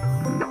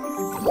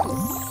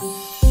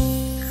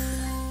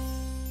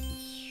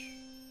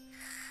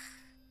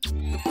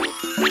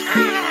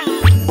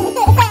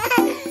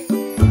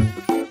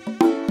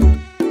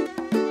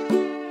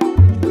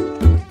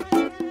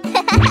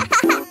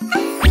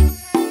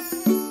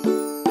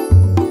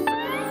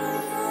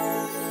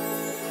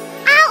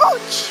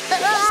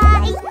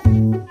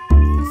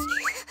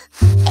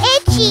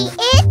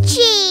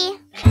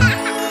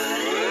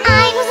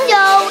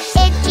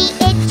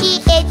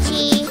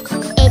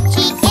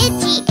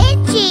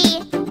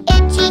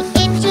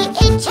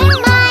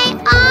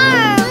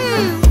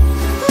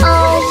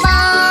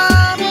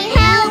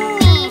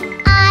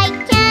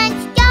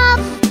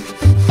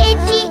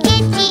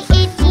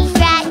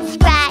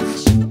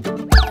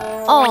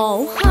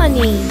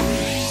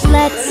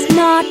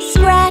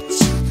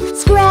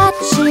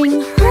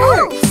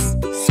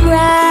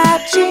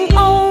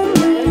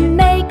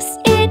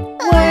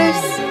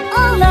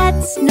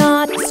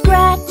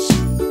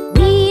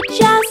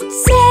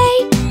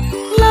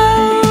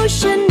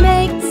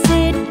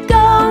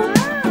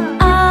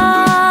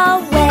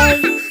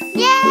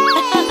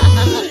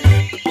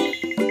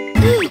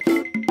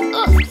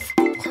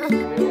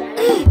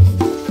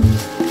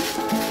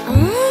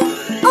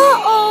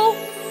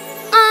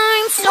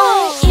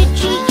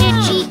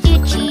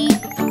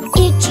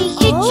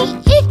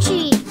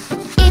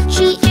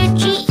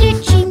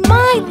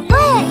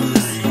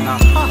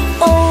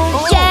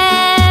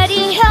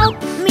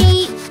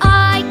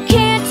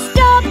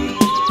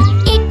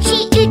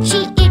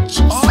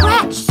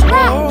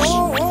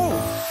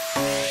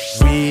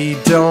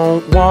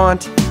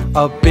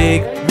 A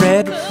big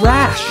red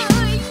rash.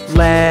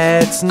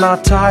 Let's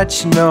not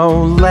touch,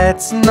 no,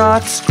 let's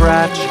not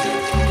scratch.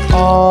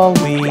 All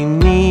we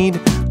need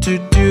to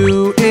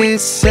do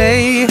is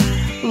say,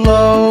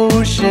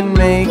 lotion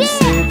makes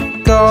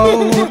it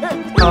go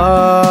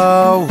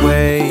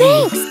away.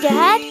 Thanks,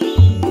 Dad.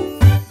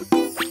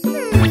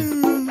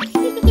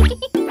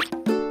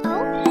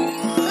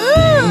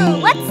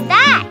 Ooh, what's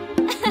that?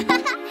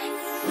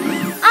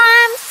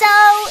 I'm so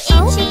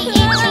itchy,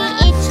 itchy,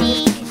 itchy.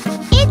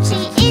 Itchy,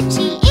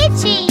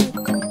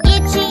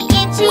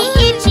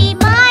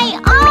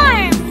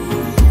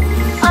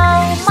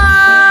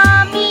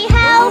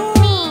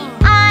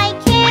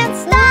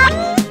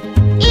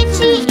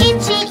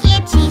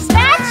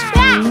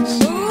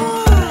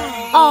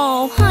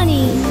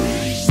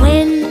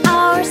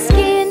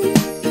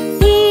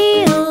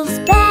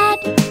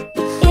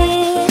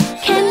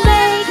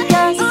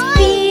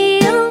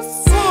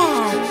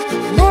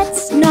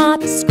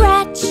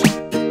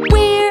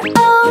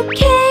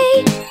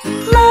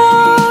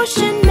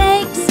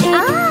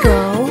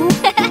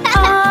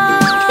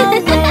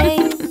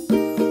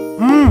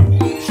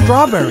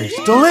 strawberries,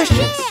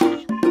 delicious.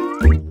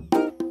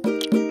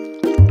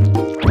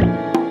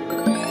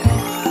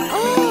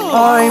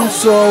 I'm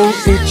so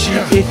itchy,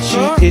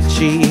 itchy,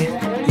 itchy.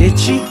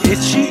 Itchy,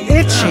 itchy,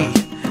 itchy.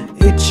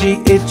 Itchy,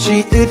 itchy,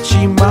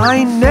 itchy,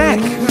 my neck.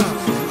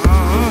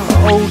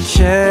 Oh,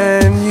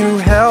 can you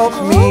help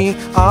me?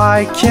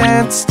 I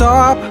can't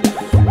stop.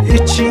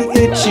 Itchy,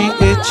 itchy,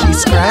 itchy,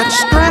 scratch,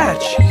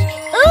 scratch.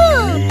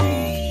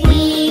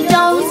 We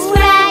don't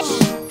scratch,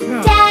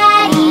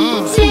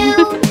 Daddy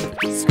too.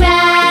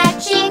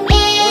 Scratching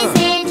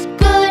isn't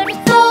good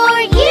for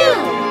you.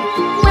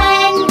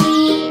 When we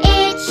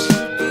itch,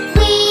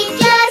 we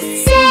just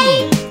say,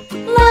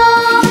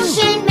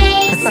 lotion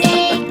makes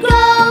it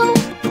go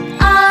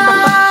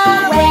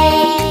away.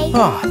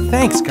 Oh,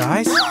 thanks,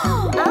 guys.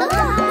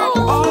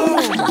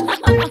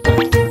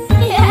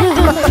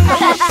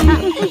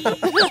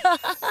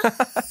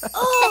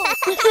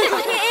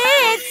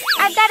 Kids,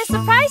 I've got a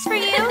surprise for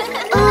you.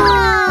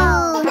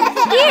 Oh!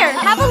 Here,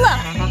 have a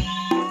look.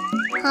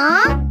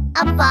 Huh?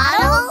 A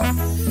bottle?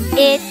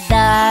 It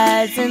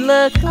doesn't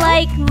look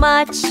like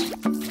much,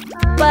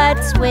 but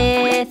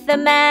with a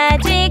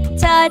magic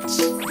touch,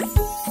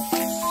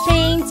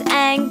 paint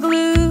and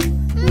glue,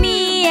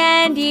 me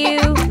and you,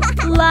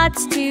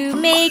 lots to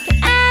make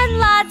and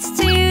lots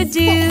to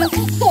do.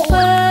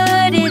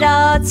 Put it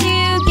all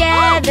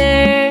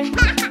together,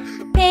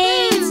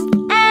 paint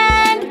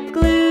and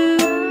glue.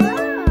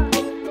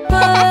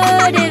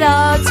 Put it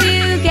all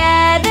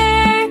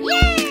together,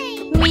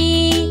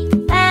 me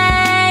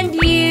and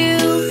you.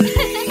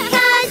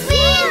 'Cause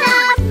we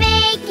love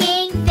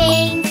making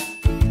things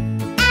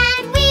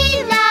and we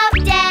love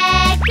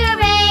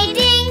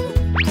decorating.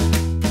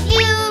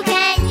 You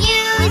can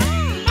use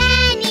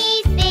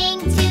anything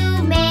to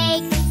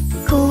make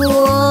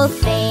cool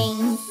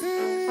things.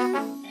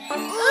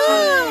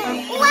 Ooh,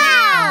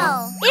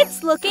 wow! It's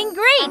looking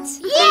great!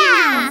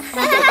 Yeah!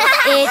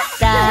 It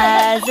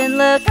doesn't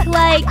look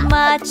like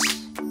much,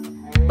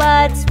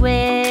 but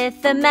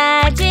with a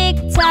magic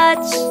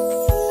touch,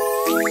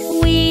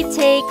 we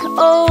take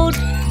old,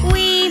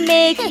 we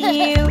make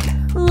new,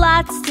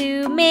 lots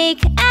to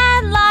make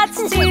and lots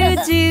to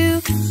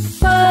do.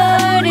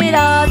 Put it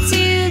all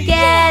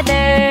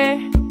together,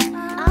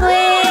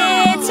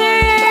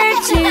 glitter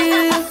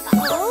too.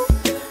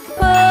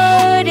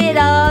 Put it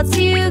all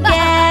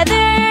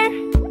together,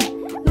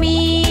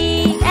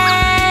 me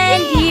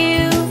and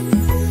you.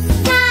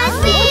 'Cause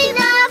we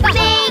love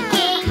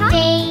making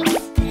things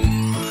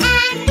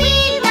and we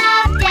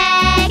love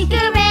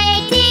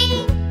decorating.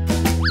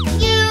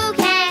 You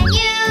can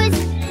use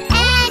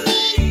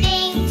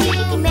anything to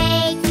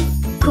make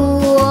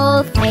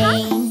cool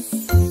things.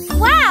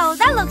 Wow,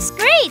 that looks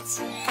great!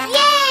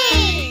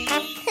 Yay!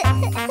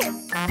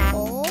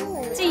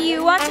 Do you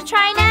want to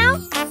try now?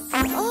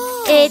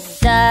 It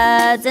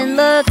doesn't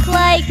look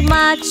like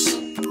much,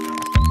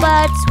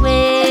 but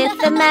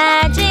with a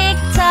magic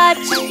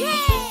touch,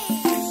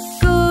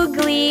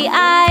 googly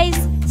eyes,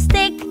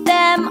 stick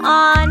them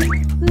on.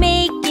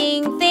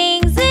 Making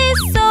things is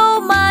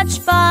so much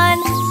fun.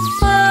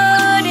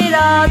 Put it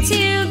all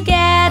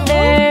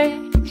together.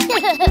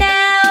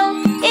 Now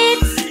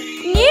it's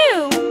new.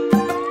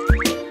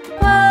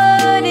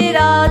 Put it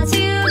all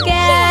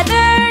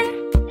together,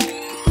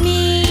 me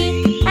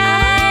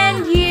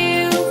and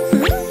you.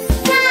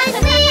 'Cause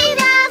we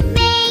love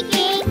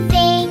making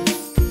things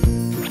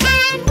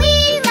and we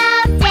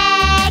love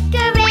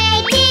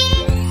decorating.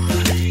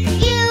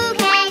 You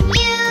can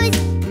use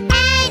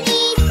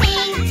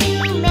anything to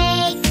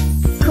make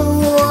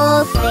cool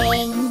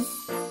things.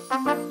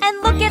 And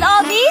look at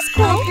all these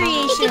cool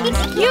creations.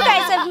 You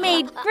guys have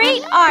made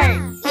great art.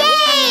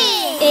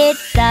 Yay! It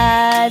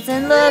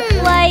doesn't look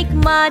like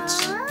much,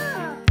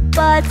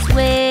 but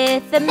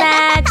with a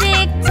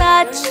magic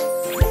touch,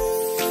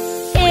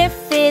 if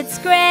it's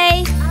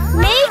gray,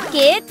 make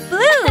it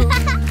blue.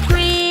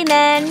 Green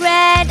and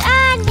red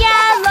and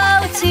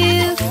yellow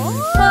too.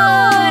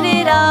 Put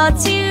it all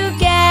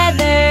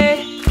together,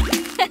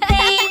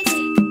 paint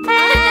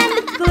and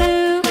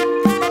glue.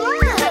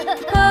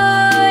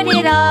 Put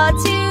it all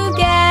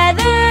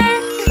together,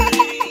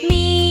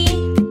 me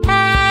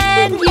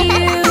and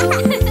you.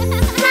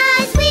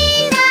 'Cause we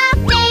love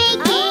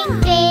making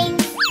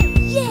things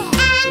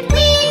and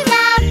we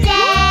love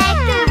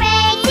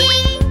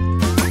decorating.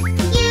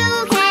 You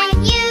can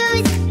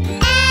use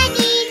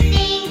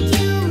anything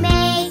to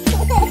make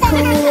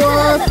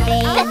cool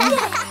things.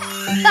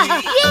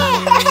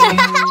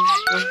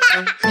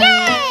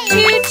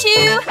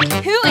 Choo-choo,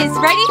 who is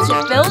ready to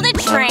build a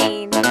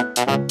train?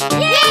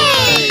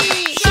 Yay!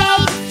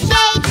 Shape,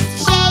 shape,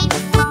 shape.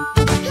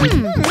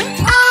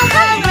 All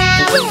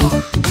around.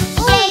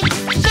 Shape,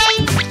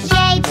 shape,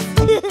 shape.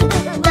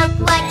 Look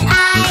what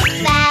I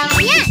found.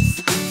 Yes.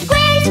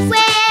 Squares,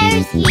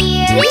 squares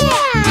here.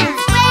 And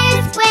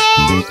squares,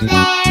 squares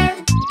there.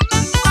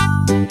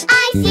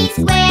 I see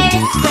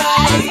squares,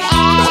 squares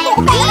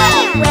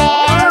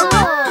everywhere.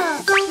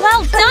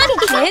 Well done,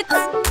 kids!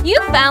 You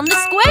found the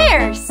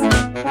squares!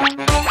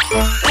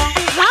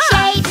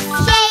 Shape,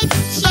 shape,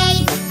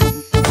 shape.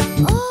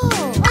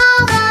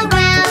 All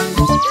around.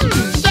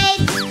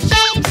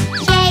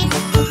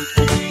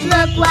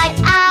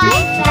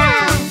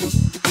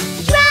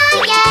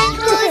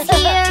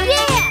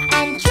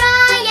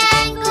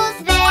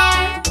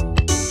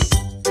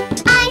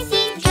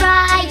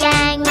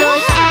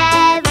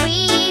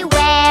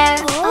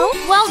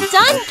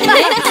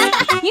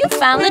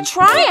 found the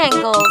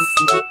triangles.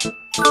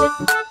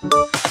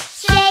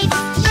 Shapes,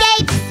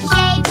 shapes,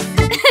 shapes.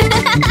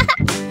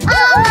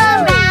 All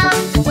around.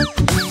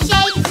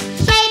 Shapes,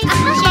 shapes,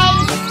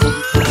 shapes.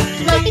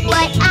 Look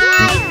what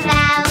I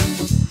found.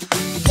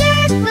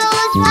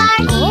 Circles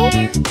are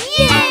here.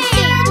 And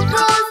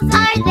circles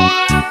are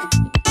there.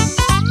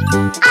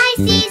 I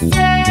see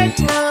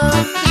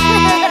circles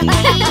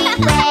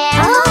everywhere.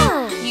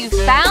 You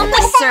found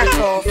the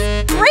circles.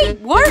 Great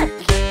work.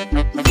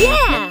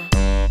 Yeah!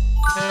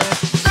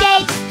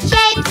 Shapes,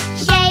 shapes,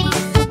 shapes.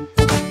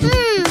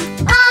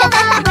 All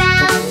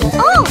around.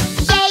 Oh!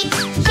 Shapes,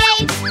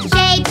 shapes,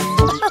 shapes.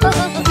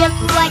 Look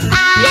what I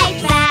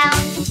found.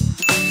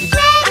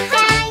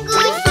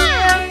 Rectangles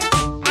here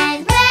and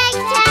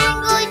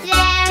rectangles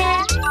there.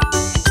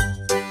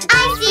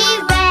 I see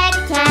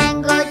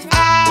rectangles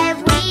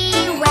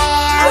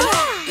everywhere.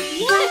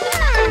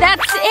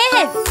 That's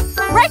it.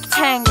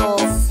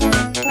 Rectangles.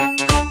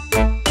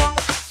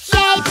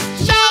 Shapes,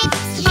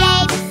 shapes,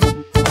 shapes.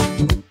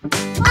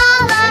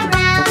 All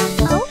around.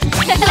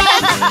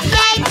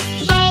 Shapes,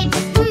 shapes.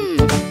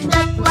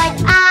 Look what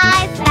I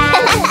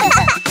found.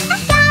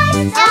 Stars,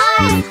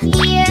 stars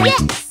here.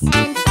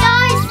 And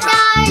stars,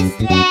 stars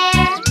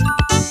there.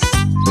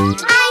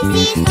 I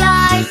see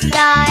stars,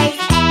 stars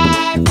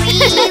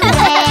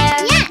everywhere.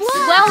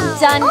 Well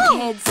done,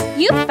 kids.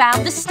 You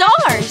found the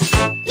stars.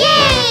 Yay!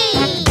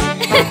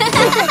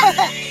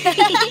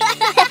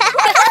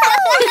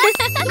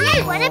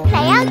 I want to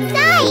play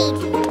outside.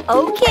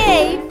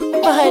 Okay,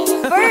 but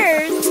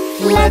first,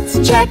 Let's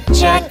check,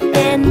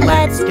 and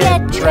let's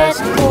get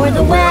dressed for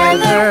the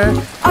weather.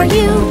 Are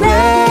you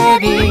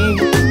ready?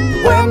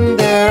 When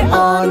they're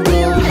on,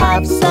 we'll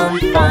have some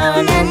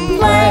fun and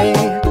play.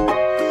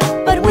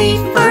 But we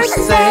first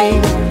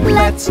say,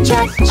 let's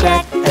check,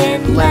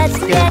 and let's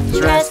get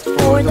dressed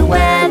for the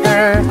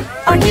weather.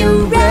 Are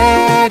you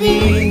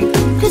ready?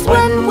 'Cause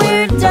when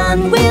we're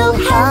done, we'll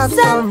have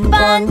some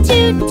fun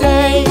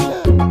today.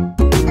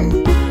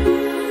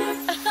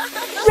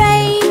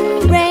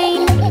 rain,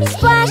 rain,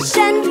 splash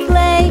and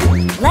play.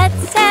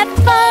 Let's have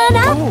fun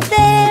out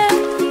there.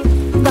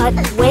 But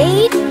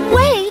wait,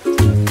 wait,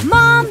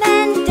 Mom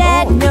and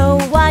Dad know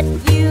what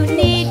you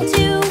need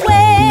to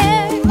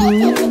wear.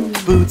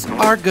 Boots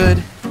are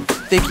good,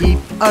 they keep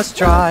us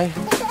dry.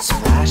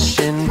 Splash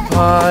in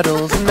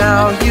puddles,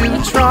 now you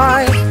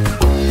try.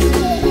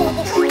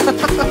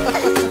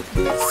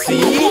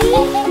 See?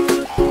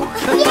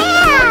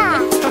 Yeah!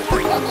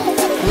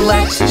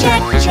 Let's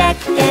check,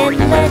 and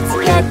let's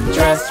get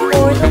dressed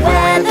for the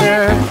weather.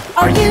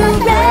 Are you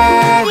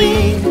ready?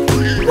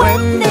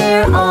 When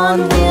they're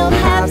on, we'll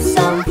have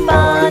some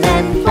fun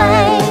and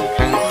play.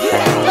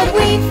 But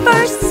we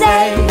first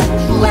say,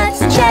 let's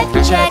check,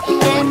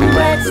 and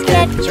let's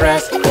get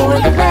dressed for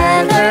the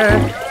weather.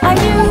 Are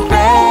you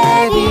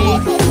ready?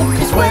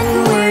 'Cause when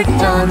we're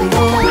done,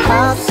 we'll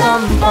have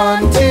some fun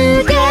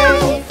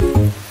today.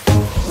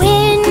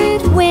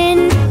 Wind,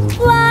 wind,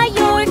 fly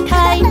your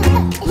kite.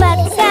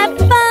 Let's have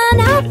fun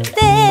out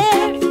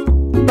there.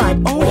 But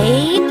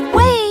wait,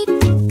 wait,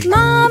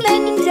 Mom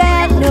and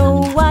Dad know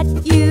what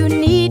you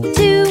need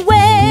to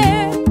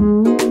wear.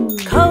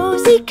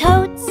 Cozy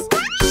coats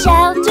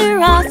shelter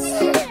us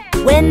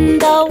when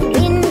the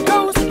wind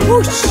goes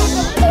whoosh.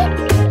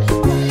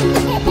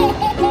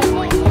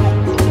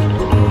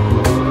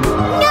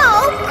 No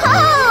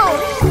cold!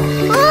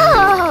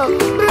 Oh!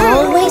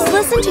 Always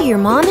listen to your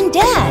Mom and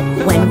Dad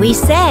when we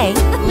say,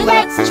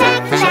 Let's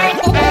check,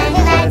 and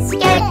let's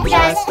get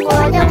dressed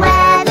for the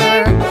weather.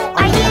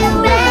 Are you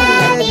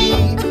ready?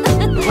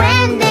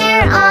 When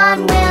they're on,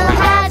 we'll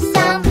have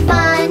some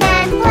fun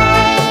and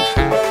play.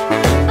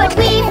 But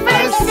we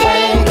first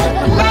say,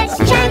 let's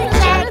check,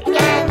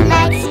 and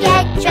let's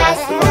get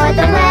dressed for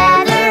the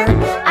weather.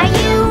 Are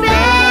you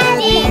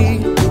ready?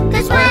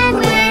 'Cause when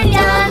we're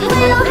done,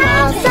 we'll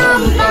have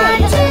some fun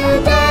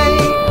today.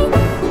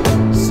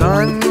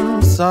 Sun,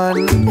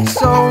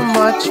 so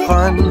much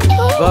fun,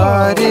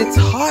 but it's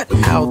hot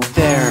out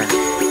there.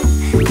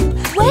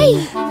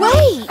 wait,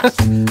 wait.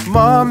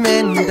 Mom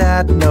and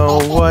Dad know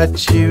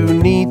what you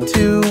need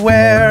to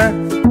wear.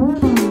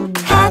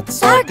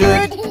 Hats are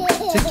good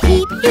to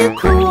keep you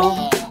cool.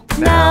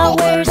 Now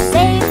we're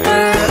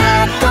safer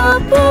at the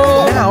pool.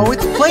 Now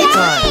it's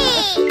playtime.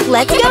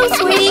 Let's go,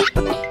 sweetie.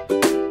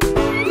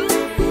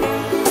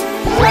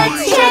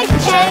 Let's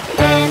check,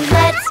 and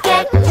let's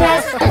get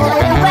dressed for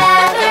the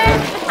weather.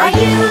 Are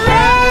you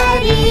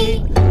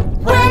ready?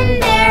 When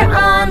they're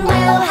on,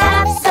 we'll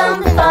have some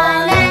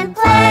fun and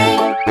play.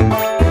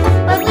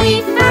 But we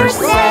first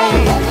say,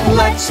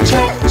 Let's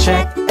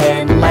check,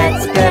 and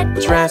let's get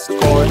dressed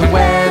for the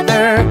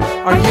weather.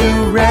 Are you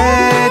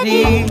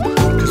ready?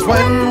 'Cause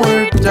when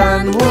we're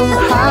done, we'll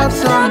have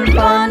some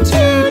fun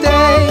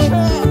today.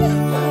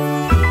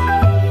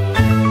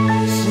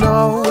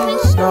 Snow,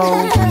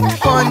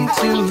 fun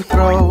to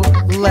throw.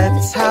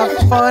 Let's have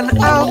fun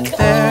out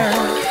there.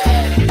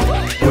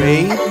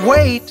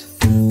 Wait,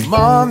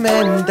 Mom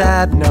and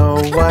Dad know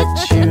what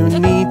you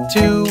need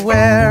to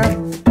wear.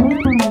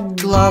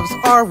 Gloves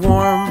are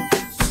warm,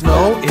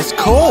 snow is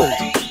cold.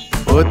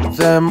 Put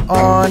them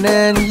on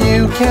and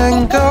you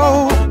can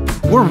go.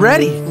 We're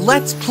ready.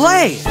 Let's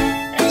play. Let's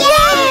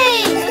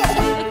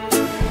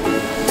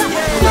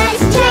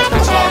check,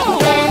 check,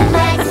 and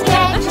let's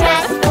get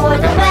dressed for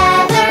the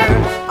weather.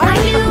 Are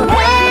you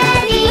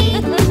ready?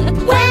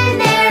 When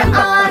they're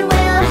on,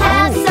 we'll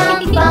have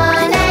some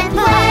fun and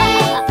play.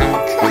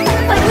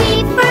 But we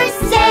first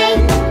say,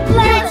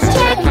 let's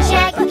check,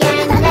 check,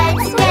 and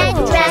let's get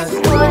dressed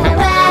for the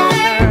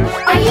weather.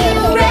 Are you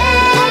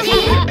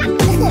ready?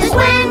 'Cause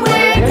when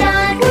we're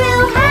done,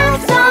 we'll have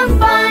some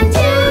fun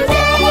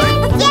today.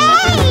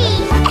 Yay!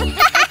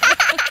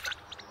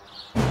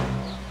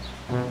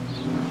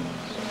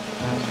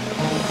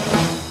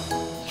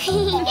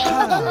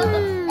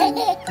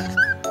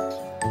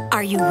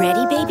 Are you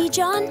ready, Baby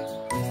John?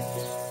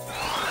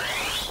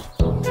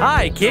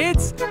 Hi,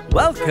 kids.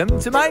 Welcome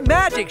to my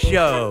magic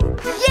show.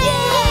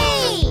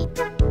 Yay!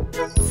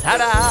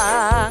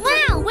 Ta-da!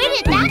 Wow, where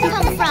did that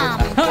come from?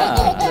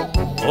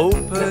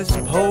 Opus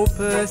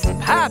Popus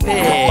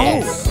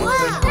Papus.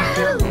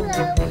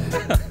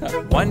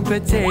 One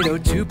potato,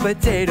 two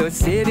potatoes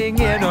sitting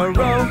in a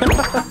row.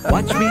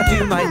 Watch me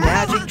do my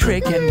magic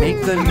trick and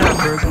make the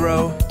number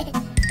grow.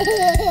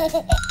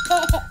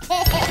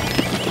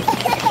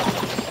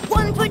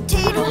 One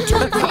potato,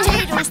 two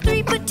potatoes,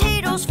 three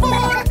potatoes, 4,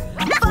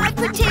 5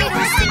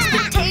 potatoes, 6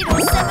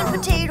 potatoes, 7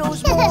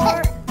 potatoes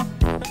more.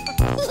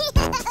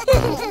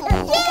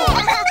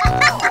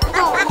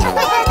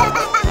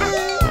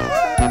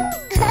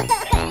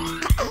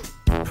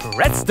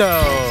 Presto!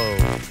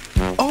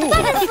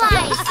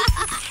 Butterflies!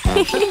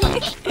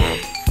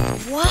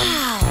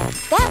 Wow,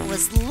 that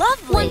was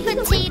lovely. 1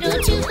 potato,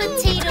 2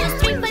 potatoes,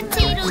 3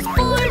 potatoes,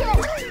 4,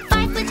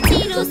 5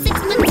 potatoes, 6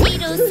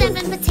 potatoes,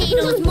 7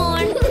 potatoes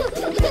more.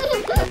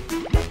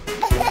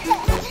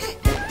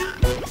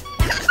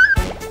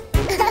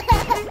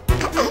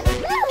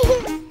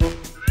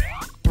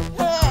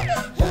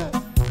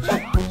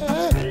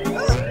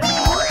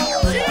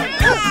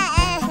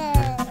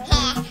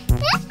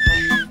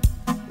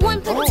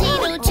 One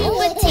potato, 2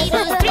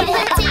 potatoes, 3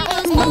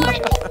 potatoes more.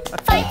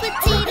 5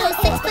 potatoes,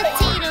 6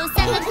 potatoes,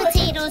 7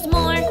 potatoes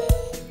more.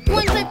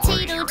 1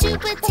 potato, 2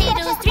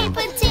 potatoes, 3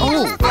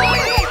 potatoes, 4,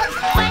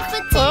 5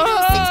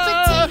 potatoes, 6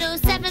 potatoes,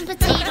 7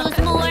 potatoes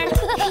more.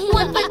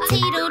 1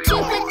 potato,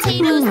 2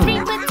 potatoes, 3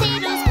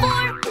 potatoes,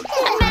 4.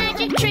 A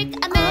magic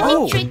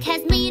trick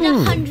has made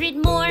 100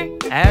 more.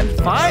 And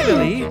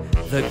finally,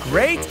 the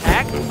great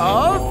act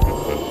of...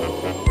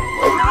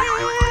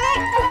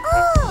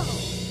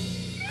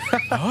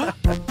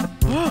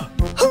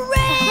 Hooray!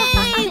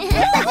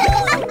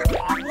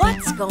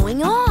 What's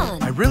going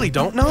on? I really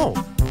don't know.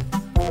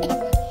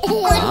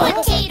 1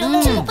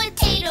 potato, 2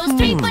 potatoes,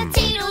 3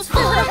 potatoes,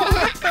 4,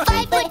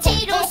 5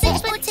 potatoes,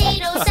 6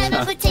 potatoes,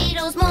 7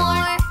 potatoes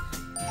more.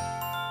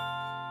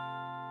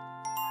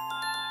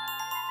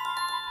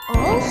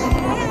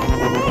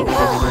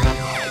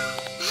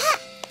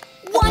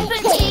 One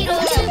potato,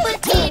 2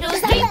 potatoes,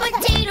 3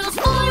 potatoes,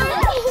 4,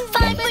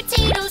 5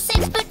 potatoes,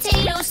 6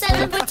 potatoes,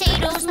 7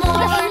 potatoes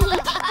more.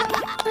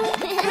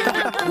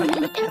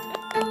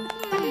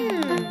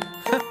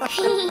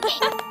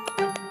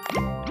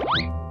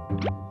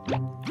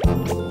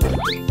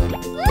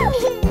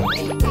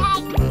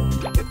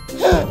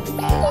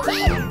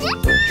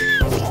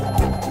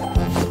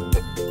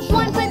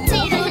 One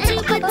potato,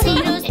 2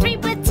 potatoes, 3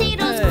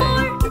 potatoes,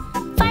 4,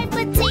 5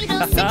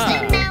 potatoes, 6,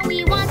 and now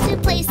we want to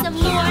play some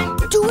more.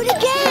 Do it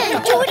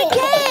again! Do it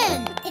again!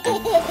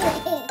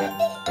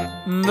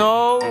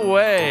 No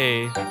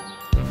way!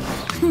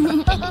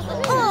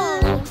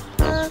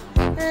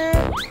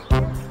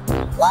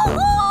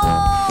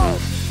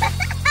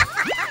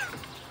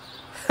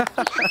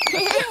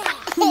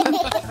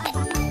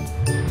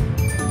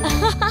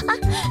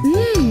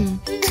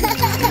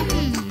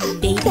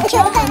 Baby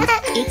John,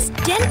 it's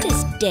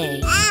dentist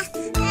day.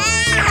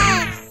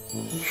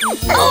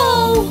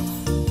 Oh!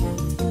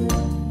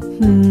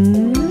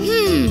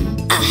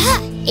 Aha!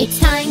 It's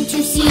time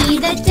to see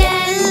the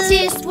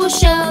dentist. We'll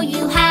show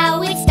you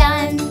how it's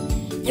done.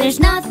 There's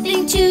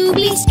nothing to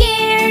be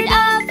scared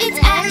of. It's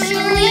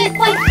actually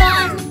quite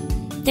fun.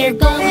 They're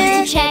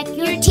going to check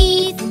your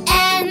teeth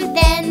and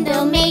then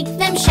they'll make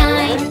them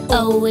shine.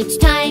 Oh, it's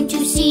time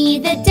to see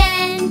the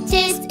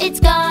dentist. It's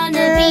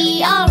gonna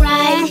be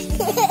alright.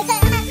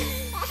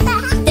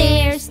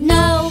 There's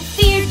no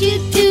fear,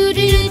 do do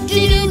do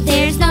do do.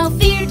 There's no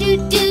fear, do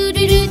do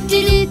do do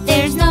do.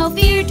 There's no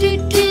fear, do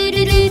do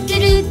do do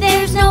do.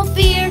 There's no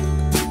fear.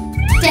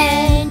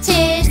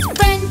 Dentist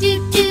friend, do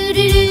do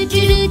do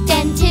do do.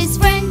 Dentist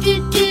friend, do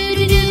do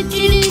do do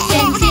do.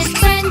 Dentist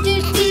friend,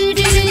 do do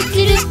do do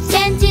do.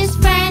 Dentist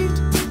friend.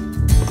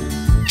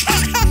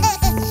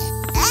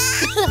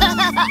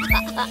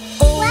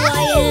 Oh, I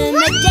am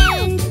a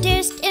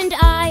dentist and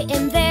I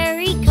am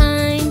very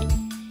kind.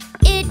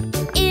 It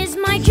is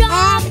my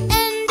job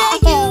and I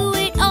do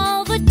it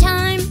all the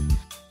time.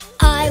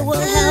 I will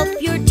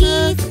help your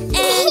teeth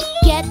and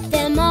get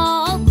them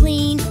all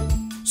clean.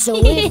 So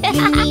if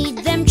you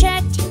need them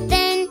checked,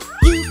 then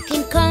you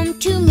can come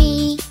to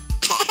me.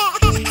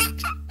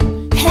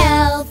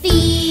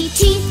 Healthy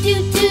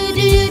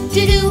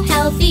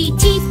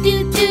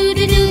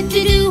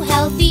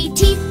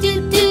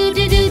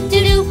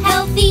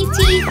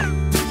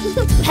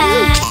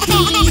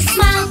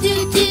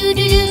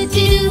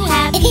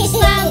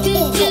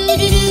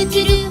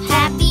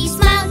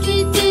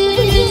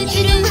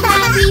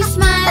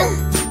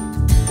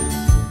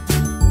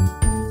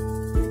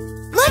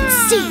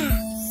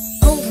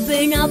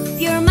Open up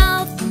your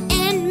mouth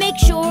and make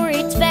sure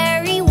it's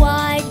very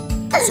wide,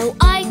 so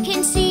I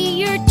can see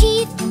your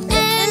teeth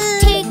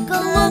and take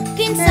a look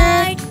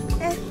inside.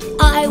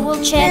 I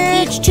will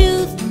check each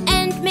tooth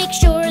and make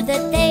sure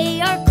that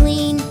they are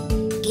clean.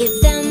 Give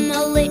them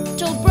a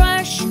little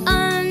brush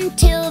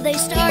until they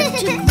start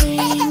to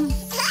clean.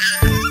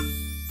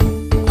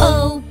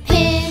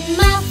 Open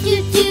mouth,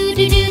 do do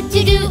do do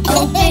do do.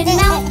 Open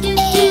mouth, do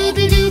do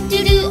do do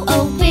do do.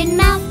 Open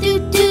mouth, do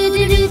do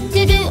do do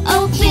do do.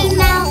 Open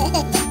mouth.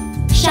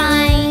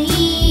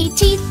 Shiny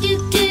teeth, do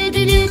do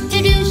do do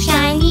do do.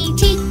 Shiny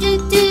teeth, do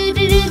do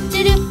do do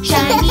do do.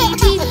 Shiny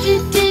teeth, do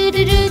do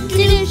do do do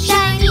do.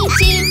 Shiny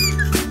teeth.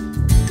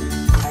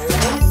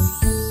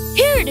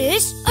 Here it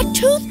is, a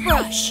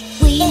toothbrush.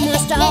 We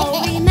must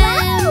all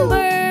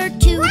remember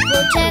to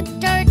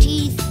protect our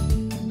teeth.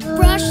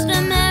 Brush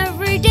them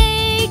every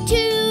day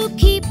to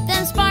keep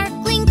them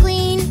sparkling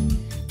clean.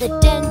 The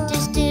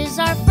dentist is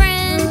our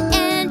friend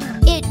and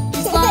it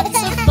is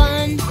lots of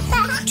fun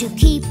to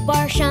keep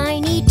our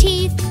shiny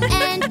teeth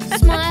and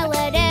smile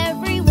at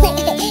everyone.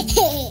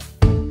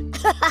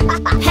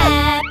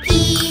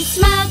 Happy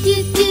smile, do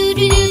do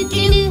do do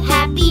do do.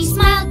 Happy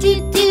smile, do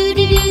do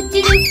do do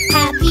do do.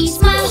 Happy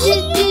smile, do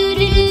do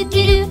do do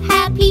do do.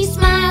 Happy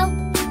smile.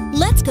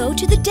 Let's go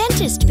to the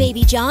dentist,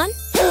 Baby John.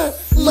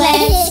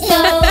 Let's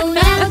go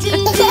now, do do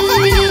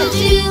do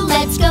do.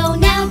 Let's go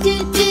now,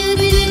 do do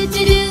do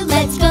do do.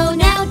 Let's go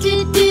now,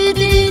 do do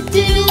do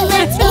do.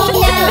 Let's go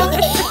now.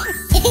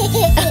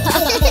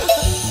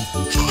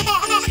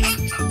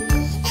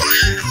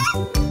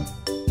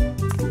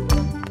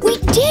 We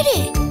did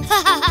it!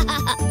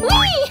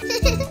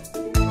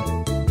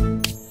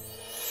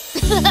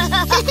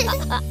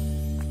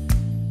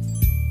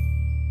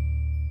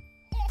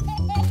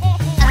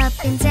 Up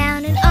and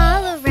down and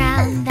all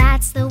around,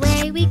 that's the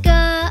way we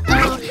go.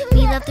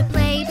 We love to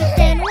play, but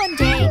then one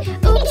day,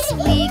 oops,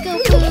 we go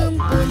boom,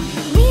 boom.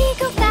 We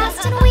go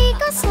fast and we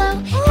go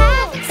slow,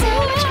 having so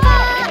much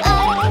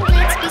fun.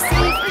 Let's be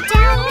safe, or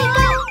down we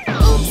go.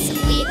 Oops,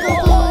 we go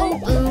boom,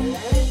 boom.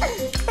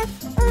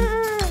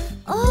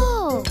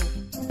 Oh.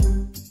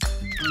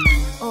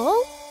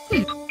 Oh?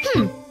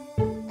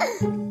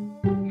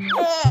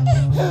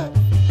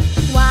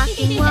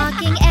 Walking,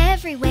 walking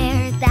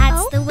everywhere,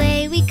 that's the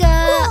way we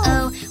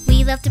go.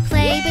 We love to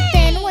play, but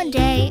then one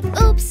day,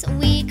 oops,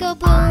 we go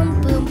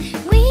boom, boom.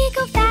 We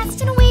go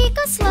fast and we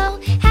go slow,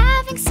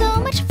 having so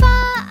much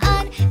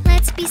fun.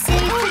 Let's be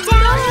safe, or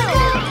down we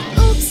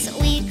go. Oops,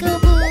 we go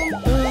boom,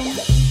 boom.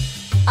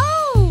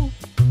 Oh!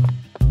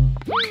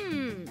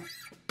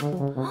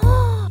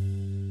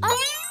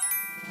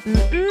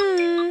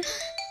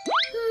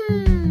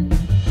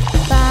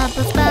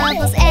 Bubbles,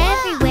 bubbles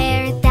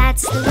everywhere,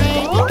 that's the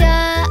way we go.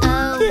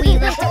 We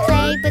love to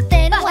play, but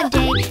then one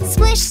day,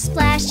 splish,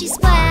 splashy,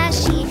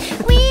 splashy.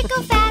 We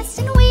go fast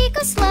and we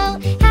go slow,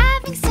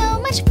 having so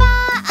much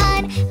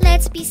fun.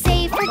 Let's be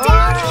safe, or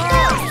down we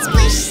go.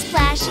 Splish,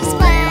 splashy,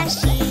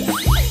 splashy.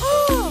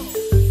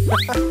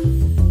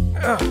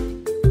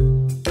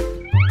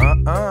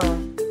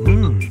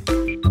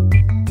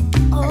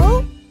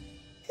 Oh!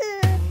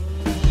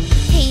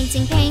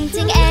 Painting,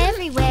 painting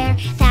everywhere,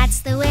 that's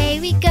the way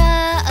we go.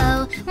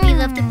 We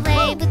love to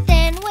play, but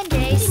then one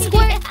day,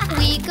 squirt,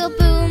 we go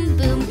boom,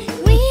 boom.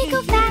 We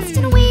go fast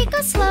and we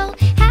go slow,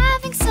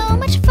 having so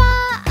much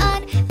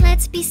fun.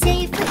 Let's be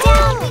safe, or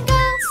down we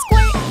go.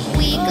 Squirt,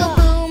 we go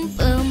boom,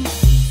 boom.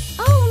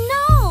 Oh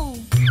no!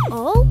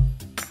 Oh?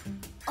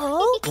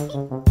 Oh?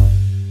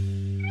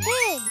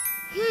 Hey!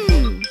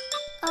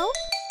 Oh?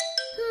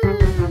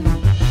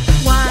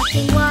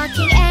 Walking,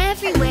 walking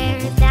everywhere,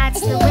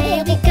 that's the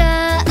way we go.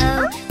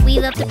 We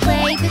love to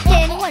play, but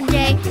then one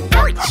day,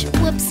 ouch!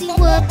 Whoopsie,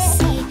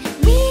 whoopsie.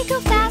 We go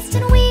fast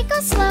and we go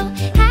slow,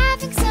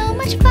 having so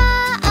much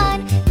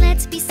fun.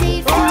 Let's be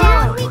safe, or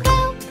down we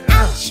go.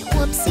 Ouch!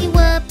 Whoopsie,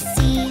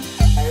 whoopsie.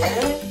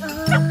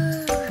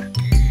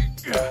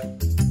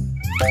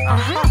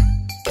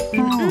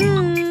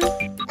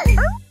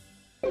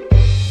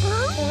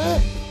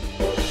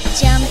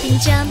 Jumping,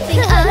 jumping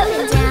up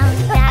and down,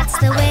 that's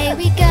the way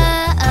we go.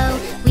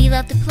 We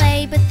love to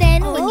play, but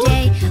then one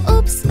day,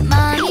 oops,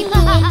 mommy,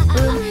 boom,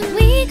 boom.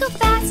 We go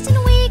fast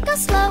and we go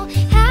slow,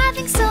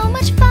 having so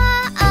much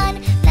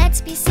fun.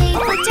 Let's be safe,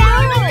 or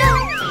down we go.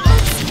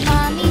 Oops,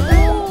 mommy,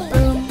 boom,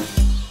 boom.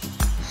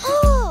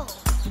 Oh.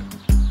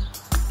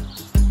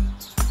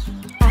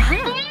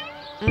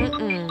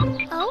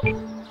 Oh?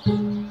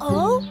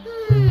 Oh?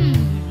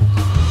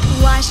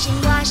 Washing,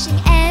 washing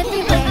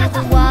everywhere,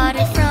 the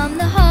water from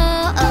the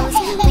hose.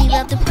 We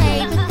love to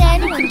play, but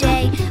then one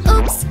day,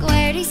 oops,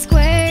 squirty,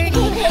 squirty.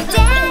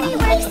 Down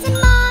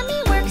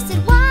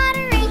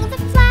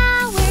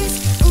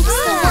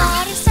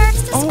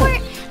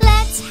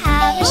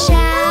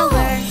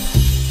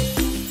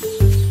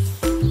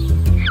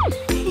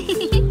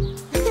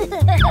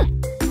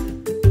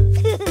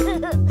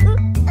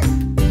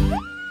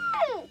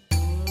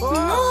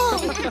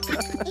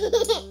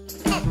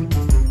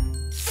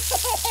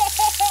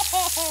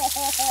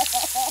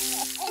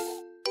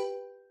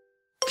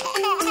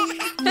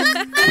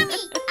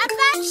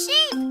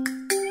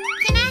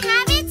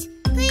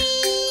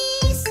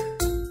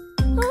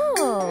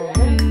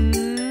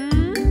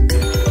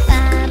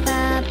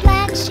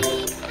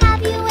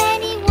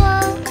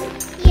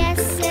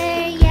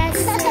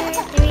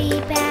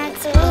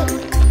bags full.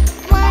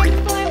 One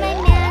for my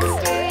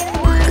master and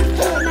one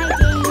for my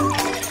dame.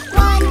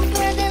 One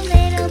for the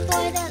little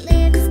boy that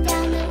lives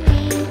down the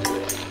lane.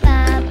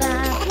 Baba,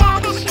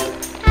 black sheep,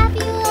 have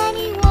you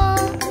any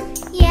wool?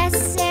 Yes,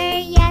 sir,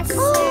 yes,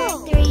 sir,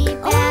 3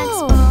 bags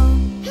full.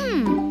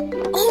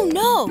 Oh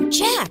no,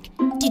 Jack!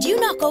 Did you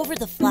knock over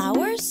the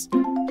flowers?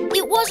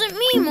 It wasn't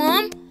me,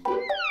 Mom.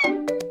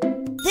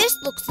 This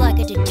looks like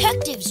a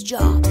detective's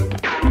job.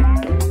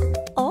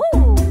 Oh.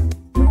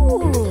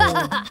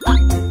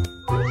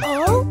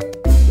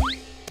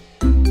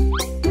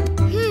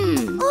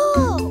 Oh?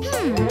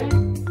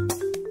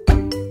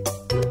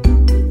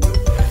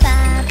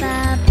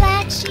 Baba,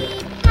 black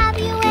sheep, have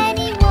you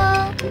any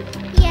wool?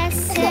 Yes,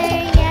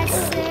 sir,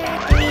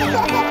 3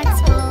 bags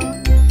full.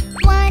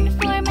 One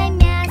for my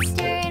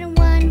master and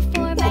one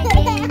for my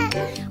dame.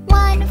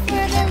 One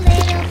for the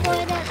little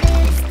boy that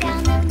lives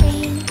down the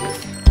lane.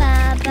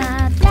 Baba,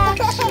 black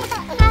sheep,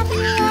 have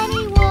you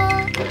any wool?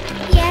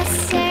 Yes,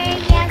 sir,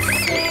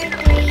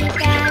 3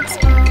 bags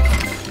full.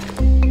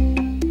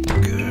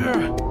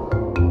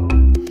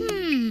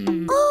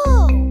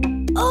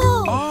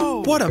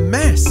 Oh, what a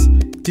mess!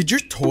 Did your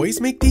toys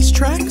make these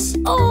tracks?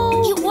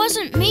 Oh, it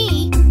wasn't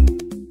me.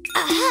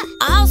 Aha!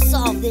 I'll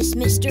solve this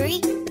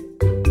mystery.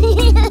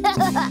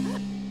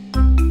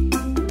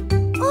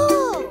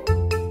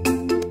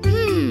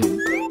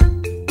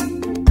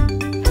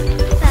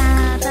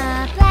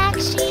 Baba, black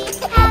sheep,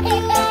 have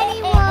you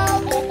any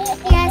wool?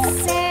 Yes,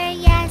 sir,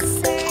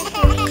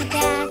 3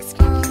 bags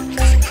full.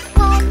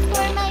 One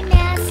for my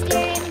master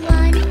and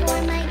one for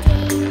my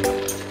dame.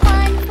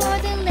 One for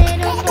the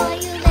little boy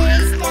who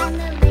lives down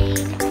the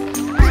lane.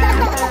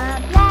 Baba,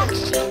 black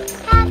sheep,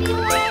 have you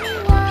any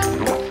wool?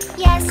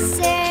 Yes,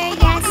 sir,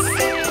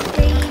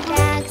 3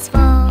 bags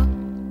full.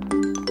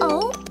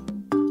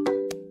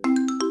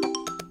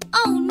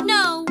 Oh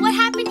no, what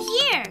happened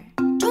here?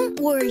 Don't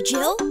worry,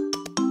 Jill.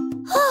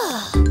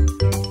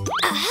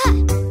 Aha!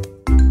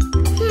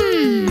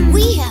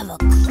 We have a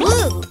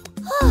clue.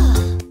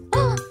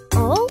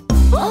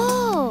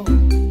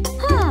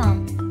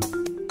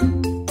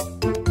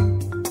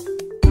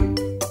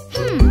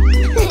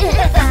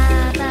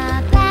 Baba,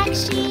 black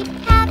sheep,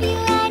 have you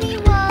any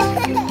wool?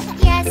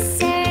 Yes,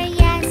 sir,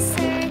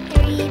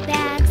 3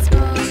 bags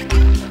full.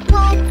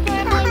 One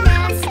for my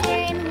master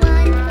and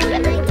one for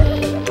my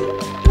dame.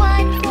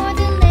 One for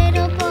the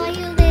little boy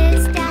who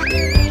lives down the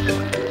lane.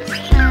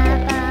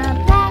 Baba,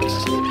 black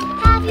sheep,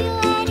 have you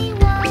any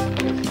wool?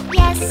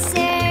 Yes,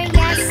 sir,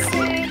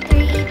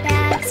 3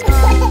 bags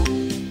full.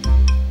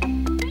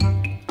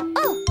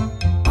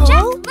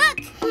 Jack, look!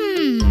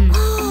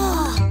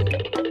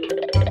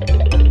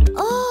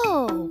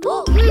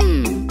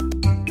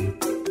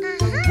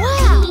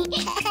 Wow!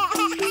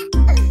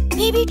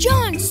 Baby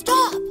John,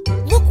 stop!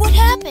 Look what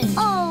happened.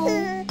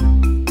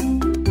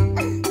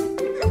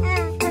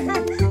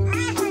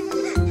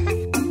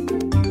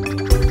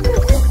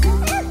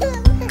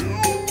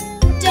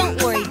 Don't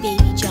worry,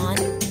 Baby John.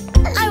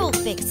 I will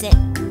fix it.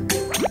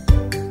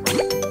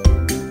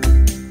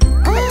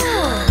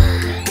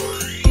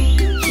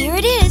 Here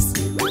it is.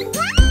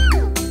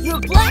 Your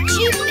black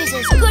sheep is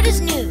as good as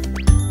new.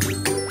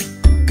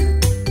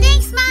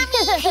 Thanks,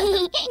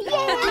 Mommy!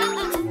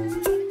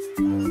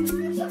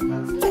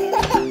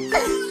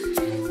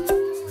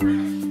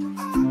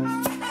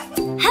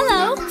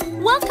 Hello,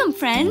 welcome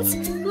friends.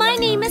 My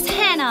name is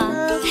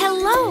Hannah.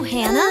 Hello,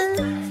 Hannah.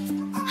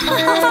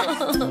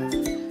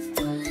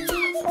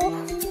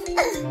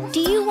 Do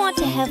you want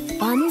to have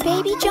fun,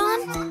 Baby John?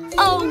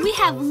 Oh, we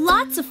have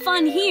lots of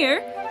fun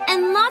here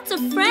and lots of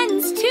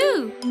friends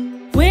too.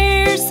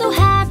 We're so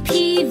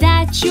happy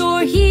that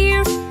you're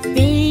here,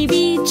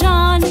 Baby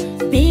John,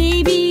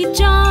 Baby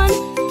John.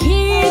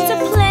 Kids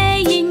are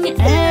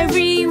playing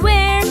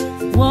everywhere.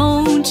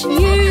 Won't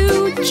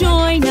you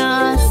join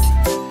us?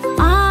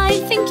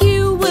 I think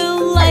you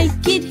will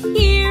like it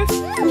here,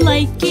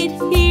 like it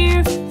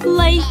here,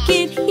 like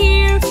it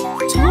here.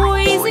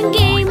 Toys and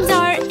games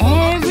are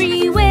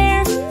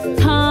everywhere.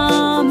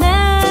 Come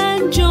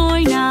and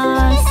join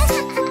us.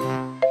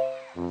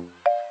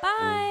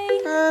 Bye.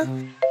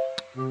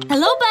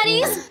 Hello,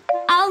 buddies.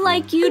 I'd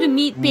like you to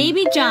meet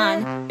Baby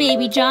John.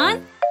 Baby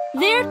John,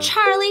 they're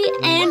Charlie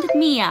and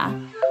Mia.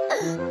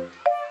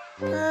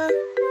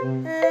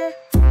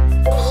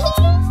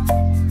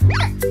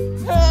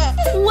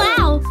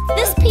 Wow,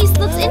 this piece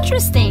looks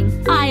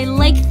interesting. I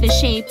like the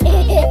shape.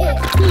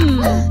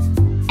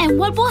 And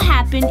what will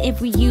happen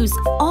if we use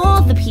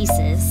all the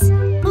pieces?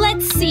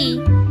 Let's see.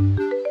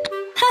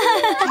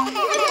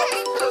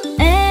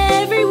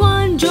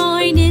 Everyone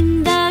join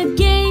in the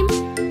game,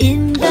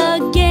 in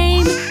the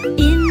game,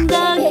 in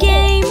the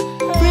game.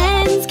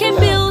 Friends can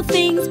build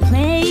things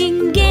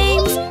playing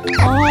games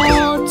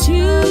all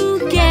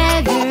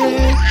together.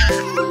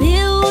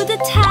 Build a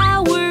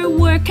tower,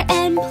 work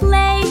and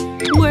play,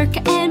 work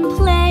and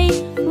play,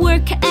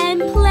 work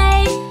and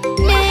play.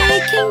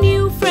 Making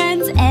new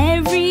friends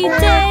every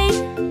day,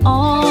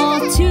 all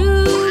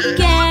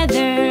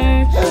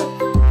together.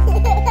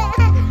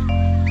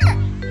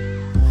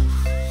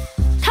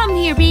 Come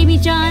here, Baby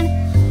John.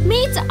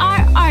 Meet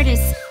our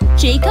artists,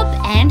 Jacob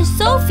and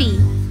Sophie.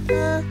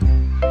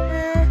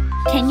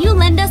 Can you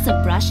lend us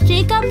a brush,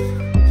 Jacob?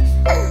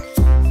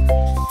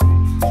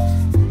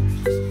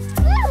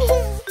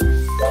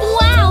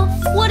 Wow,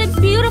 what a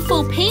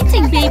beautiful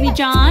painting, Baby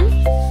John.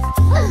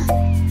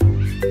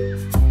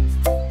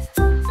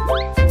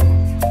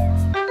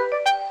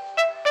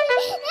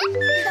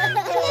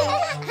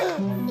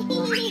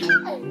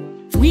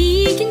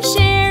 We can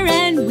share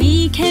and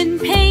we can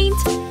paint.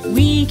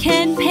 We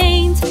can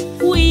paint,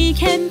 we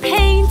can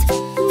paint.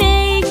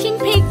 Making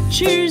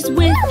pictures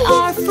with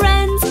our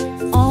friends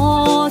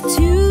all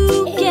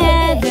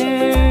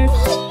together.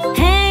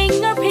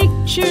 Hang our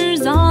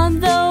pictures on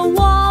the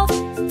wall,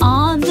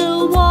 on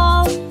the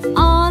wall,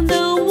 on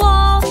the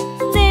wall.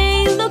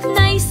 They look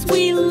nice,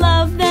 we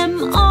love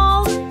them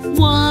all.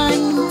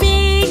 One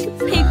big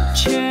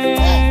picture.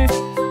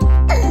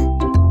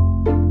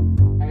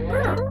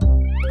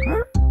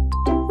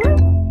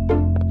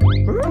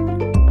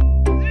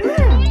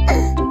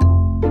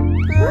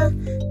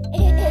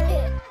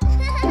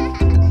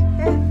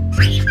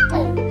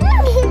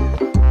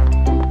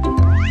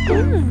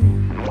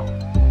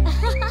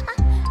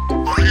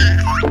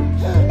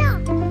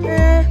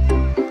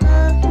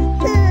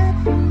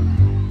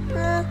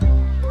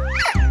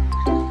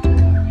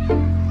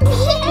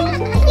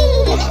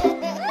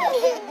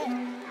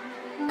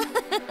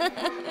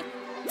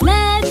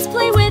 Let's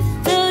play with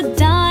the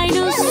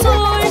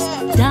dinosaurs,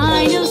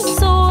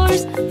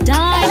 dinosaurs,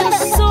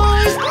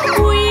 dinosaurs.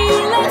 We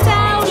let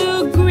out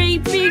a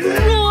great big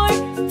roar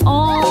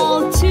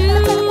all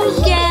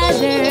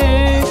together.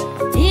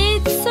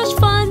 It's such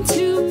fun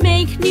to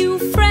make new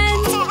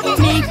friends,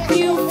 make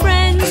new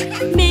friends,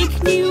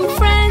 make new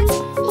friends.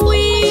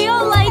 We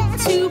all like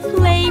to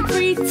play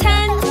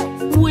pretend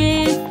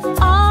with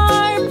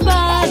our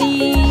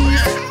buddies.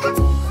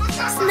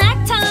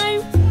 Snack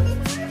time!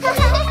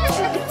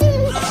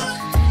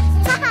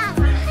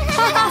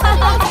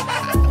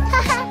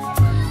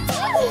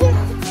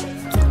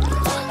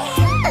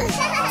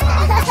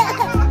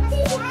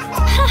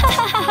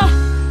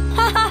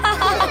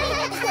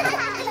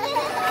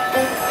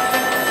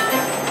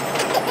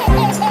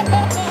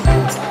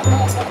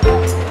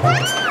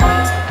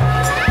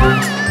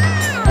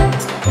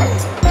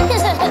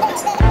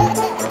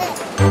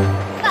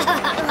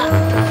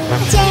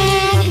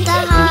 Deck the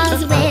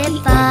halls with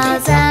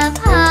balls of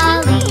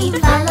holly.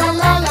 Fa la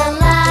la la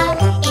la,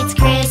 it's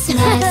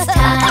Christmas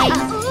time.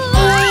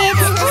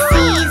 It's the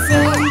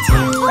season to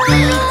be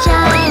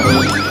jolly.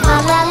 Fa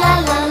la la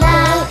la la,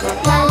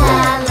 la la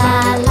la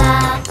la.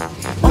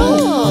 We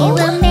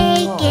will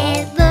make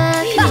it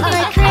look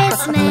like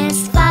Christmas.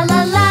 Fa la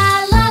la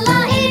la la,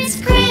 it's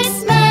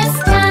Christmas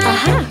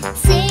time.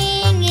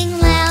 Singing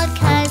loud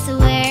 'cause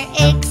we're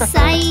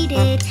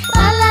excited.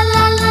 Fa la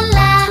la la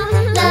la,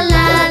 la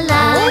la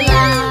la la.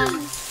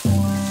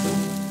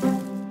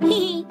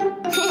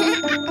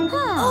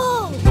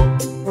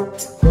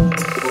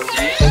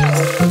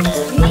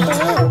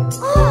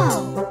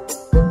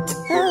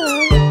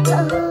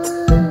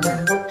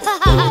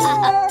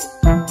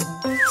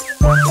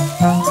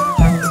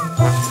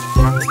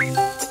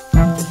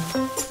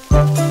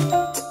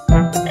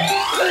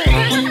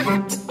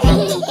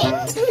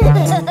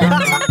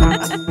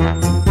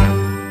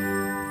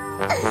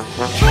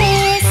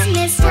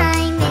 Christmas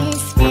time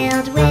is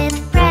filled with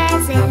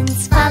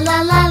presents. Fa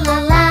la la la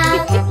la,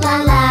 la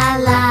la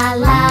la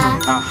la.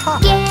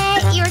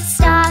 Get your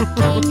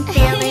stocking,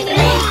 fill it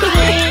with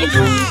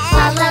candy.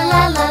 Fa la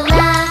la la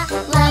la,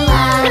 la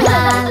la la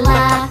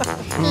la.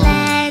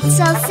 Let's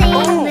all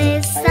sing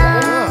this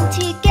song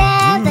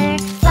together.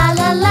 Fa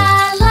la la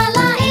la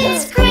la,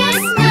 it's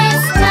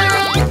Christmas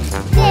time.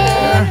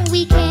 Then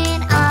we can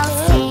all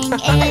sing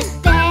it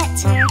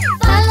better.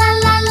 Fa la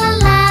la la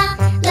la,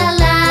 la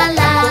la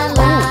la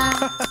la.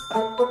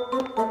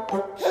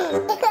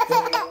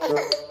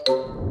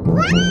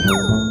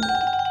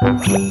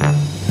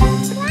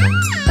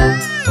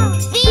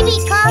 Baby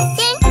call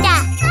Santa.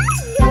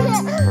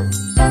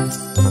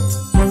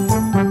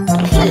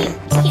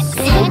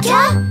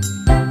 Santa?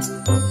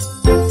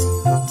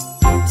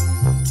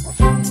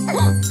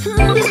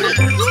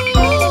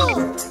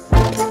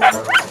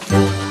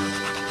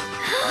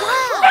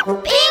 Wow,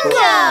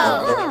 bingo!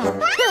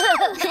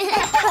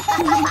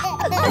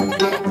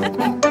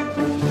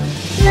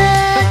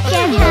 Look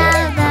at how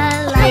the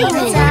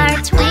lights are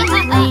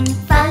twinkling.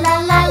 Fa la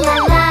la la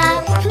la,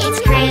 it's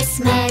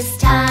Christmas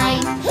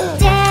time.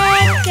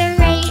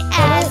 Decorate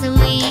as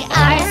we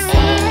are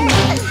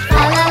singing.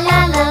 Fa la la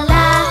la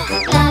la,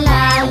 la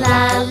la la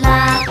la.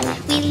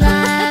 We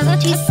love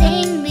to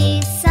sing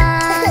these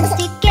songs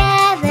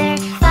together.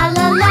 Fa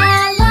la la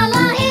la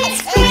la, it's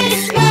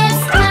Christmas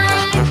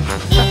time.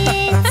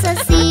 It's a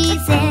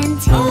season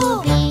to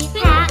be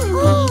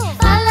happy.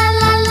 Fa la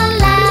la la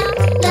la,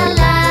 la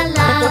la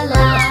la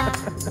la.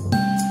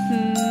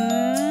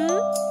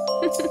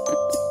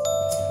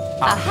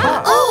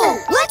 Oh,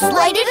 let's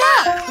light it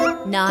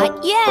up!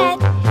 Not yet.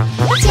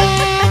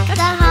 Deck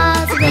the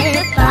halls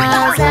with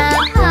balls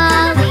of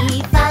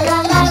holly. Fa la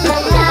la la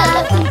la,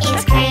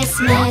 it's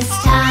Christmas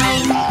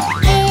time.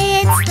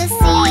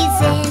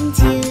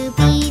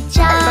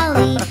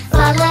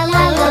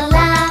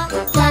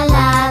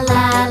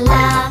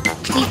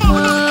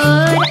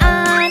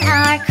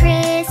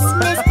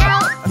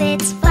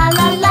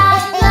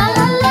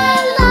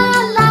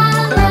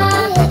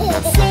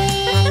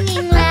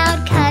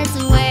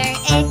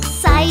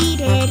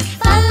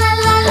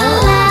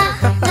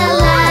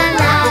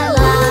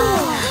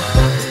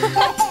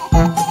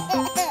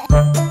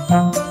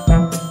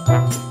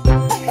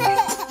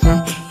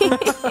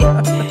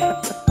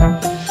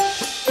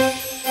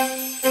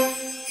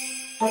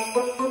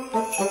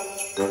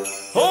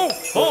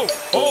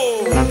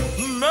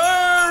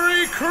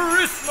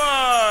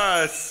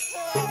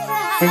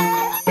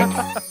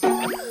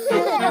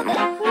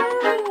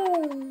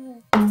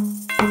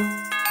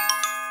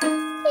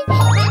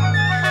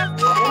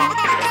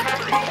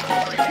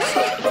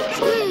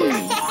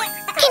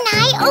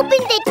 open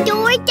the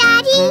door,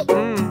 Daddy?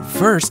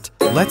 First,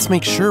 let's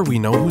make sure we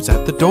know who's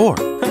at the door.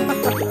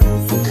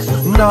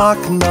 Knock,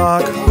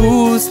 knock,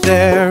 who's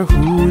there?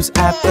 Who's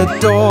at the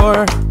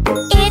door?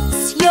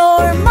 It's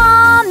your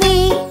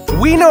mommy.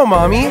 We know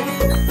Mommy.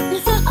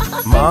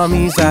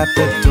 Mommy's at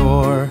the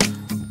door.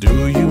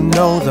 Do you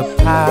know the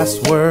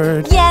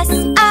password? Yes,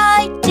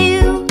 I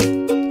do.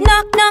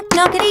 Knock, knock,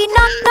 knockity,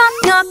 knock, knock,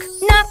 knock.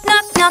 Knock,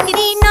 knock,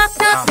 knockity, knock,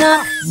 knock,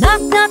 knock.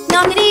 Knock, knock,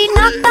 knockity,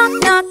 knock, knock,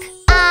 knock.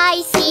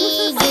 I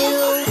see you.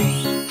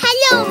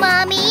 Hello,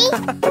 Mommy.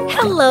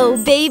 Hello,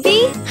 baby.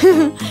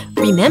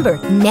 Remember,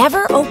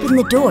 never open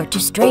the door to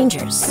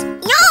strangers.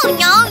 No,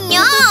 no,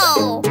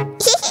 no.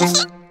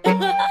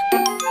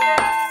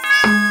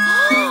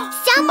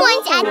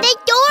 Someone's at the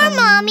door,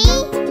 Mommy.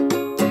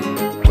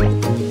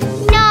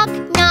 Knock,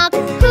 knock,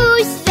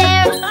 who's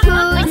there?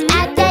 Who's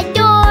at the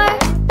door?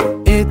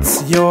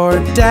 It's your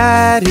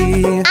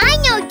daddy. I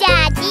know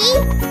Daddy.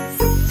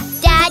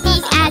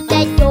 Daddy's at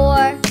the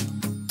door.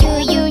 Do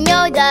you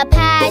know the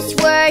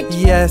password?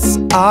 Yes,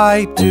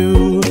 I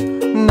do.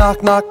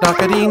 Knock, knock,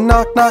 knockity,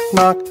 knock, knock,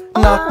 knock.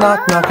 Knock,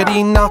 knock,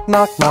 knockity, knock,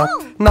 knock, knock.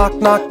 Knock,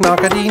 knock,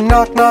 knockity,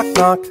 knock, knock,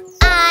 knock.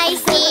 I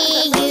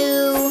see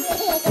you.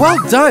 Well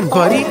done,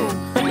 buddy.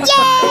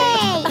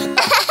 Yay!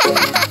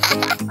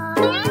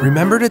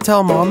 Remember to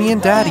tell Mommy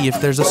and Daddy if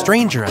there's a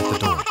stranger at the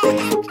door.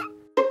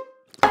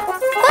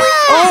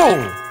 Oh!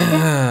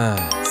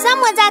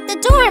 Someone's at the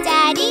door,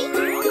 Daddy.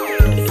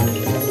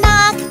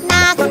 Knock,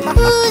 knock,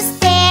 who's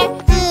there?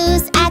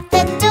 Who's at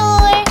the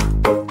door?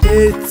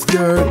 It's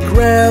your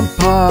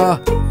grandpa.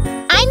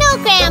 I know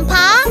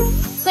Grandpa.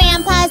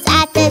 Grandpa's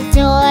at the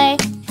door.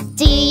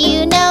 Do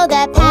you know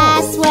the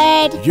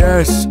password?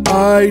 Yes,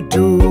 I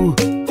do.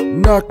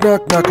 Knock,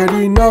 knock,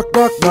 knockity, knock,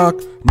 knock, knock.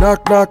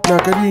 Knock, knock,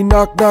 knockity,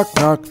 knock, knock,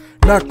 knock.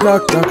 Knock,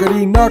 knock,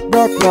 knockity, knock,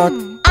 knock, knock.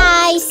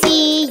 I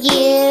see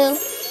you.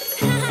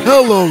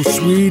 Hello,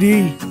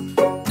 sweetie.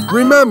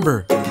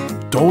 Remember,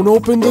 don't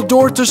open the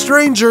door to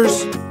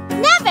strangers.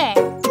 Never.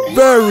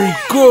 Very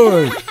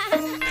good.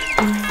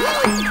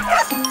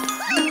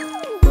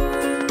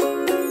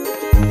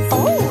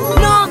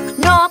 Knock,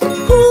 knock,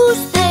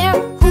 who's there?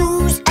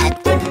 Who's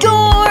at the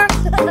door?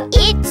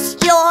 It's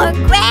your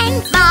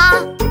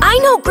grandma. I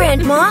know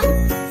Grandma.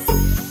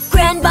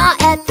 Grandma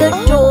at the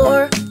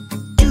door.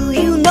 Do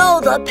you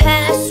know the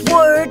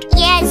password?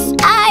 Yes,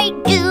 I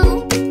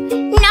do.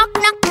 Knock,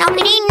 knock,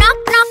 knockity, knock,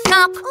 knock,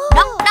 knock.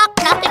 Knock, knock,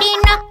 knockity,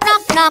 knock,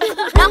 knock, knock.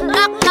 Knock,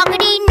 knock,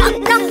 knockity, knock,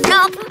 knock,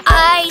 knock.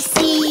 I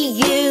see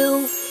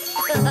you.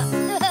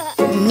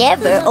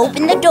 Never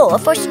open the door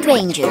for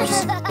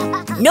strangers.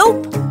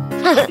 Nope.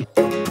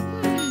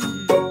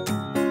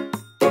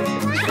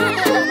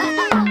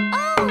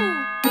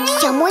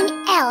 Someone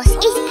else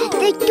is at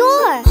the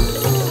door.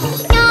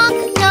 Knock,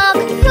 knock,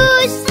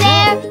 who's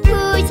there?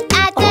 Who's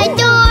at the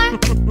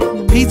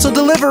door? Pizza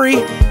delivery.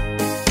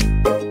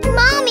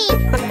 Mommy,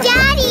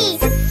 Daddy,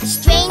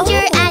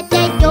 stranger at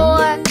the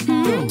door.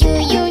 Do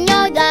you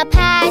know the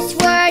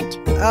password?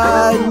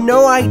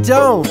 No, I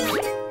don't.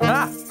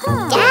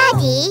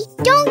 Daddy,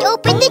 don't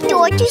open the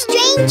door to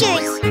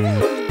strangers.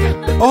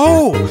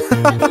 Oh,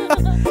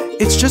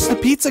 it's just the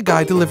pizza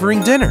guy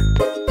delivering dinner.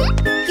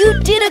 You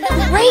did a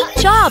great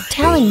job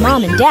telling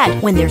Mom and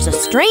Dad when there's a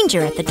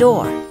stranger at the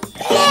door.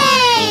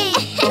 Yay!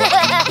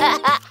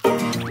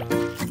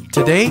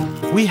 Today,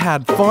 we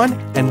had fun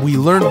and we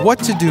learned what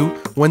to do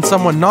when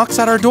someone knocks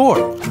at our door.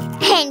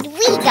 And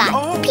we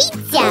got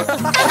pizza.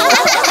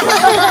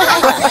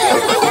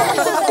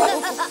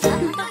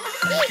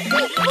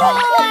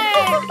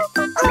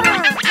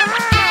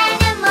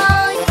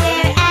 Animals,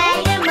 we're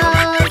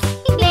animals,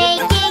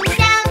 making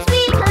sounds,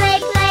 we play,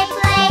 play,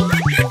 play.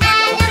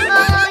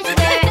 Animals,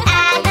 we're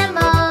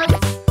animals,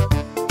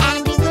 and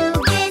we move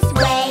this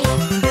way.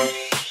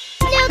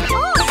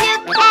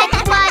 Look at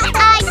what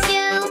I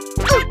do.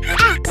 Ooh,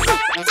 ah,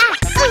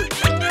 ooh.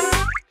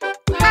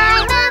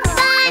 I'm a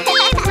bunny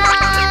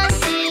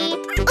monkey.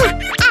 Ooh,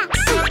 ah,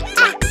 ooh,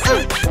 ah, ooh.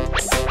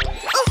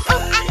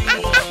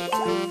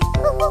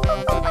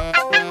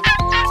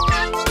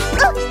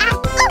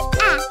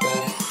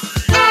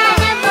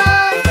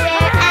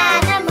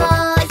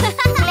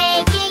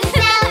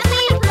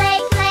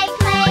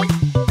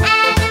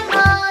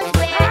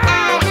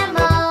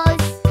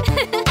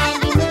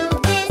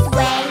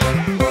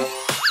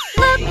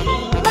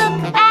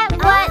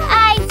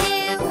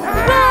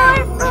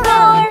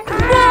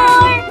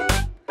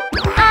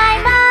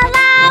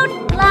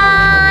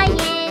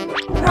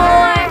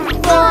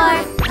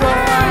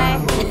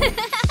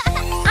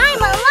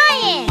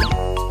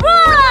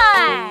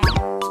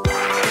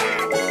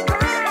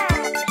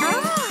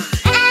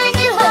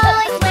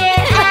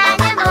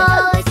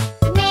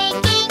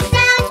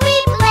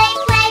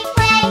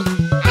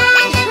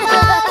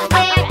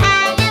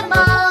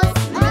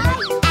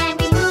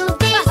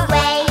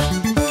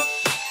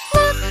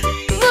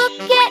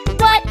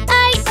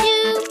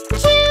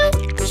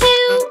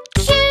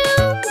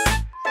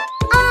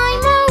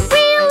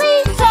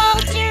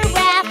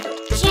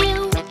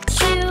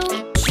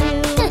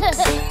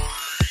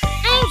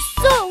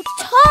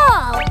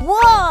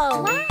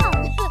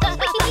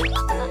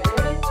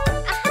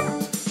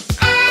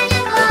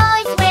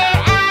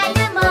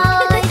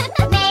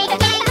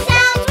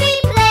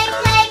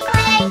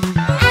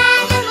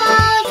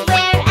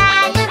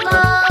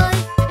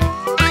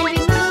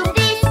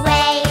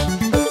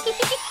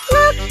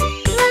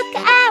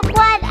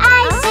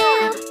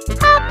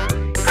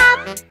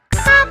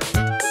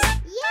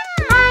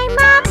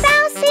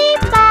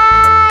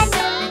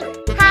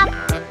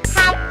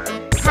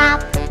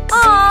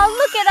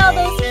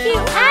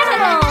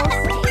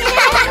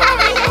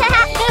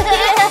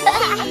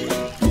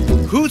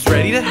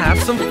 to have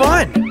some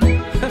fun.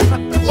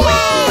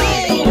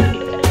 Yay!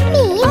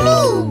 Me!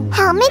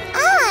 Helmet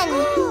on!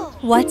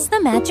 What's the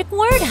magic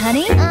word,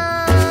 honey?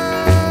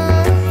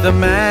 The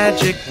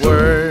magic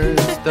word,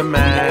 the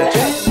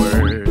magic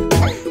word.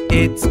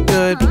 It's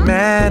good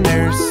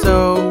manners,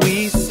 so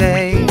we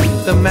say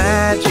the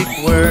magic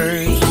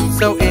word.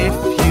 So if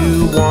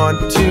you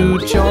want to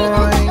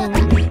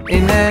join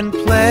in and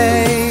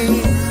play,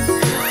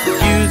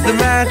 use the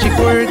magic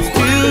words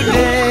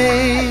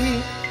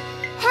today.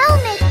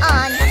 Helmet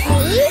on,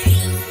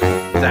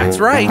 please. That's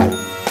right.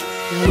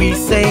 We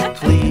say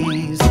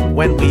please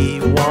when we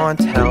want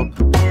help.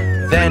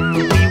 Then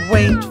we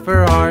wait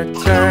for our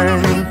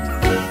turn.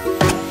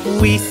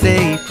 We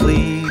say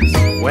please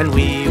when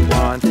we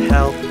want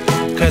help,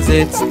 'cause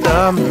it's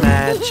the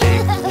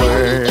magic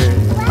word.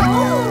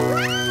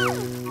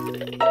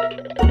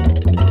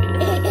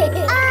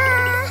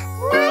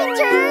 My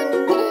turn.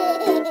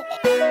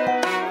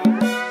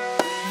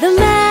 The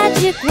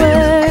magic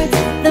words,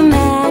 the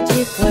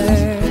magic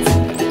words.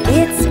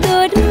 It's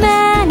good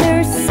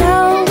manners, so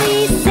we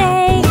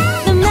say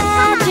the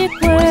magic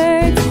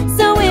words.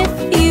 So if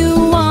you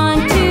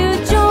want to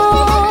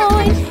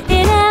join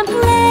in and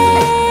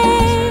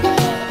play,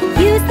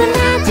 use the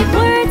magic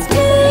words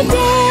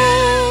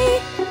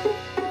today.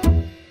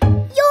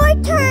 Your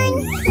turn.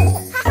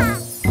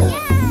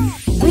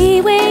 We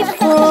wait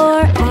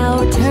for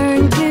our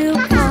turn to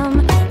come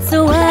so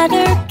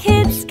other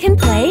kids can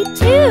play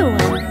too.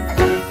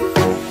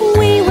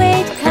 We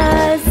wait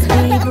 'cause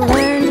we've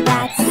learned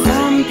that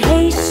some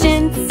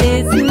patience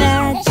is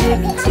magic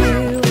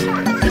too.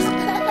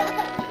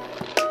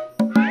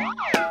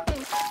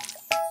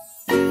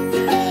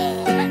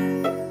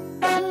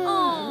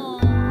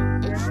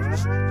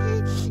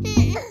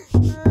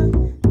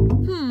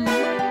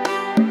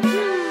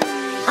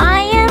 I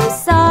am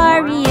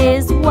sorry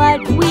is what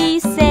we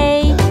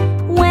say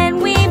when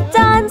we've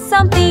done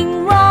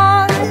something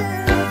wrong.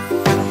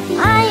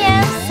 I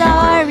am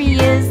sorry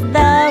is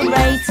the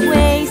right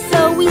way, so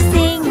we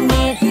sing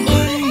it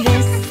in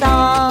this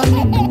song.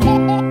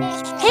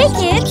 Hey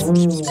kids,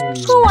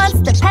 who wants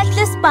to pet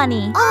this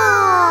bunny?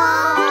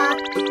 Aww.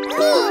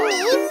 Me.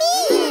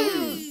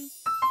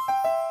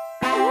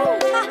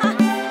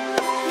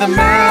 The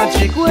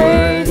magic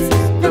words,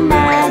 the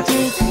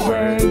magic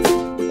words.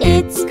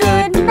 It's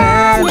good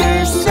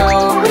manners, so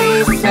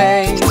we say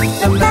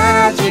the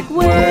magic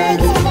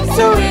words.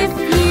 So if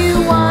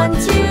you want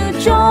to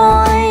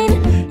join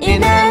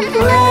in and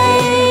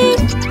play,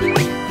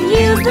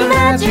 use the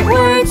magic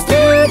words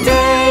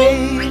today.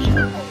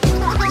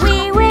 We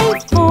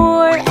wait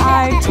for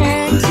our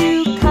turn to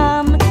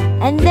come,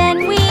 and then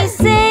we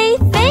say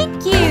thank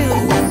you.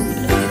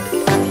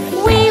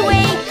 We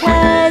wait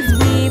 'cause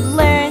we've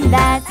learned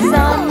that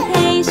some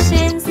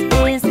patience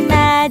is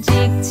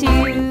magic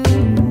too.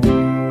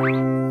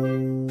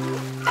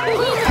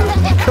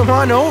 Come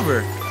on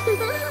over.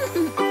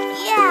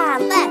 Yeah,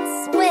 let's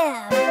swim.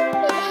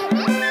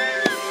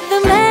 The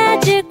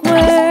magic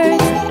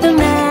words, the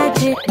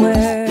magic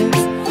words.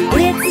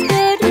 It's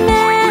good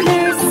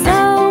manners, so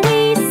we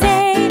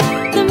say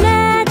the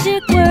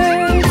magic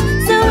words.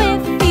 So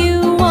if you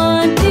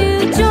want to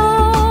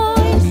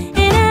join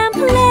in and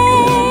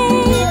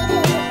play,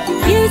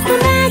 use the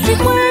magic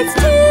words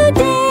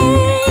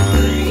today.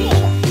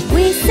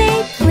 We say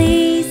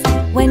please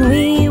when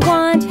we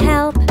want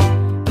help,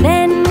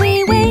 then we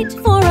wait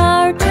for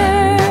our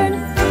turn.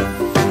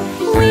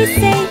 We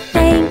say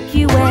thank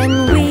you when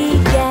we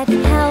get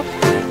help,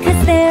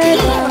 'cause they're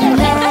the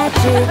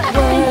magic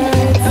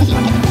words.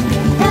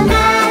 The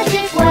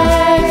magic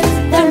words,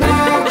 the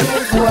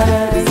magic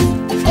words.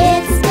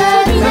 It's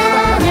good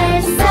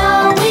manners, so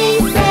we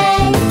say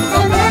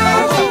the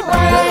magic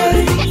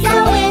words. So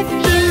if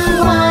you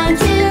want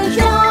to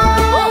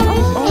join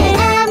in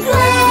and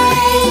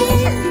play,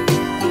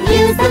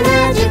 use the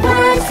magic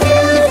words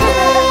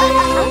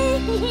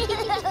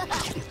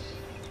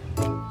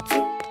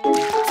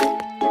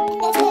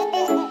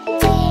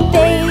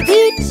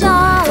Baby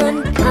John,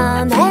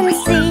 come and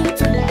see.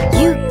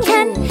 You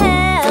can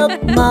help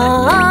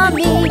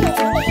Mommy.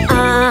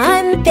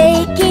 I'm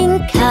baking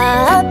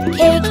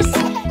cupcakes.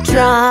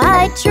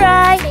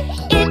 Try,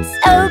 it's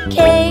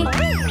okay.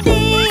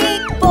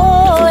 Big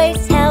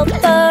boys help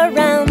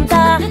around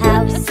the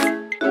house.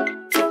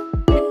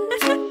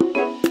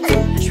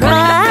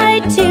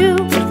 Try to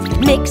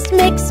mix.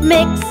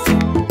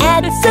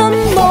 Add some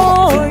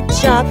more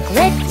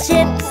chocolate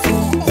chips.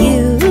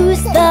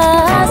 Use the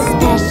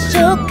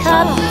special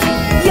cup.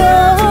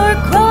 You're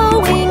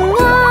growing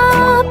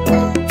up.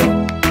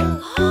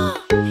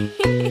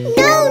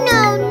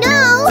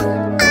 No,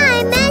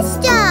 I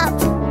messed up.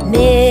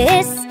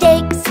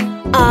 Mistakes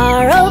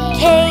are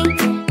okay.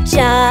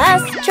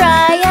 Just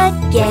try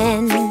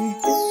again.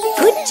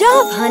 Good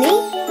job, honey.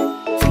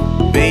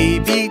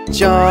 Baby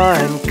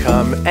John,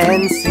 come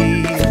and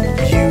see.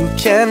 You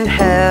can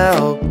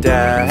help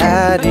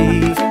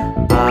Daddy.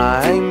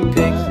 I'm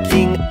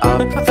picking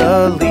up the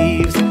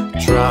leaves.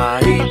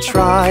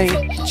 Try,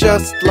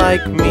 just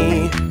like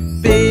me.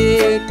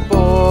 Big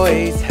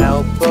boys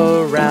help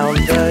around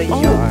the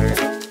yard.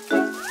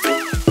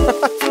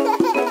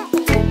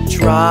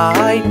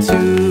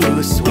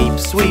 to sweep,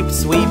 sweep,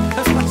 sweep.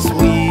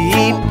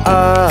 Sweep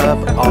up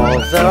all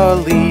the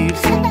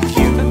leaves.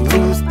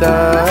 Use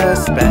the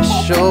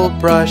special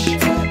brush.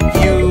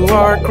 You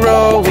are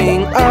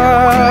growing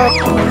up.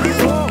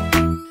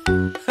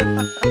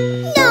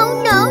 No,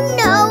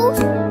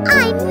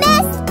 I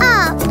messed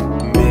up.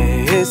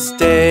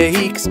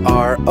 Mistakes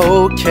are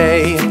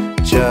okay.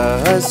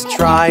 Just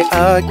try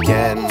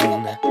again.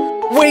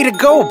 Way to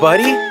go,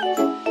 buddy!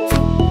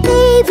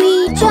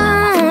 Baby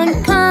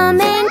John,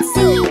 come and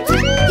see.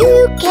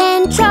 You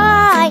can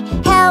try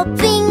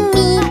helping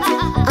me.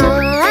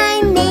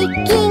 I'm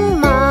making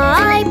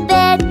my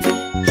bed.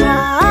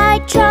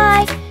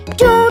 Try,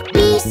 don't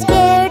be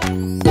scared.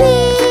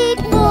 Big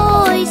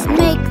boys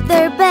make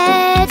their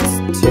beds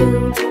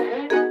too.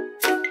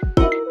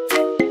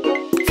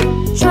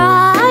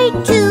 Try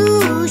to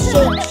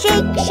shake,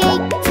 shake,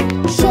 shake.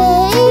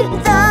 Shake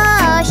the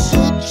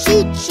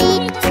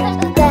sheet.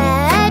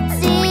 That's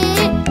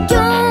it,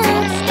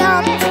 don't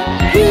stop.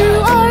 You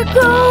are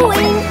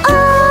growing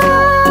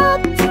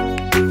up.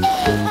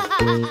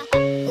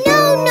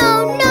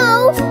 No,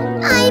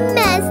 I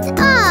messed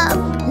up.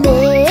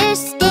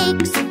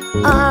 Mistakes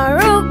are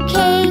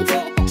okay.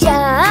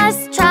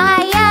 Just try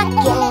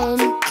again.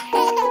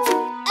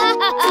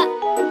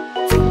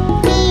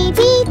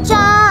 Baby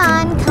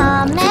John,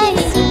 come and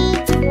see.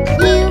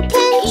 You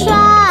can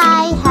try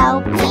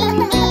helping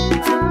me.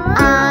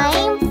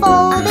 I'm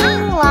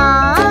folding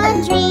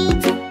laundry.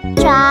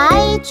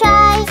 Try,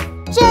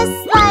 just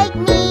like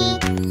me.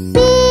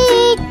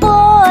 Big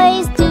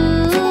boys do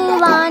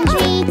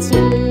laundry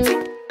too.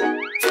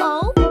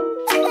 Oh?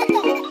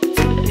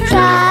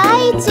 Try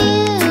to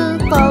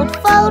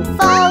fold.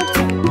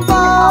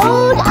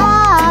 Fold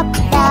up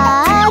the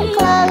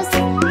clothes.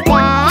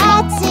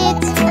 That's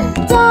it,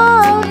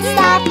 don't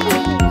stop.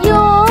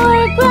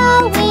 You're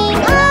growing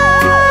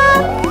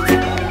up.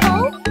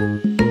 Oh?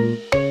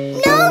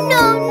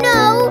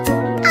 No,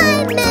 I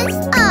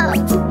messed up.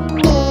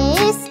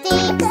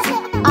 Mistakes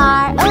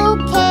are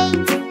okay.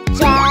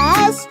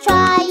 Just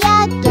try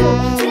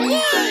again.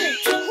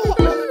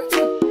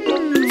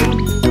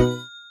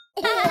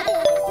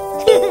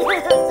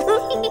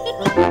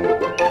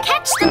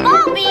 Catch the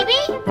ball,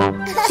 baby.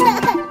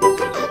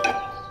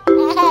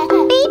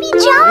 Baby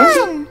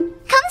John,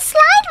 come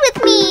slide with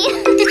me.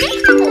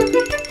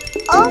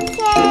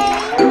 Okay.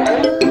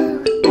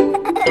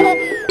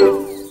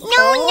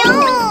 No.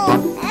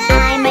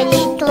 I'm a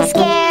little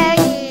scared.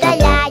 The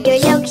ladder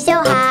looks so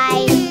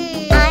high.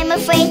 I'm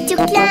afraid to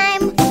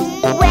climb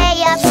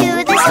way up to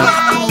the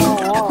sky.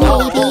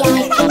 Maybe I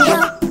can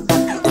help.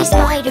 The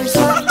spiders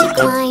love to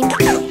climb.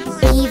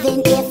 Even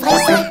if I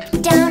slip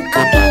down,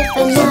 I'll give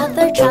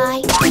another try.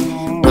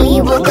 We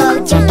will go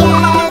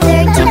together,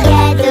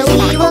 we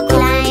will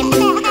climb.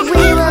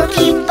 We will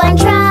keep on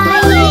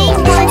trying,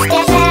 one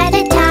step at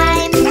a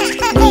time.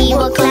 We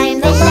will climb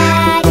the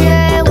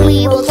ladder, we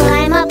will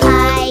climb up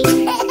high.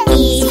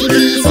 Easy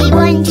peasy,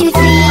 1, 2, 3,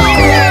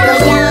 we'll go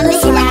down the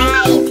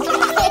slide.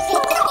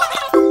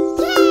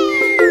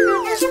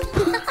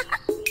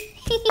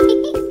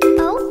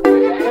 Oh,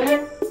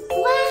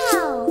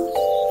 wow.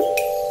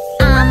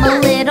 I'm a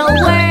little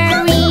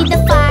worried, the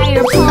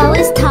fire pole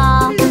is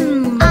tall.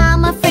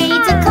 I'm afraid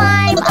to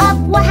climb up,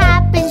 what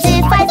happens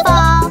if I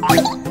fall?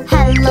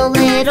 Hello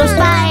little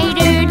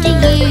spider, do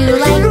you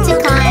like to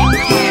climb?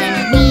 Can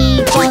we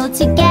go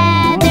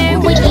together,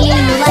 would you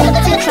like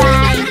to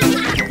try?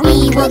 We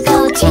will go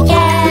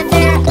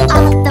together,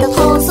 up the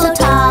pole so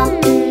tall.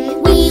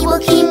 We will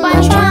keep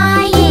on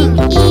trying,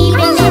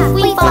 even if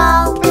we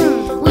fall.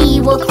 We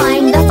will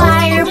climb the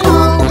fire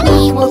pole,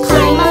 we will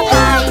climb up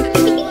high.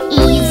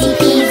 Easy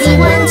peasy,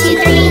 1, 2,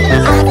 3,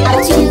 up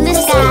to the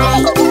sky.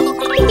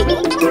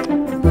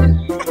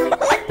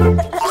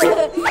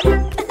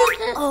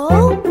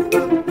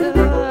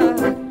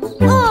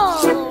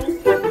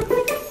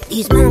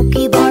 These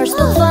monkey bars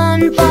look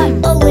fun, but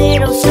a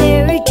little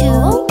scary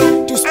too.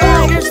 Do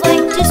spiders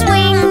like to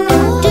swing?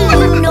 Do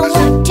you know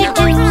what to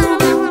do?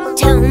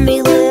 Tell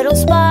me, little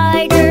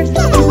spider, do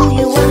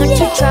you want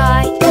to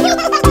try?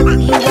 Do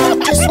you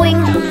want to swing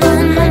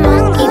on the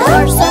monkey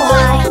bar so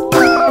high?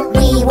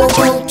 We will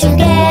go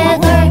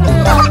together,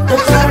 up the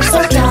bar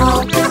so tall.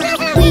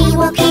 We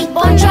will keep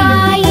on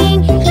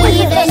trying,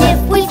 even if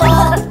we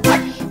fall.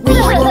 We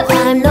will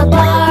climb the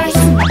bars,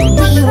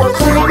 we will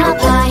climb up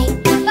high.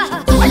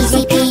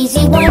 Easy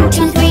peasy, 1,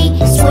 2,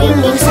 3,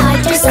 swinging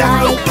side to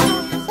side.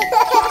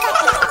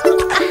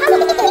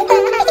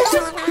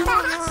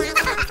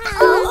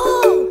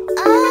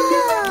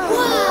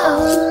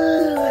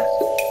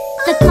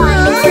 The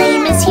climbing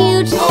frame is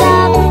huge, the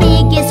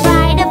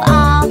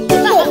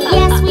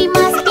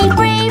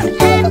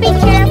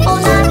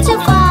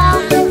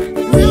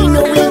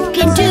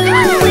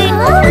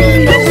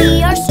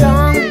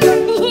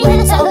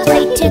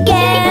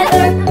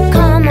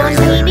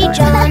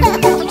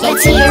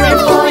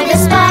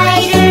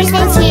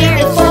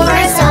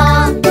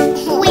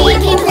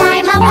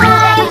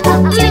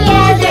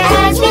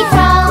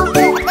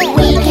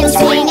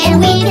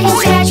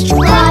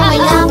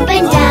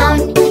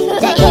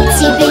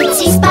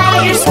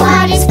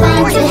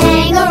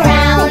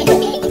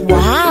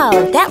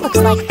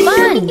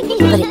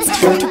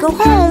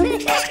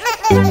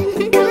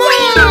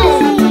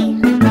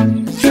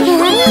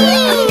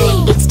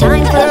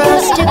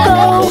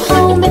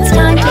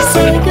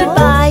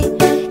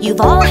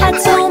had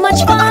so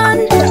much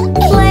fun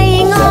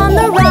playing on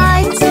the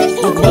rides.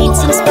 We've made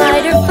some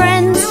spider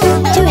friends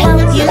to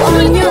help you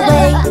on your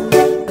way.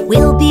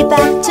 We'll be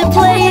back to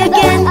play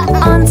again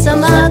on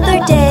some other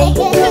day.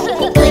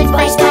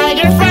 Goodbye,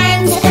 spider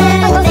friends,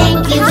 and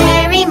thank you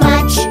very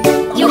much.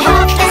 You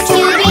helped us to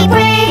be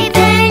brave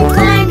and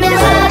climb the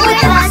web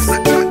with us.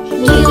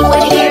 You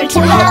were here to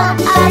help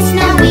us,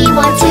 now we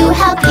want to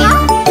help you.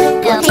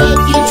 We'll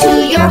take you to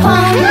your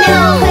home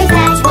now, 'cause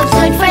that's what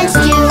good friends do.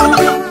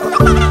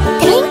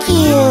 Thank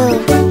you.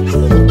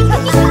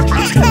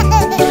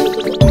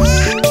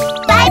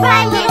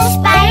 Bye-bye, little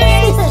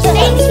spiders.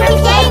 Thanks for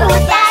playing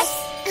with us.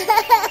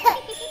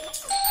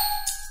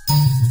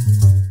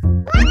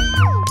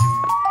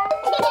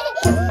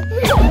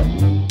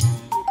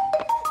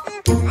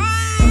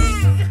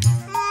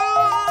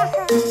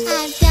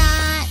 I've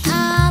got a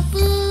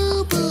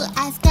boo-boo,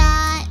 I've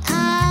got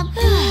a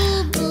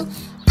boo-boo.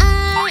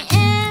 I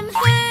am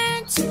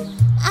hurt,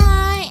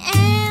 I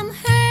am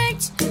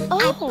hurt. I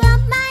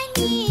bumped my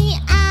knee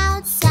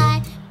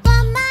outside,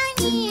 bumped my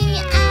knee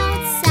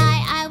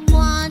outside. I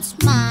want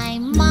my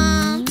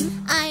mom,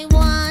 I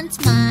want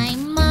my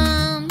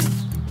mom.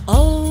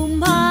 Oh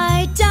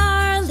my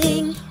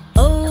darling,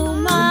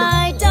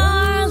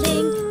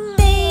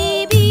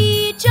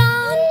 baby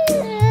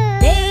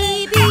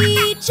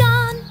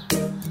John,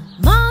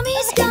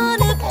 mommy's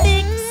gonna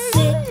fix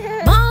it,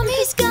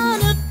 mommy's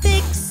gonna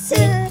fix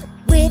it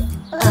with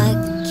a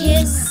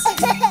kiss,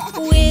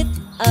 with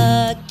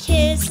a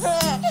kiss.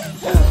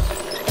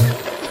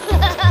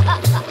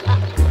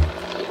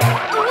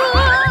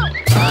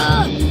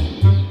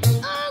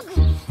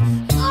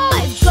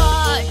 I've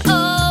got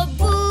a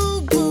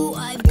boo-boo,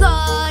 I've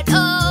got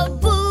a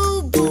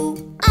boo-boo.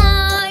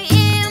 I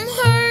am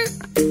hurt,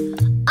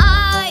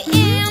 I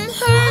am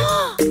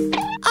hurt.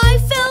 I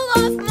fell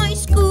off my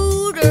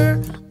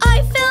scooter,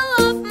 I fell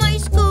off my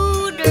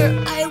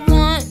scooter. I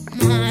want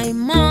my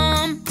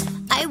mom,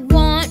 I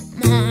want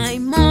my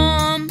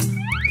mom.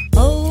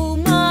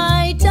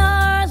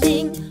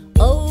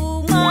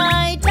 Oh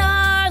my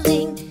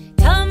darling,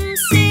 come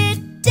sit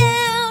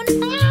down,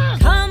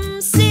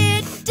 come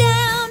sit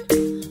down.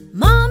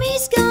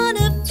 Mommy's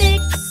gonna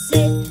fix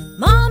it,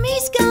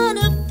 mommy's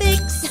gonna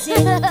fix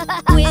it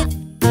with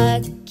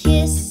a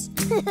kiss,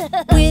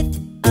 with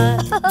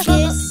a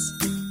kiss.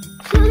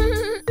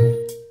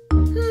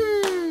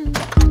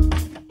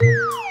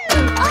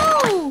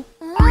 Oh!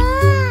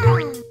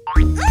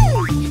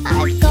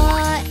 I've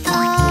got a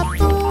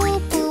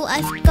boo-boo,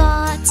 I've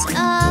got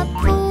a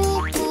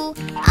boo-boo.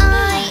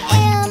 I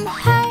am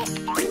hurt,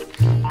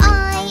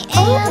 I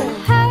am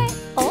hurt.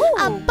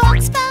 A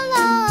box fell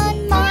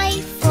on my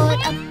foot,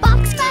 a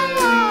box fell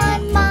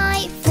on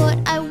my foot.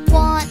 I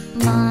want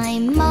my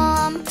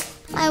mom,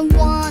 I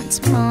want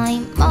my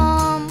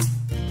mom.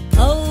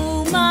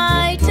 Oh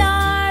my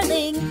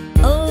darling,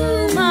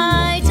 come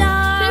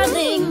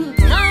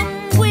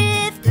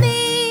with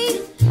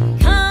me,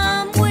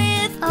 come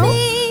with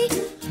me.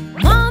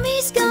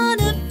 Mommy's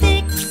gonna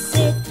fix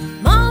it,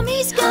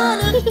 mommy's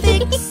gonna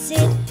fix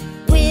it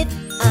with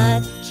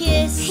a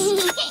kiss,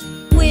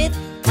 with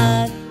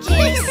a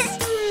kiss.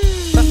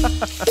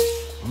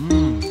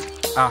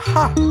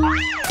 Aha!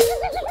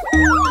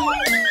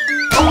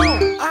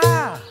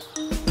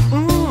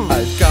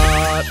 I've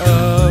got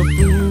a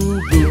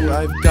boo-boo,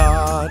 I've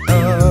got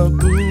a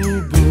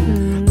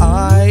boo-boo.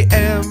 I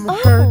am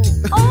hurt,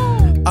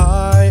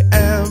 I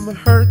am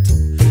hurt.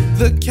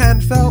 The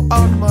can fell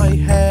on my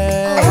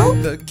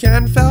head, the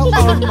can fell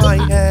on my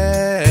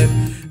head.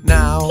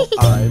 Now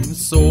I'm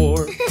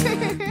sore,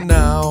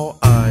 now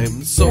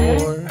I'm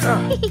sore.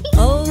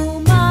 Oh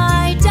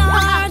my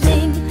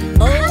darling,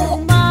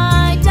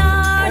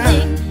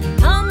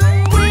 come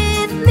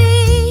with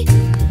me,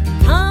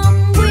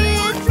 come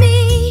with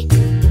me.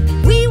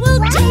 We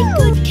will take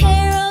good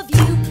care of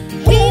you,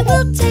 we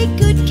will take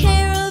good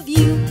care of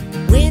you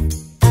with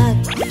a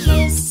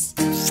kiss,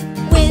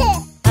 with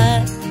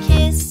a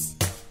kiss.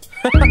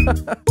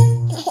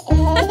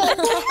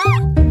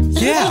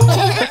 Yeah!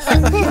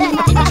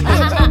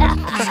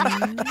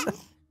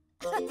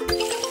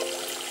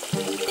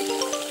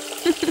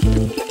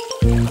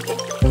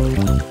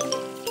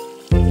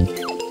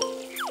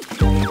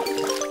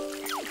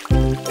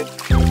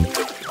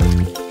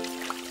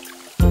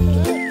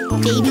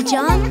 Baby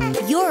John,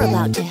 you're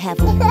about to have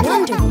a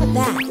wonderful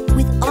bath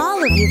with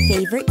all of your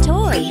favorite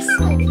toys.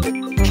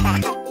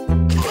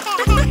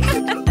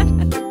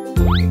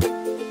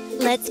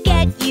 Let's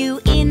get you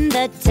in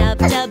the tub,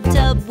 tub,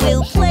 tub.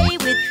 We'll play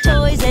with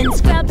toys and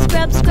scrub,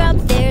 scrub, scrub.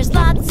 There's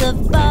lots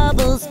of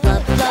bubbles,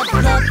 blub, blub,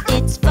 blub.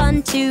 It's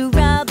fun to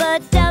rub a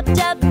dub,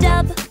 dub,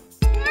 dub.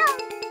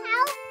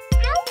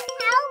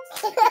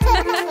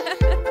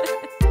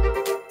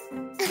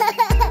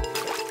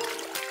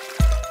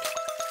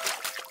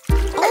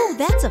 Oh,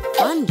 that's a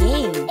fun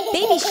game.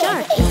 Baby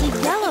Shark is a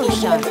yellow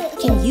shark.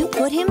 Can you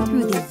put him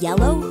through the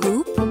yellow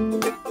hoop?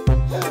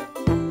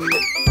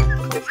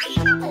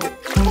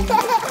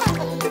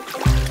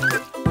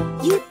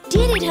 You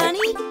did it,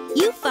 honey.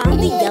 You found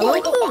the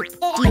yellow hoop.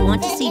 Do you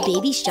want to see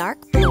Baby Shark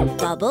blow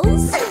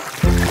bubbles?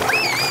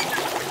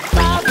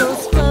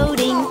 Bubbles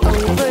floating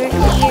over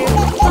here,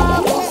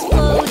 bubbles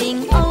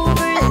floating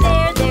over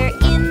there. They're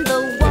in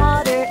the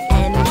water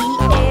and the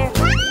air,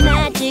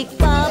 magic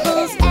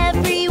bubbles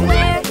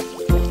everywhere.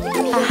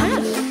 Aha!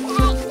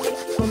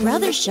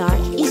 Brother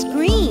Shark is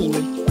green.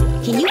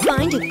 Can you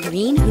find a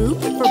green hoop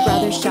for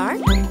Brother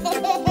Shark?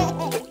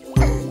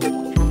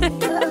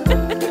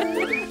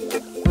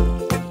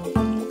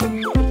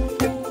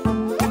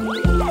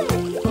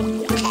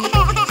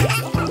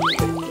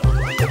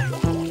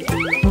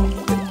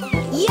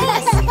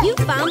 Yes, you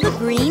found the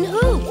green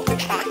hoop.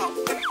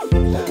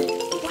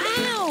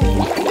 Wow!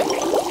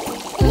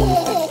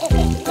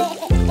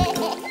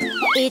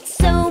 It's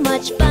so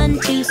much fun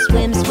to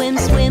swim, swim,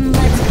 swim.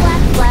 Let's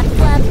flap, flap,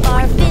 flap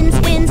our fins,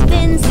 fins,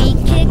 fins. We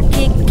kick,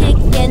 kick, kick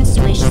and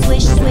swish,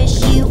 swish,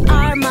 swish. You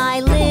are my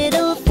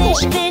little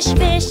fish, fish,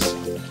 fish.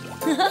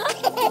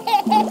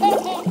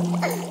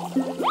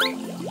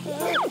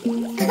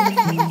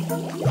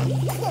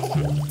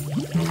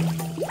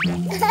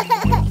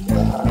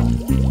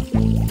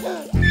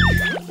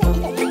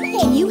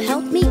 Can you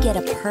help me get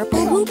a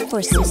purple hoop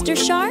for Sister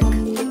Shark?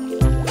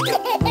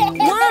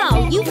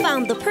 Wow, you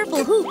found the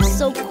purple hoop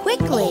so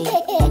quickly.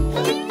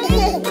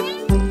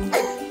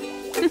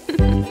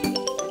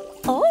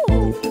 Oh,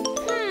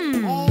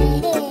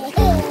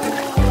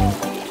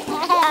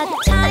 A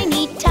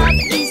tiny tub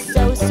is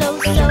so, so,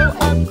 so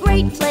a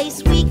great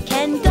place we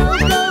can go,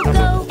 go,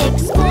 go.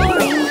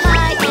 Exploring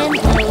high and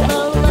low,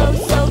 low, low.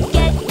 So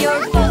get your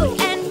boat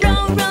and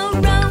row, row,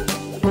 row.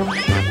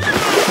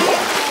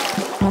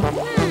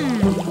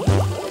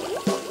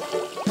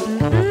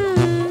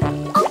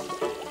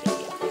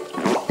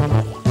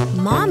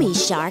 Mommy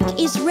Shark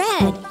is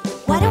red.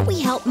 Why don't we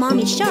help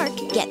Mommy Shark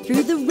get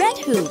through the red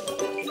hoop?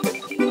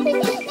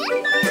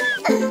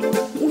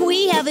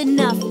 We have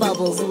enough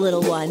bubbles,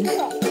 little one.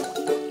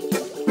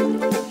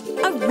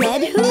 A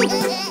red hoop.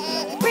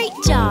 Great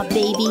job,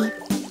 baby.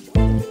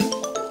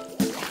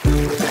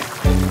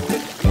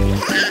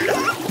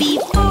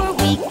 Before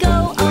we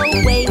go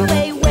away,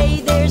 way,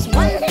 way, there's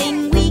one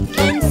thing we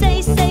can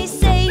say, say,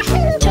 say.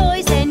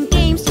 Toys and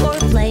games for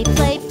play,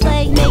 play,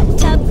 play. Make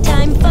tub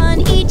time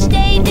fun each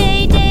day,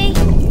 day, day.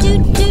 Do,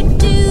 do,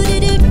 do, do,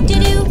 do, do,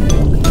 do.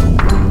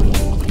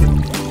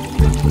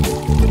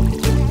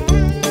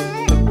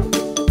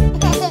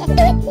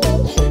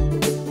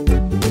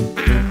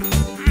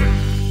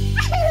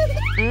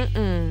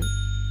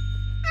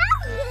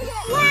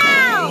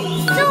 Wow!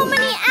 So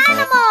many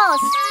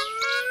animals!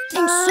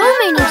 And so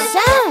many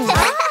sounds!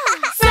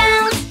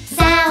 Sounds,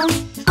 sounds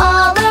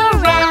all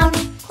around.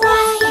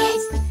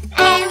 Quiet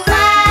and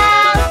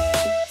loud.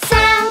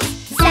 Sounds,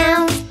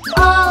 sounds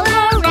all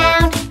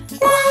around.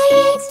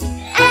 Quiet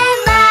and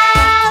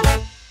loud.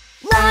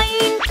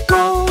 Lion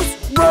goes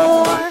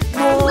roar,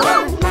 roar.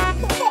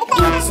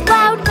 It's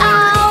loud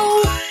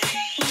owl.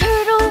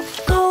 Turtle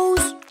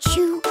goes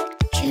choo,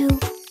 choo.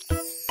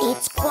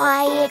 It's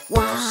quiet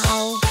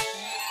wow.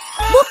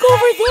 Look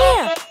over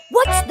there!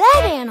 What's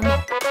that animal?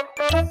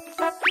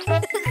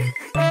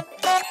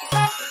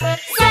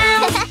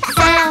 Sounds,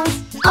 sounds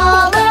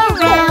all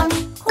around.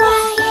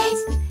 Quiet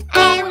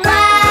and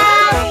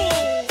loud.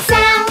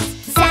 Sounds,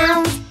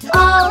 sounds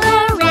all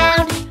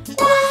around.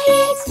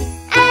 Quiet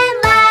and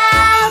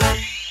loud.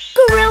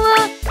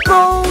 Gorilla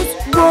goes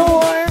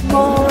roar,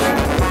 roar.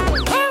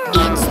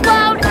 It's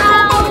loud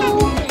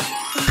owl.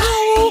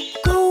 Owl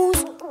goes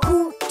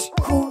hoot,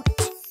 hoot.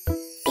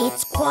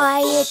 It's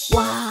quiet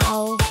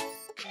wow.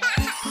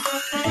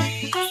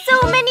 So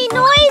many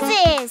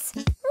noises!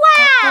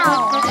 Wow!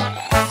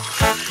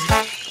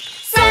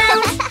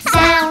 Sounds,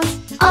 sounds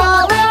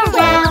all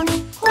around.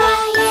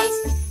 Quiet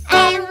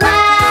and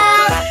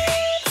loud.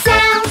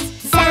 Sounds,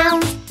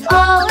 sounds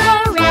all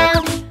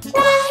around.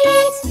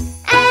 Quiet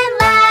and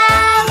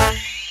loud.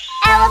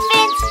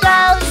 Elephant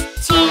goes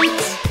toot,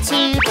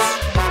 toot.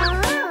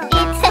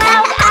 It's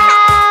loud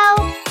owl.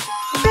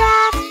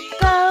 Giraffe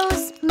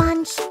goes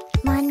munch,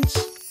 munch.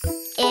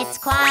 It's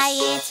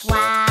quiet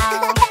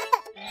wow.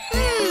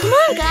 Come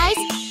on, guys.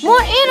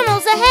 More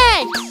animals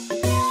ahead.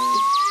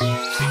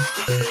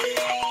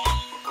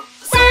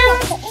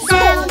 Sounds,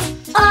 sounds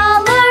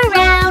all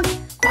around.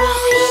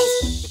 Quiet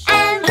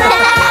and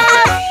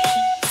loud.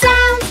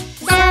 Sounds,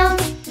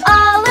 sounds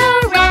all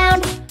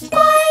around.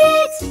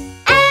 Quiet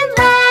and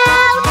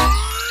loud.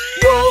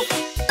 Wolf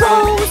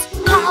goes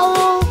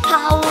howl,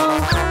 howl.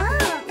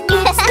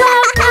 It's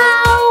loud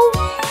owl.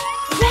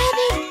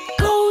 Rabbit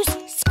goes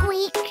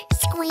squeak,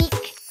 squeak.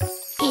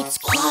 It's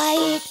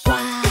quiet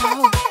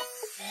wow.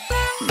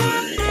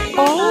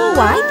 Oh,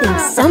 I think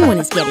someone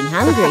is getting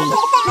hungry.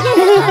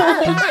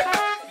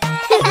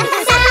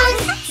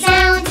 Sounds,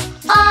 sounds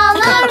all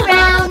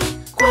around.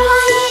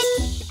 Quiet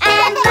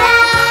and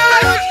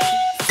loud.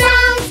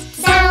 Sounds,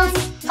 sounds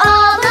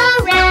all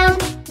around.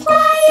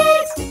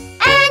 Quiet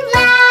and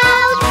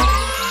loud.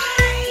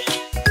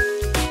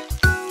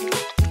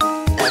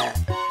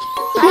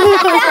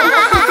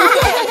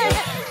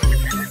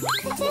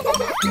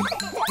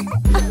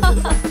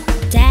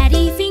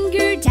 Daddy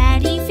finger,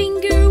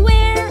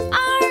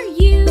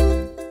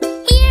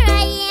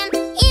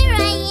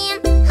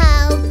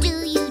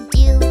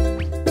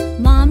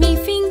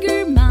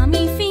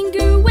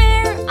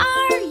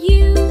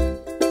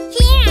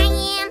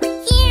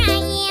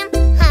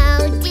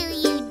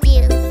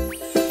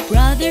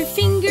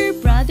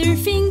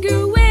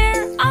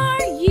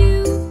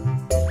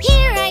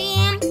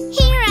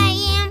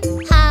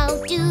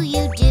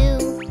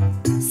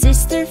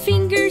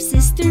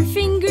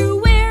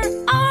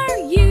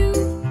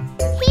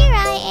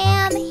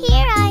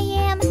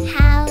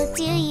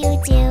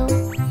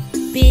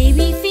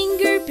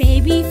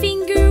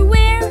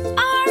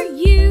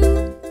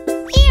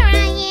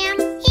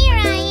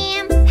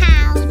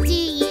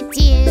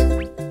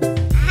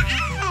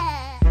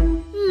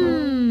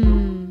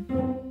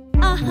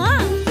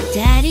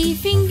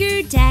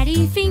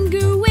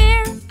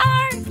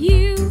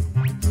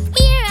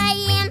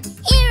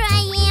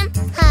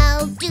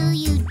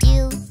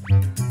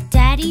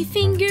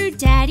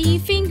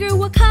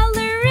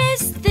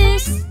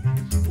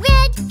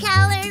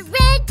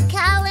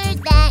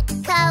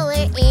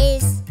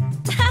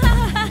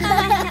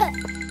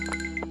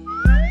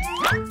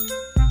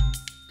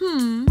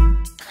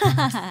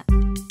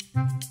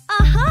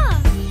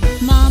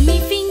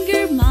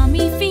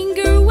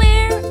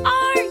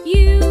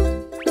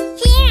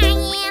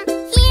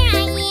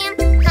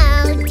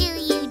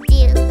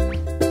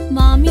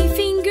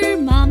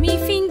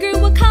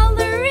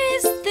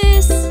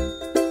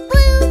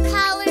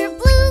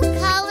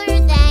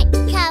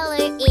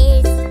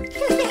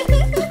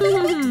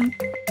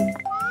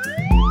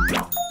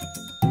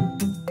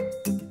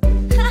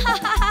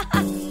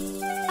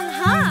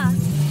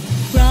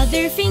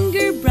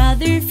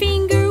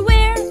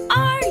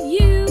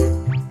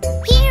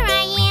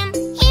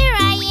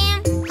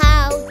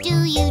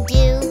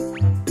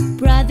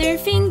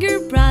 finger,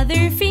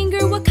 brother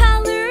finger, what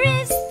color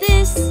is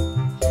this?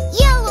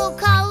 Yellow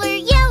color,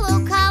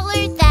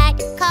 that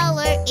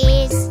color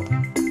is.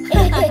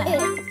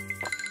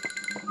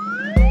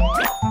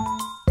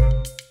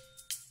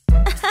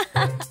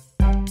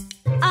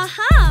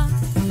 Aha!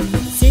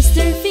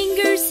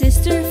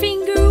 Sister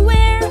finger,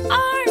 where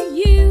are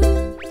you?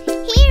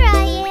 Here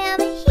I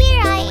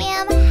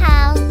am,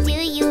 how do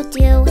you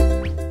do?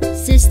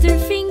 Sister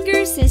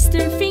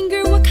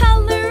finger, what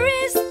color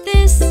is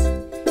this?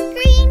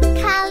 Green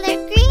color,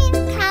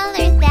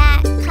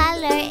 that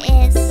color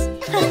is.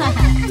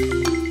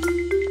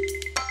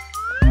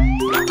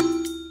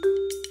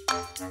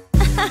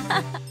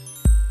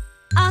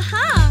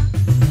 Aha!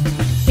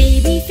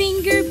 Baby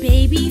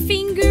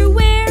finger,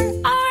 where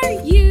are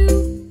you?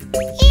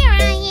 Here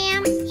I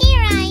am,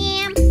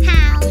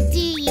 how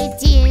do you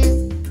do?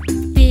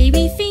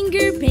 Baby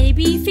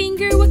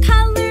finger, what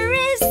color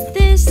is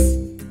this?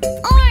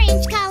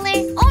 Orange color,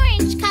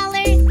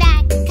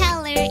 that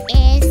color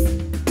is.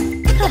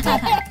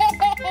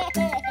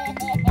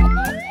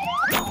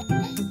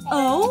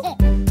 Oh?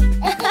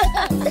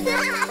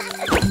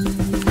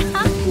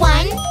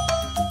 1,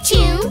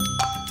 2,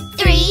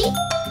 3,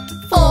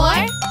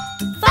 4,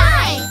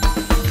 5.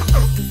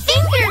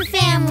 Finger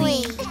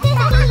family.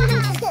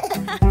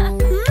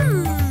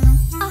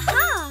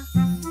 Aha!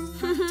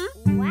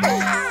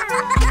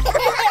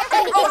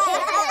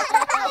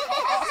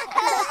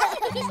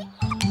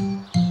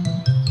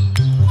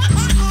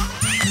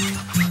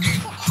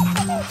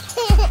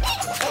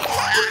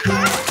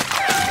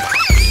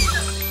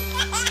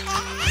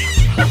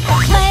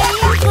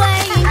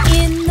 Playing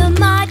in the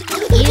mud.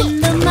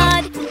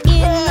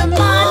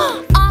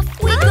 Off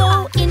we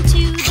go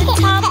into the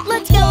tub.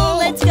 Let's go.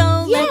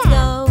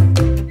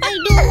 I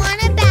don't want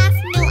a bath,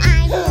 no, I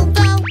won't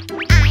go.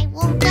 I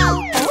won't go.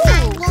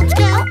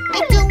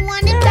 I don't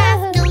want a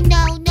bath, no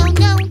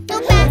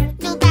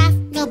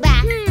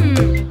bath.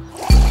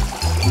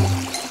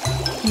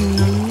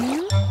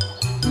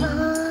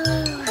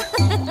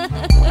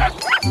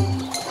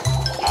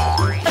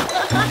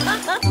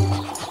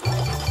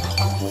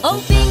 Oh,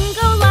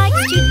 Bingo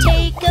likes to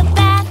take a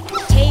bath.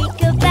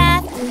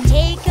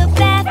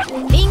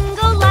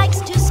 Bingo likes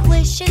to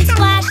splish and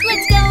splash.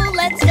 Let's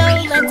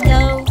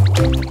go.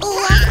 Oh,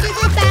 off to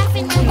the bath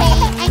and away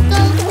I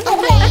go.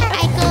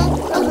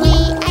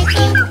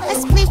 A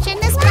splish and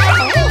a splash,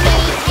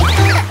 away I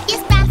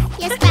go.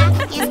 Yes,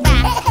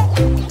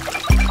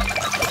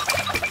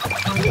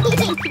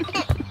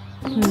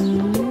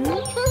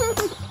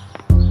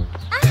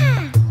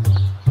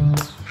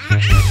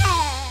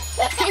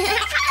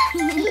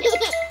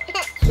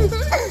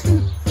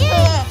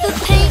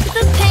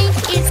 The paint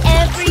is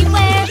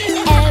everywhere.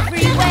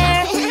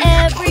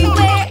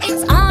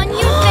 It's on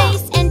your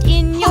face and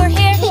in your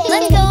hair.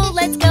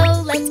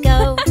 Let's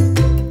go.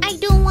 I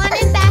don't want a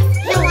bath,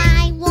 no,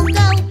 I won't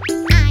go.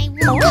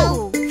 I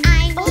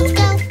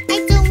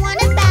don't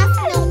want a bath,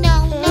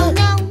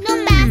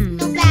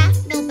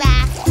 no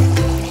bath.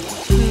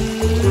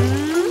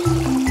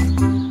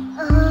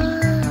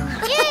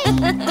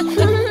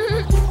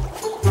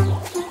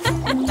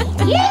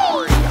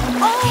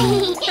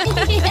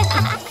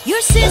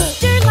 Your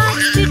sister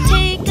likes to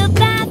take a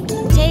bath.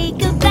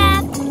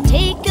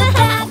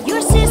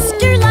 Your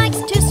sister likes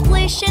to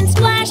splish and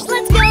splash.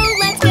 Let's go.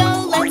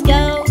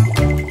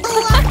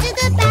 Oh, off to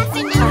the bath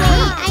and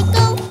away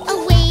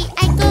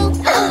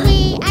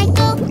I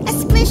go. A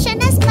splish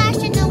and a splash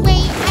and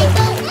away I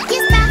go.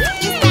 Yes,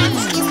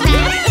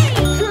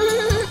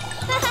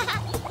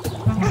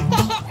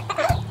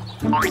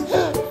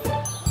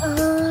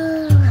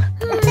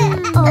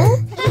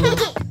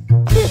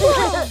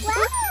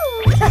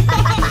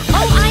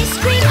 Oh, ice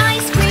cream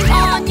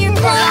on your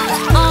clothes.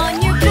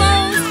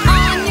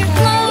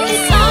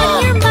 It's on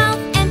your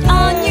mouth and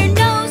on your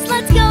nose.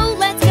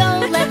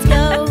 Let's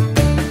go.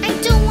 I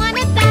don't want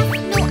a bath,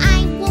 no,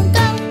 I won't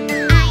go.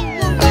 I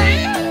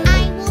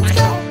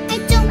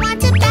don't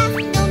want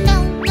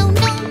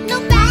a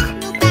bath,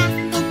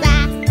 no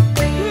bath.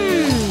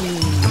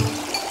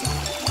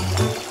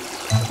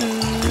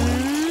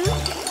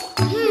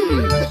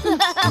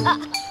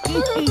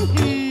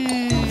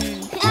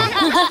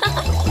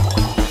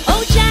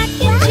 Oh, Jack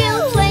and Jill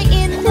play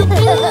in the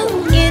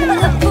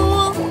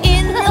pool.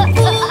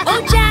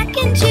 Oh, Jack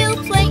and Jill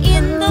play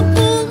in the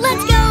pool.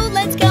 Let's go.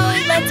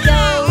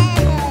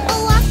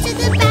 Oh, off to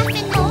the bath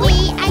and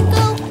away I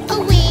go.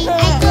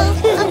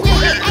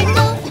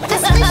 A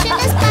splish and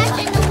a splash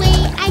and away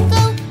I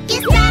go.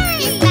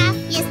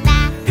 Yes,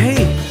 bath.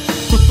 Hey!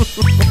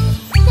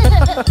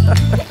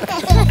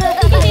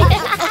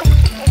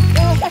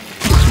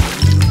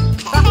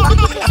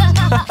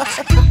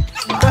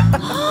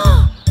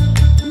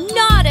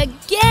 Not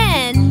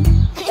again.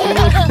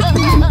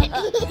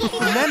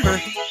 Remember,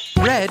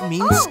 red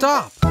means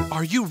stop.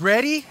 Are you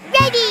ready?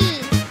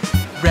 Ready.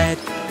 Red,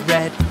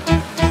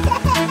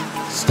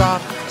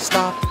 stop.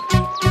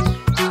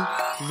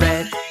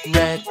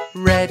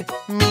 Red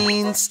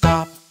means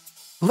stop.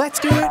 Let's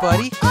do it,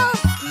 buddy.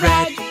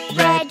 Red,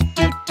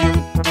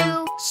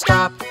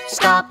 stop.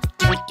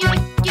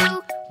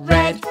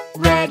 Red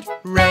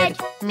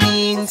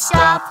means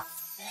stop.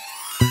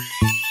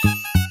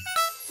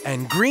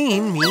 And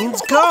green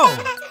means go.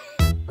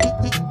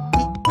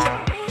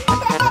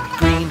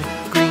 Green,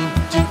 green,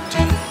 do,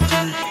 do,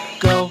 do.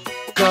 Go,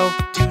 go,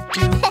 do,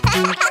 do,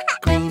 do.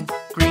 Green,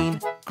 green,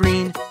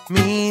 green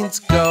means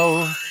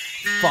go.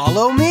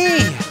 Follow me.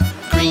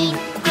 Green,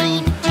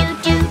 green, do,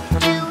 do,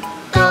 do.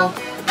 Go,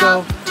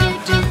 go, do,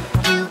 do,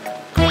 do.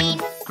 Green,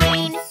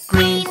 green,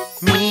 Green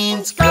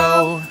means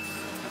go.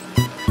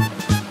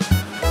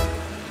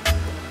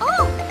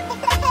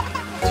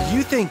 Do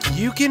you think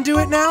you can do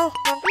it now?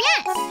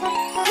 yes.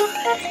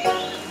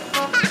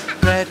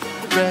 Red,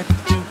 red,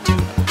 do, do,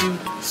 do.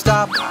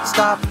 Stop,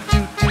 stop,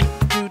 do, do,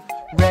 do.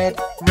 Red,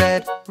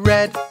 red,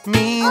 red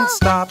means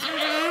stop.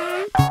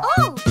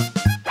 Oh.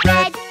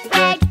 Red,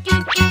 red,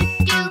 do, do,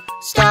 do.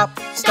 Stop,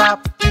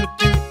 stop, do,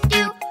 do,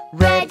 do.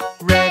 Red,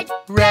 red,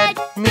 red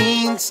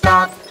means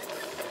stop.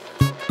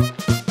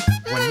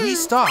 When we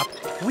stop,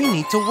 we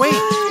need to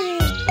wait.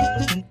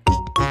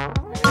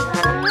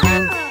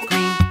 Green,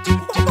 green, do,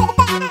 do,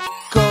 do.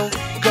 Go,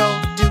 go,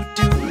 do,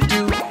 do,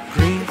 do.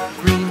 Green,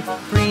 green,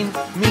 green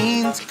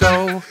means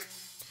go.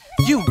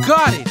 You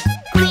got it!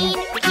 Green,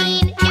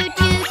 green, do,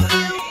 do,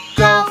 do.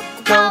 Go,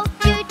 go,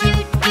 Do, do,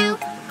 do.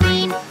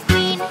 Green,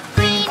 green,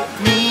 green.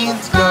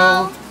 means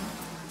go.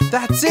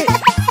 That's it!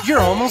 You're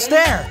almost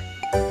there!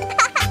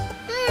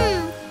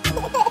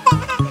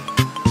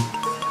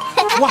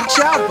 Watch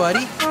out,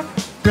 buddy!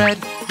 Red,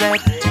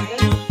 red, do,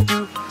 do,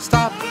 do.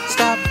 Stop,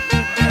 stop, do,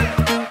 do,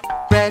 do.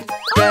 Red,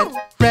 red,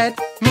 red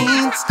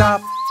means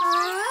stop.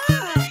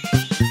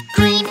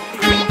 Green,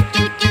 green,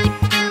 do, do,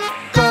 do.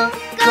 Go,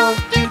 go,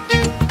 Do, do,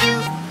 do.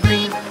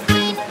 green,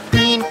 green,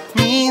 green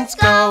means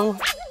go.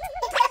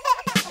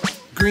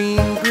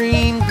 Green,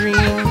 green,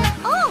 green.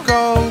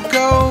 Go,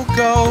 go,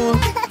 go.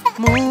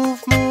 Move,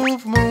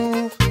 move,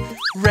 move.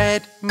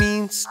 Red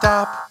means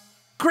stop.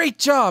 Great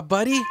job,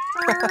 buddy.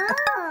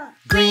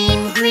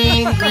 Green,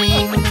 green,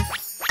 green.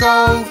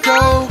 Go,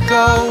 go,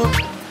 go.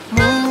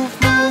 Move,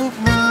 move,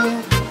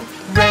 move.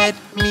 Red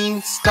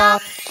means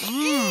stop.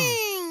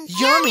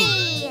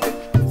 Yummy.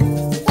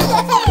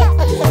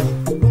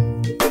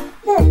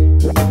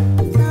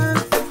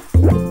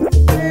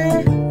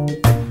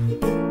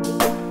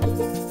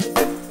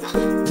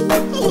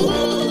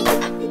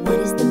 What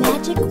is the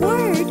magic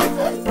word?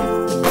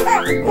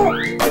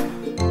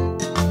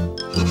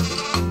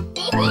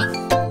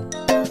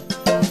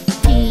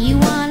 Do you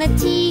want a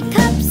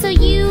teacup so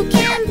you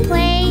can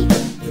play?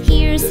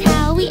 Here's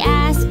how we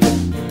ask,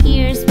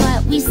 here's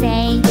what we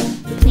say.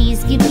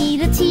 Please give me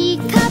the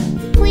teacup,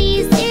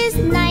 please is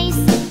nice.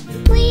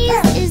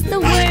 Please is the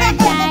word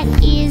that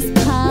is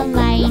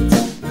polite.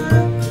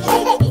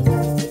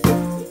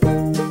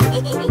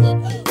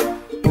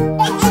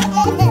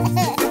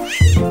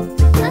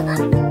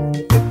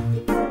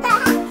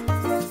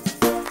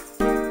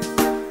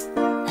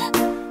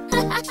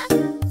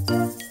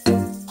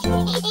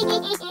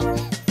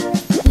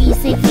 We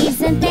say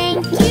please and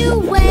thank you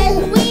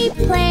when we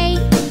play,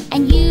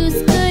 and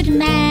use good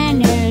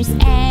manners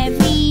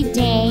every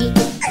day.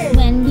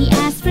 When we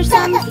ask for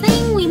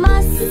something, we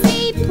must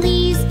say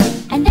please,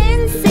 and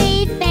then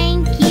say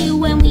thank you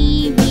when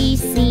we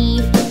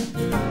receive.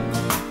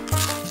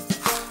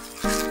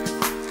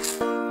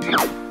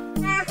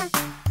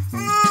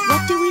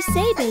 What do we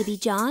say, Baby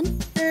John?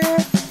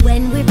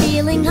 When we're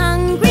feeling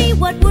hungry,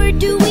 what word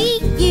do we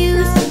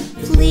use?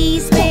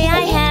 Please, may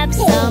I have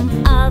some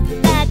of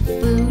that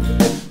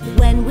food?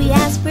 When we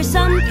ask for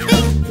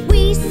something,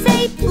 we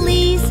say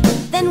please.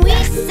 Then we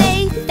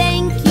say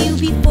thank you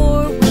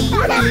before we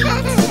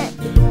eat.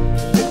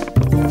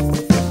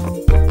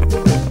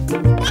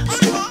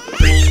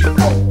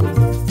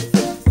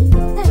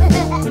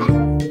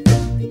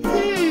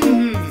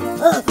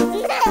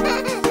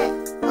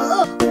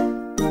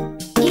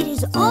 It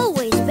is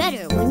always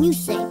better when you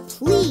say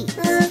please.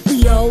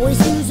 We always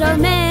use our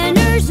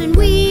manners and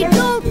we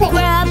don't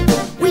grab.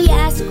 We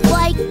ask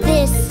like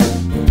this,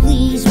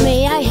 please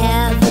may I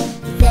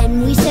have?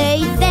 Then we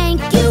say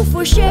thank you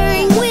for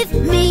sharing with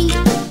me.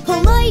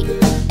 Polite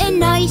and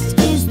nice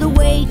is the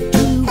way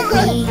to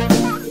be.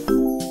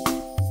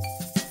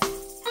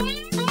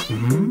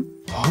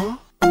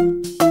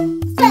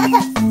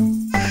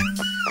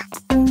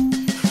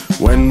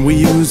 When we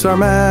use our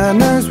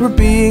manners, we're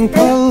being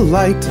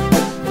polite.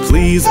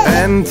 Please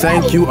and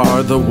thank you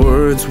are the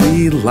words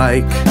we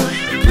like.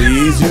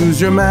 Please use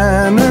your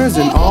manners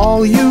in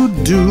all you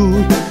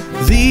do.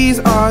 These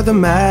are the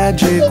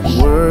magic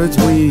words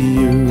we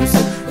use.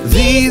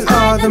 These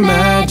are the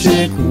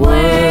magic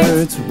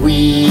words we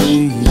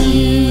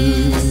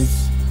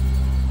use.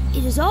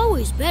 It is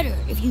always better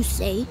if you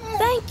say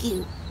thank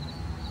you.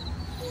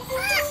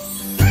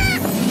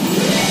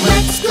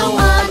 Let's go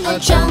on a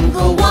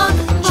jungle walk,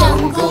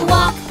 jungle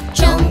walk,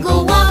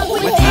 jungle walk,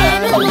 with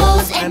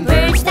animals and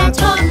birds that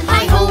talk.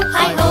 Hi-ho,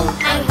 hi-ho,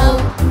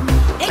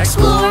 hi-ho.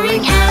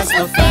 Exploring as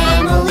a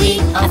family,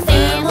 a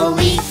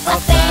family, a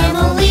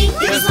family.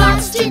 There's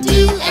lots to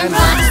do and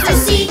lots to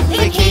see.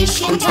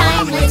 Vacation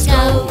time, let's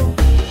go.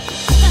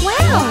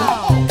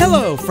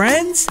 Hello,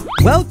 friends!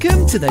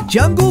 Welcome to the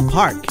Jungle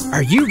Park.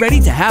 Are you ready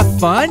to have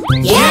fun?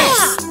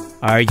 Yes!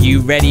 Are you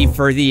ready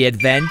for the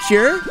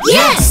adventure?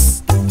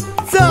 Yes!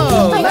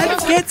 So,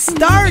 let's get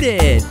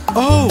started.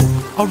 Oh,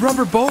 a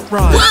rubber boat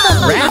ride.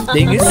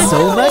 Rafting is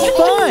so much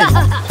fun.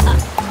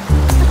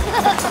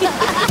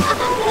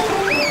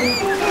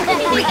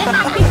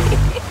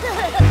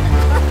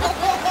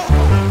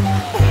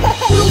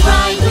 We'll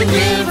ride the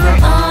river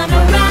on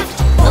a raft.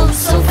 Oh,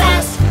 so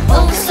fast,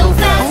 oh, so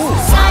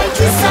fast. Side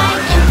to side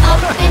and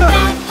up and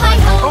back.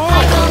 Hi-ho,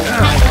 hi-ho,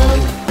 hi-ho.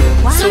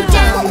 So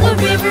down the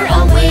river,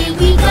 away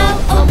we go,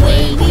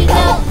 away we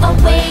go,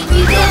 away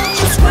we go.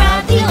 Just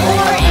grab the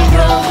oar and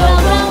row, row,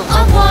 row.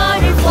 A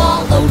waterfall,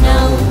 oh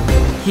no.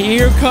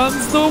 Here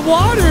comes the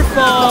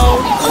waterfall.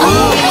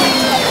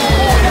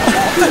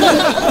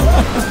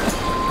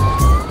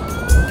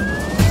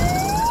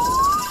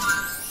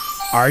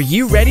 Are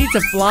you ready to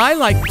fly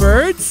like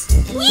birds?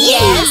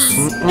 Yes!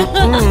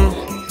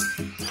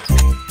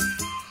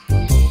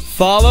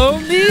 Follow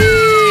me!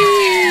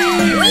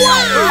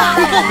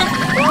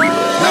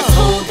 Let's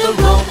hold the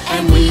rope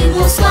and we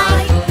will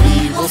slide,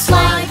 we will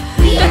slide,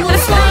 we will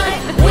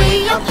slide.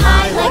 Way up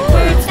high like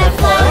birds that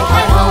fly.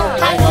 Hi-ho,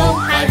 hi-ho,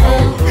 hi-ho.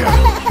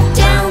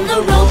 Down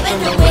the rope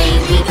and away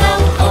we go,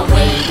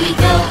 away we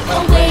go,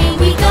 away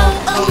we go.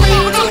 A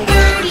little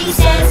birdie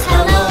says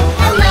hello,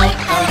 hello,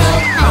 hello,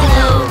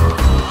 hello.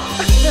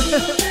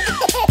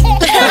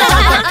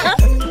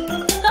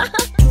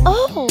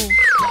 Oh!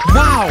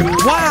 Wow,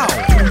 wow.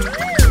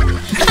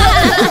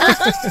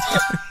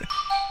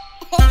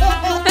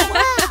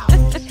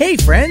 Hey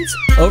friends,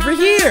 over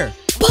here.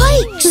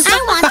 Bikes! I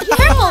want the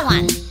purple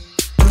one.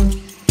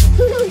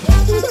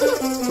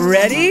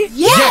 Ready?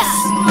 Yes!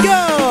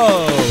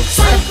 Go!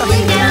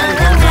 Cycling down a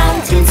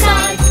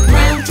mountainside,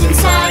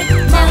 mountainside,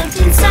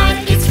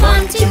 mountainside. It's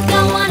fun to go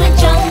on a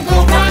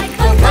jungle ride,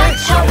 but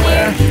watch out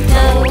where you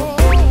go.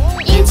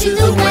 Into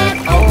the web,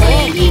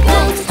 away he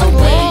goes,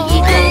 away he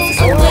goes,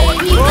 away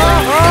he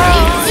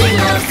goes. He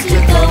loves to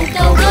go,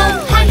 go, go.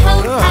 Hi-ho,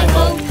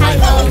 hi-ho,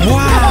 hi-ho.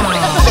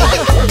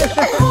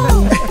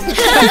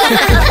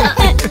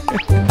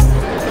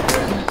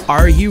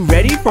 Are you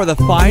ready for the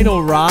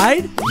final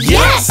ride?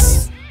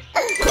 Yes!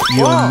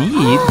 You'll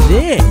need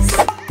this.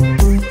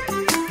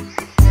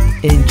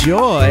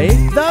 Enjoy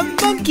the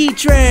monkey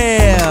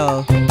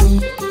trail.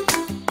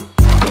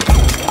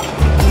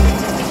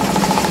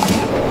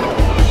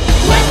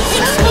 Let's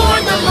explore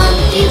the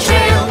monkey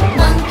trail,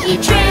 monkey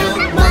trail,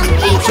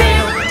 monkey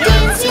trail.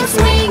 Dancing,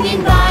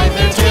 swinging by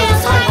their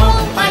tails. Hi-ho,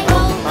 hi-ho,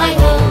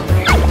 hi-ho.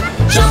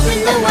 Jump in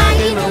the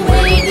wagon,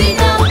 away we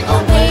go,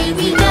 away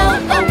we go,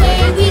 away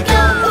we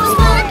go. Those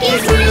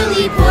monkeys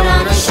really put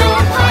on a show.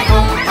 Hi-ho,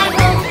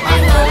 hi-ho,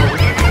 hi-ho.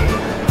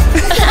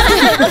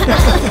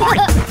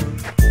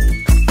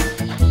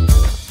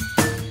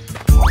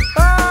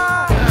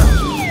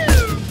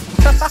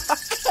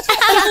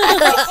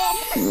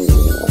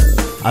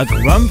 A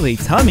grumbly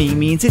tummy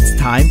means it's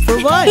time for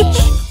lunch.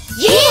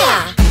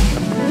 Yeah!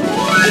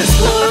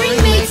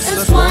 Exploring makes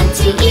us want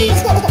to eat,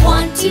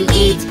 want to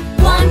eat,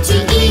 want to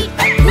eat.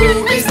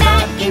 Who is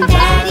that in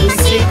Daddy's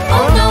seat?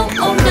 Oh no,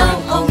 oh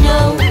no, oh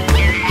no.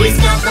 He's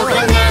got the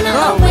banana,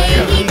 away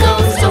he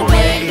goes,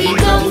 away he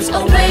goes,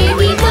 away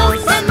he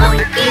goes. That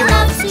monkey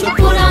loves to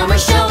put on a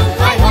show.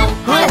 Hi-ho,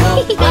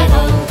 hi-ho,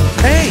 hi-ho.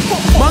 Hey,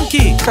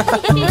 monkey.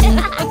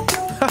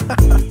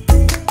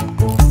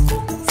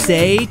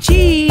 Say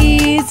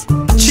cheese.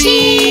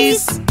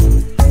 Cheese!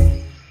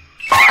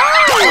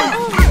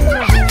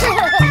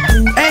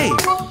 Hey,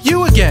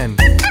 you again.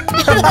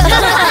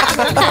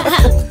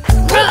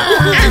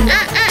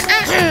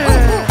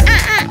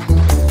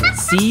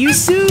 See you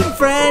soon,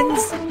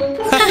 friends.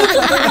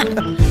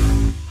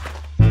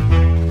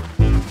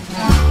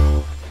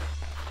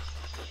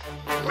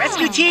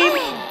 Rescue team,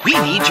 we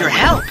need your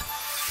help.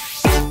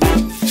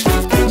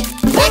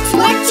 Let's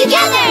work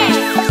together.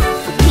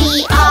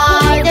 We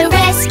are the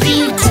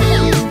rescue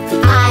team.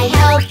 I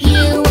help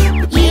you,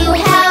 you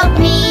help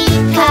me.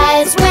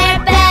 'Cause we're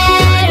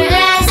better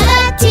as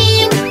a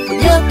team.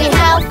 Look at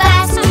how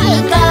fast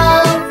we go.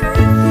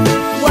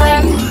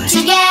 Work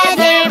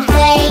together,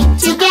 play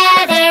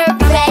together.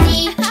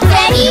 Ready,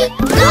 ready,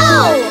 go!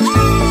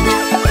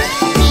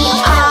 We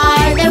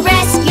are the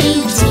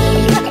rescue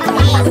team.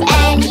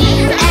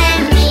 You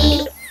and me.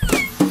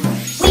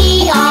 We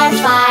are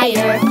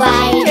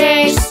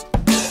firefighters.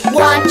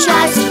 One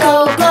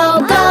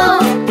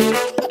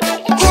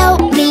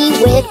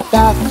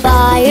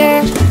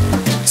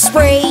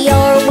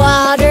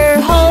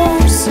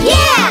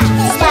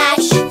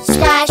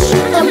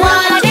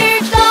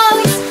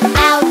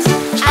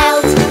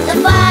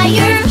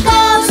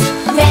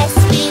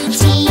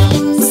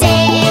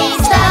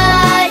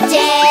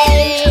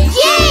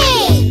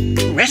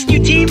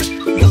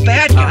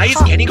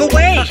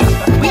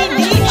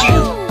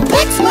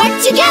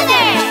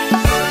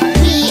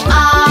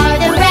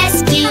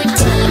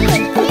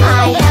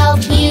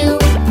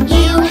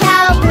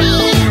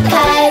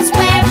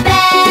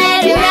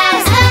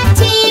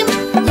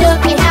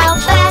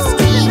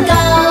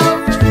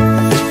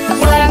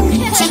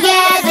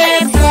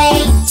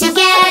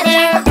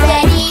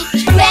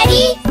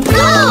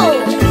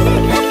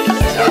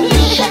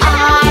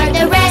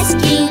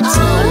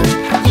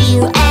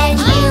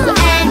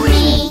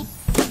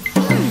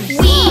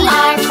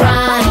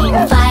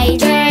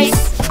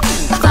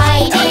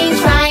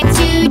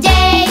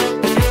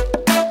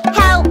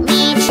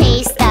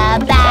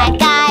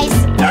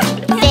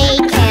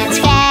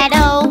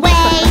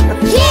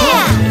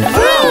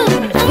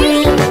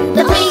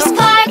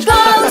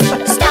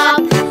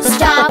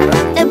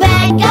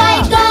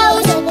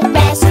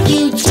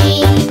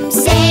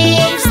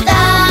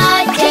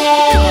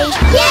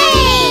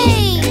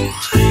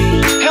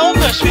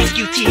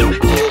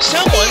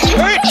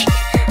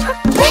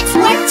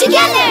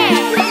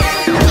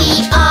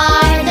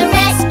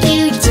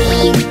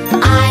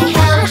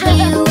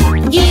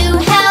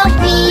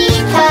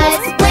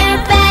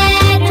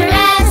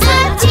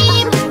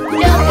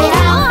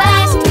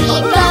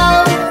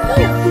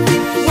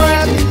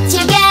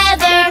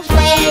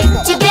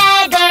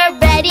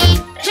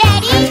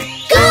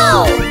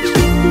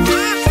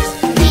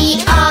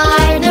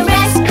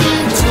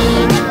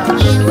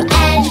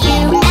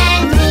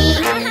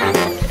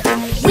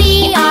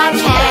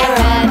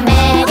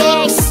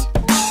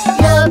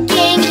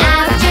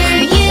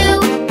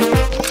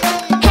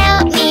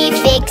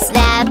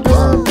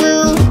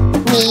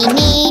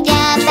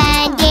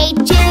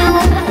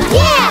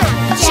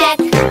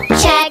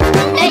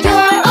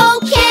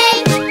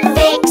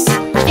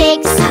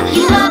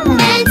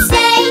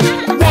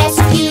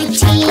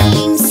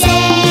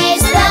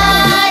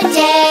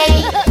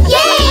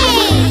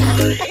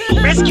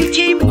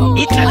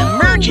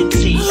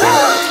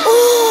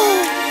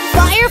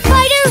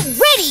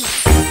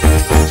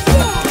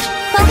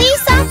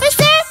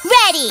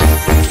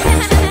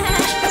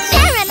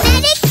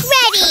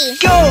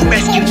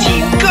Rescue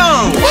team,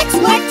 go! Let's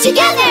work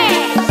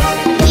together!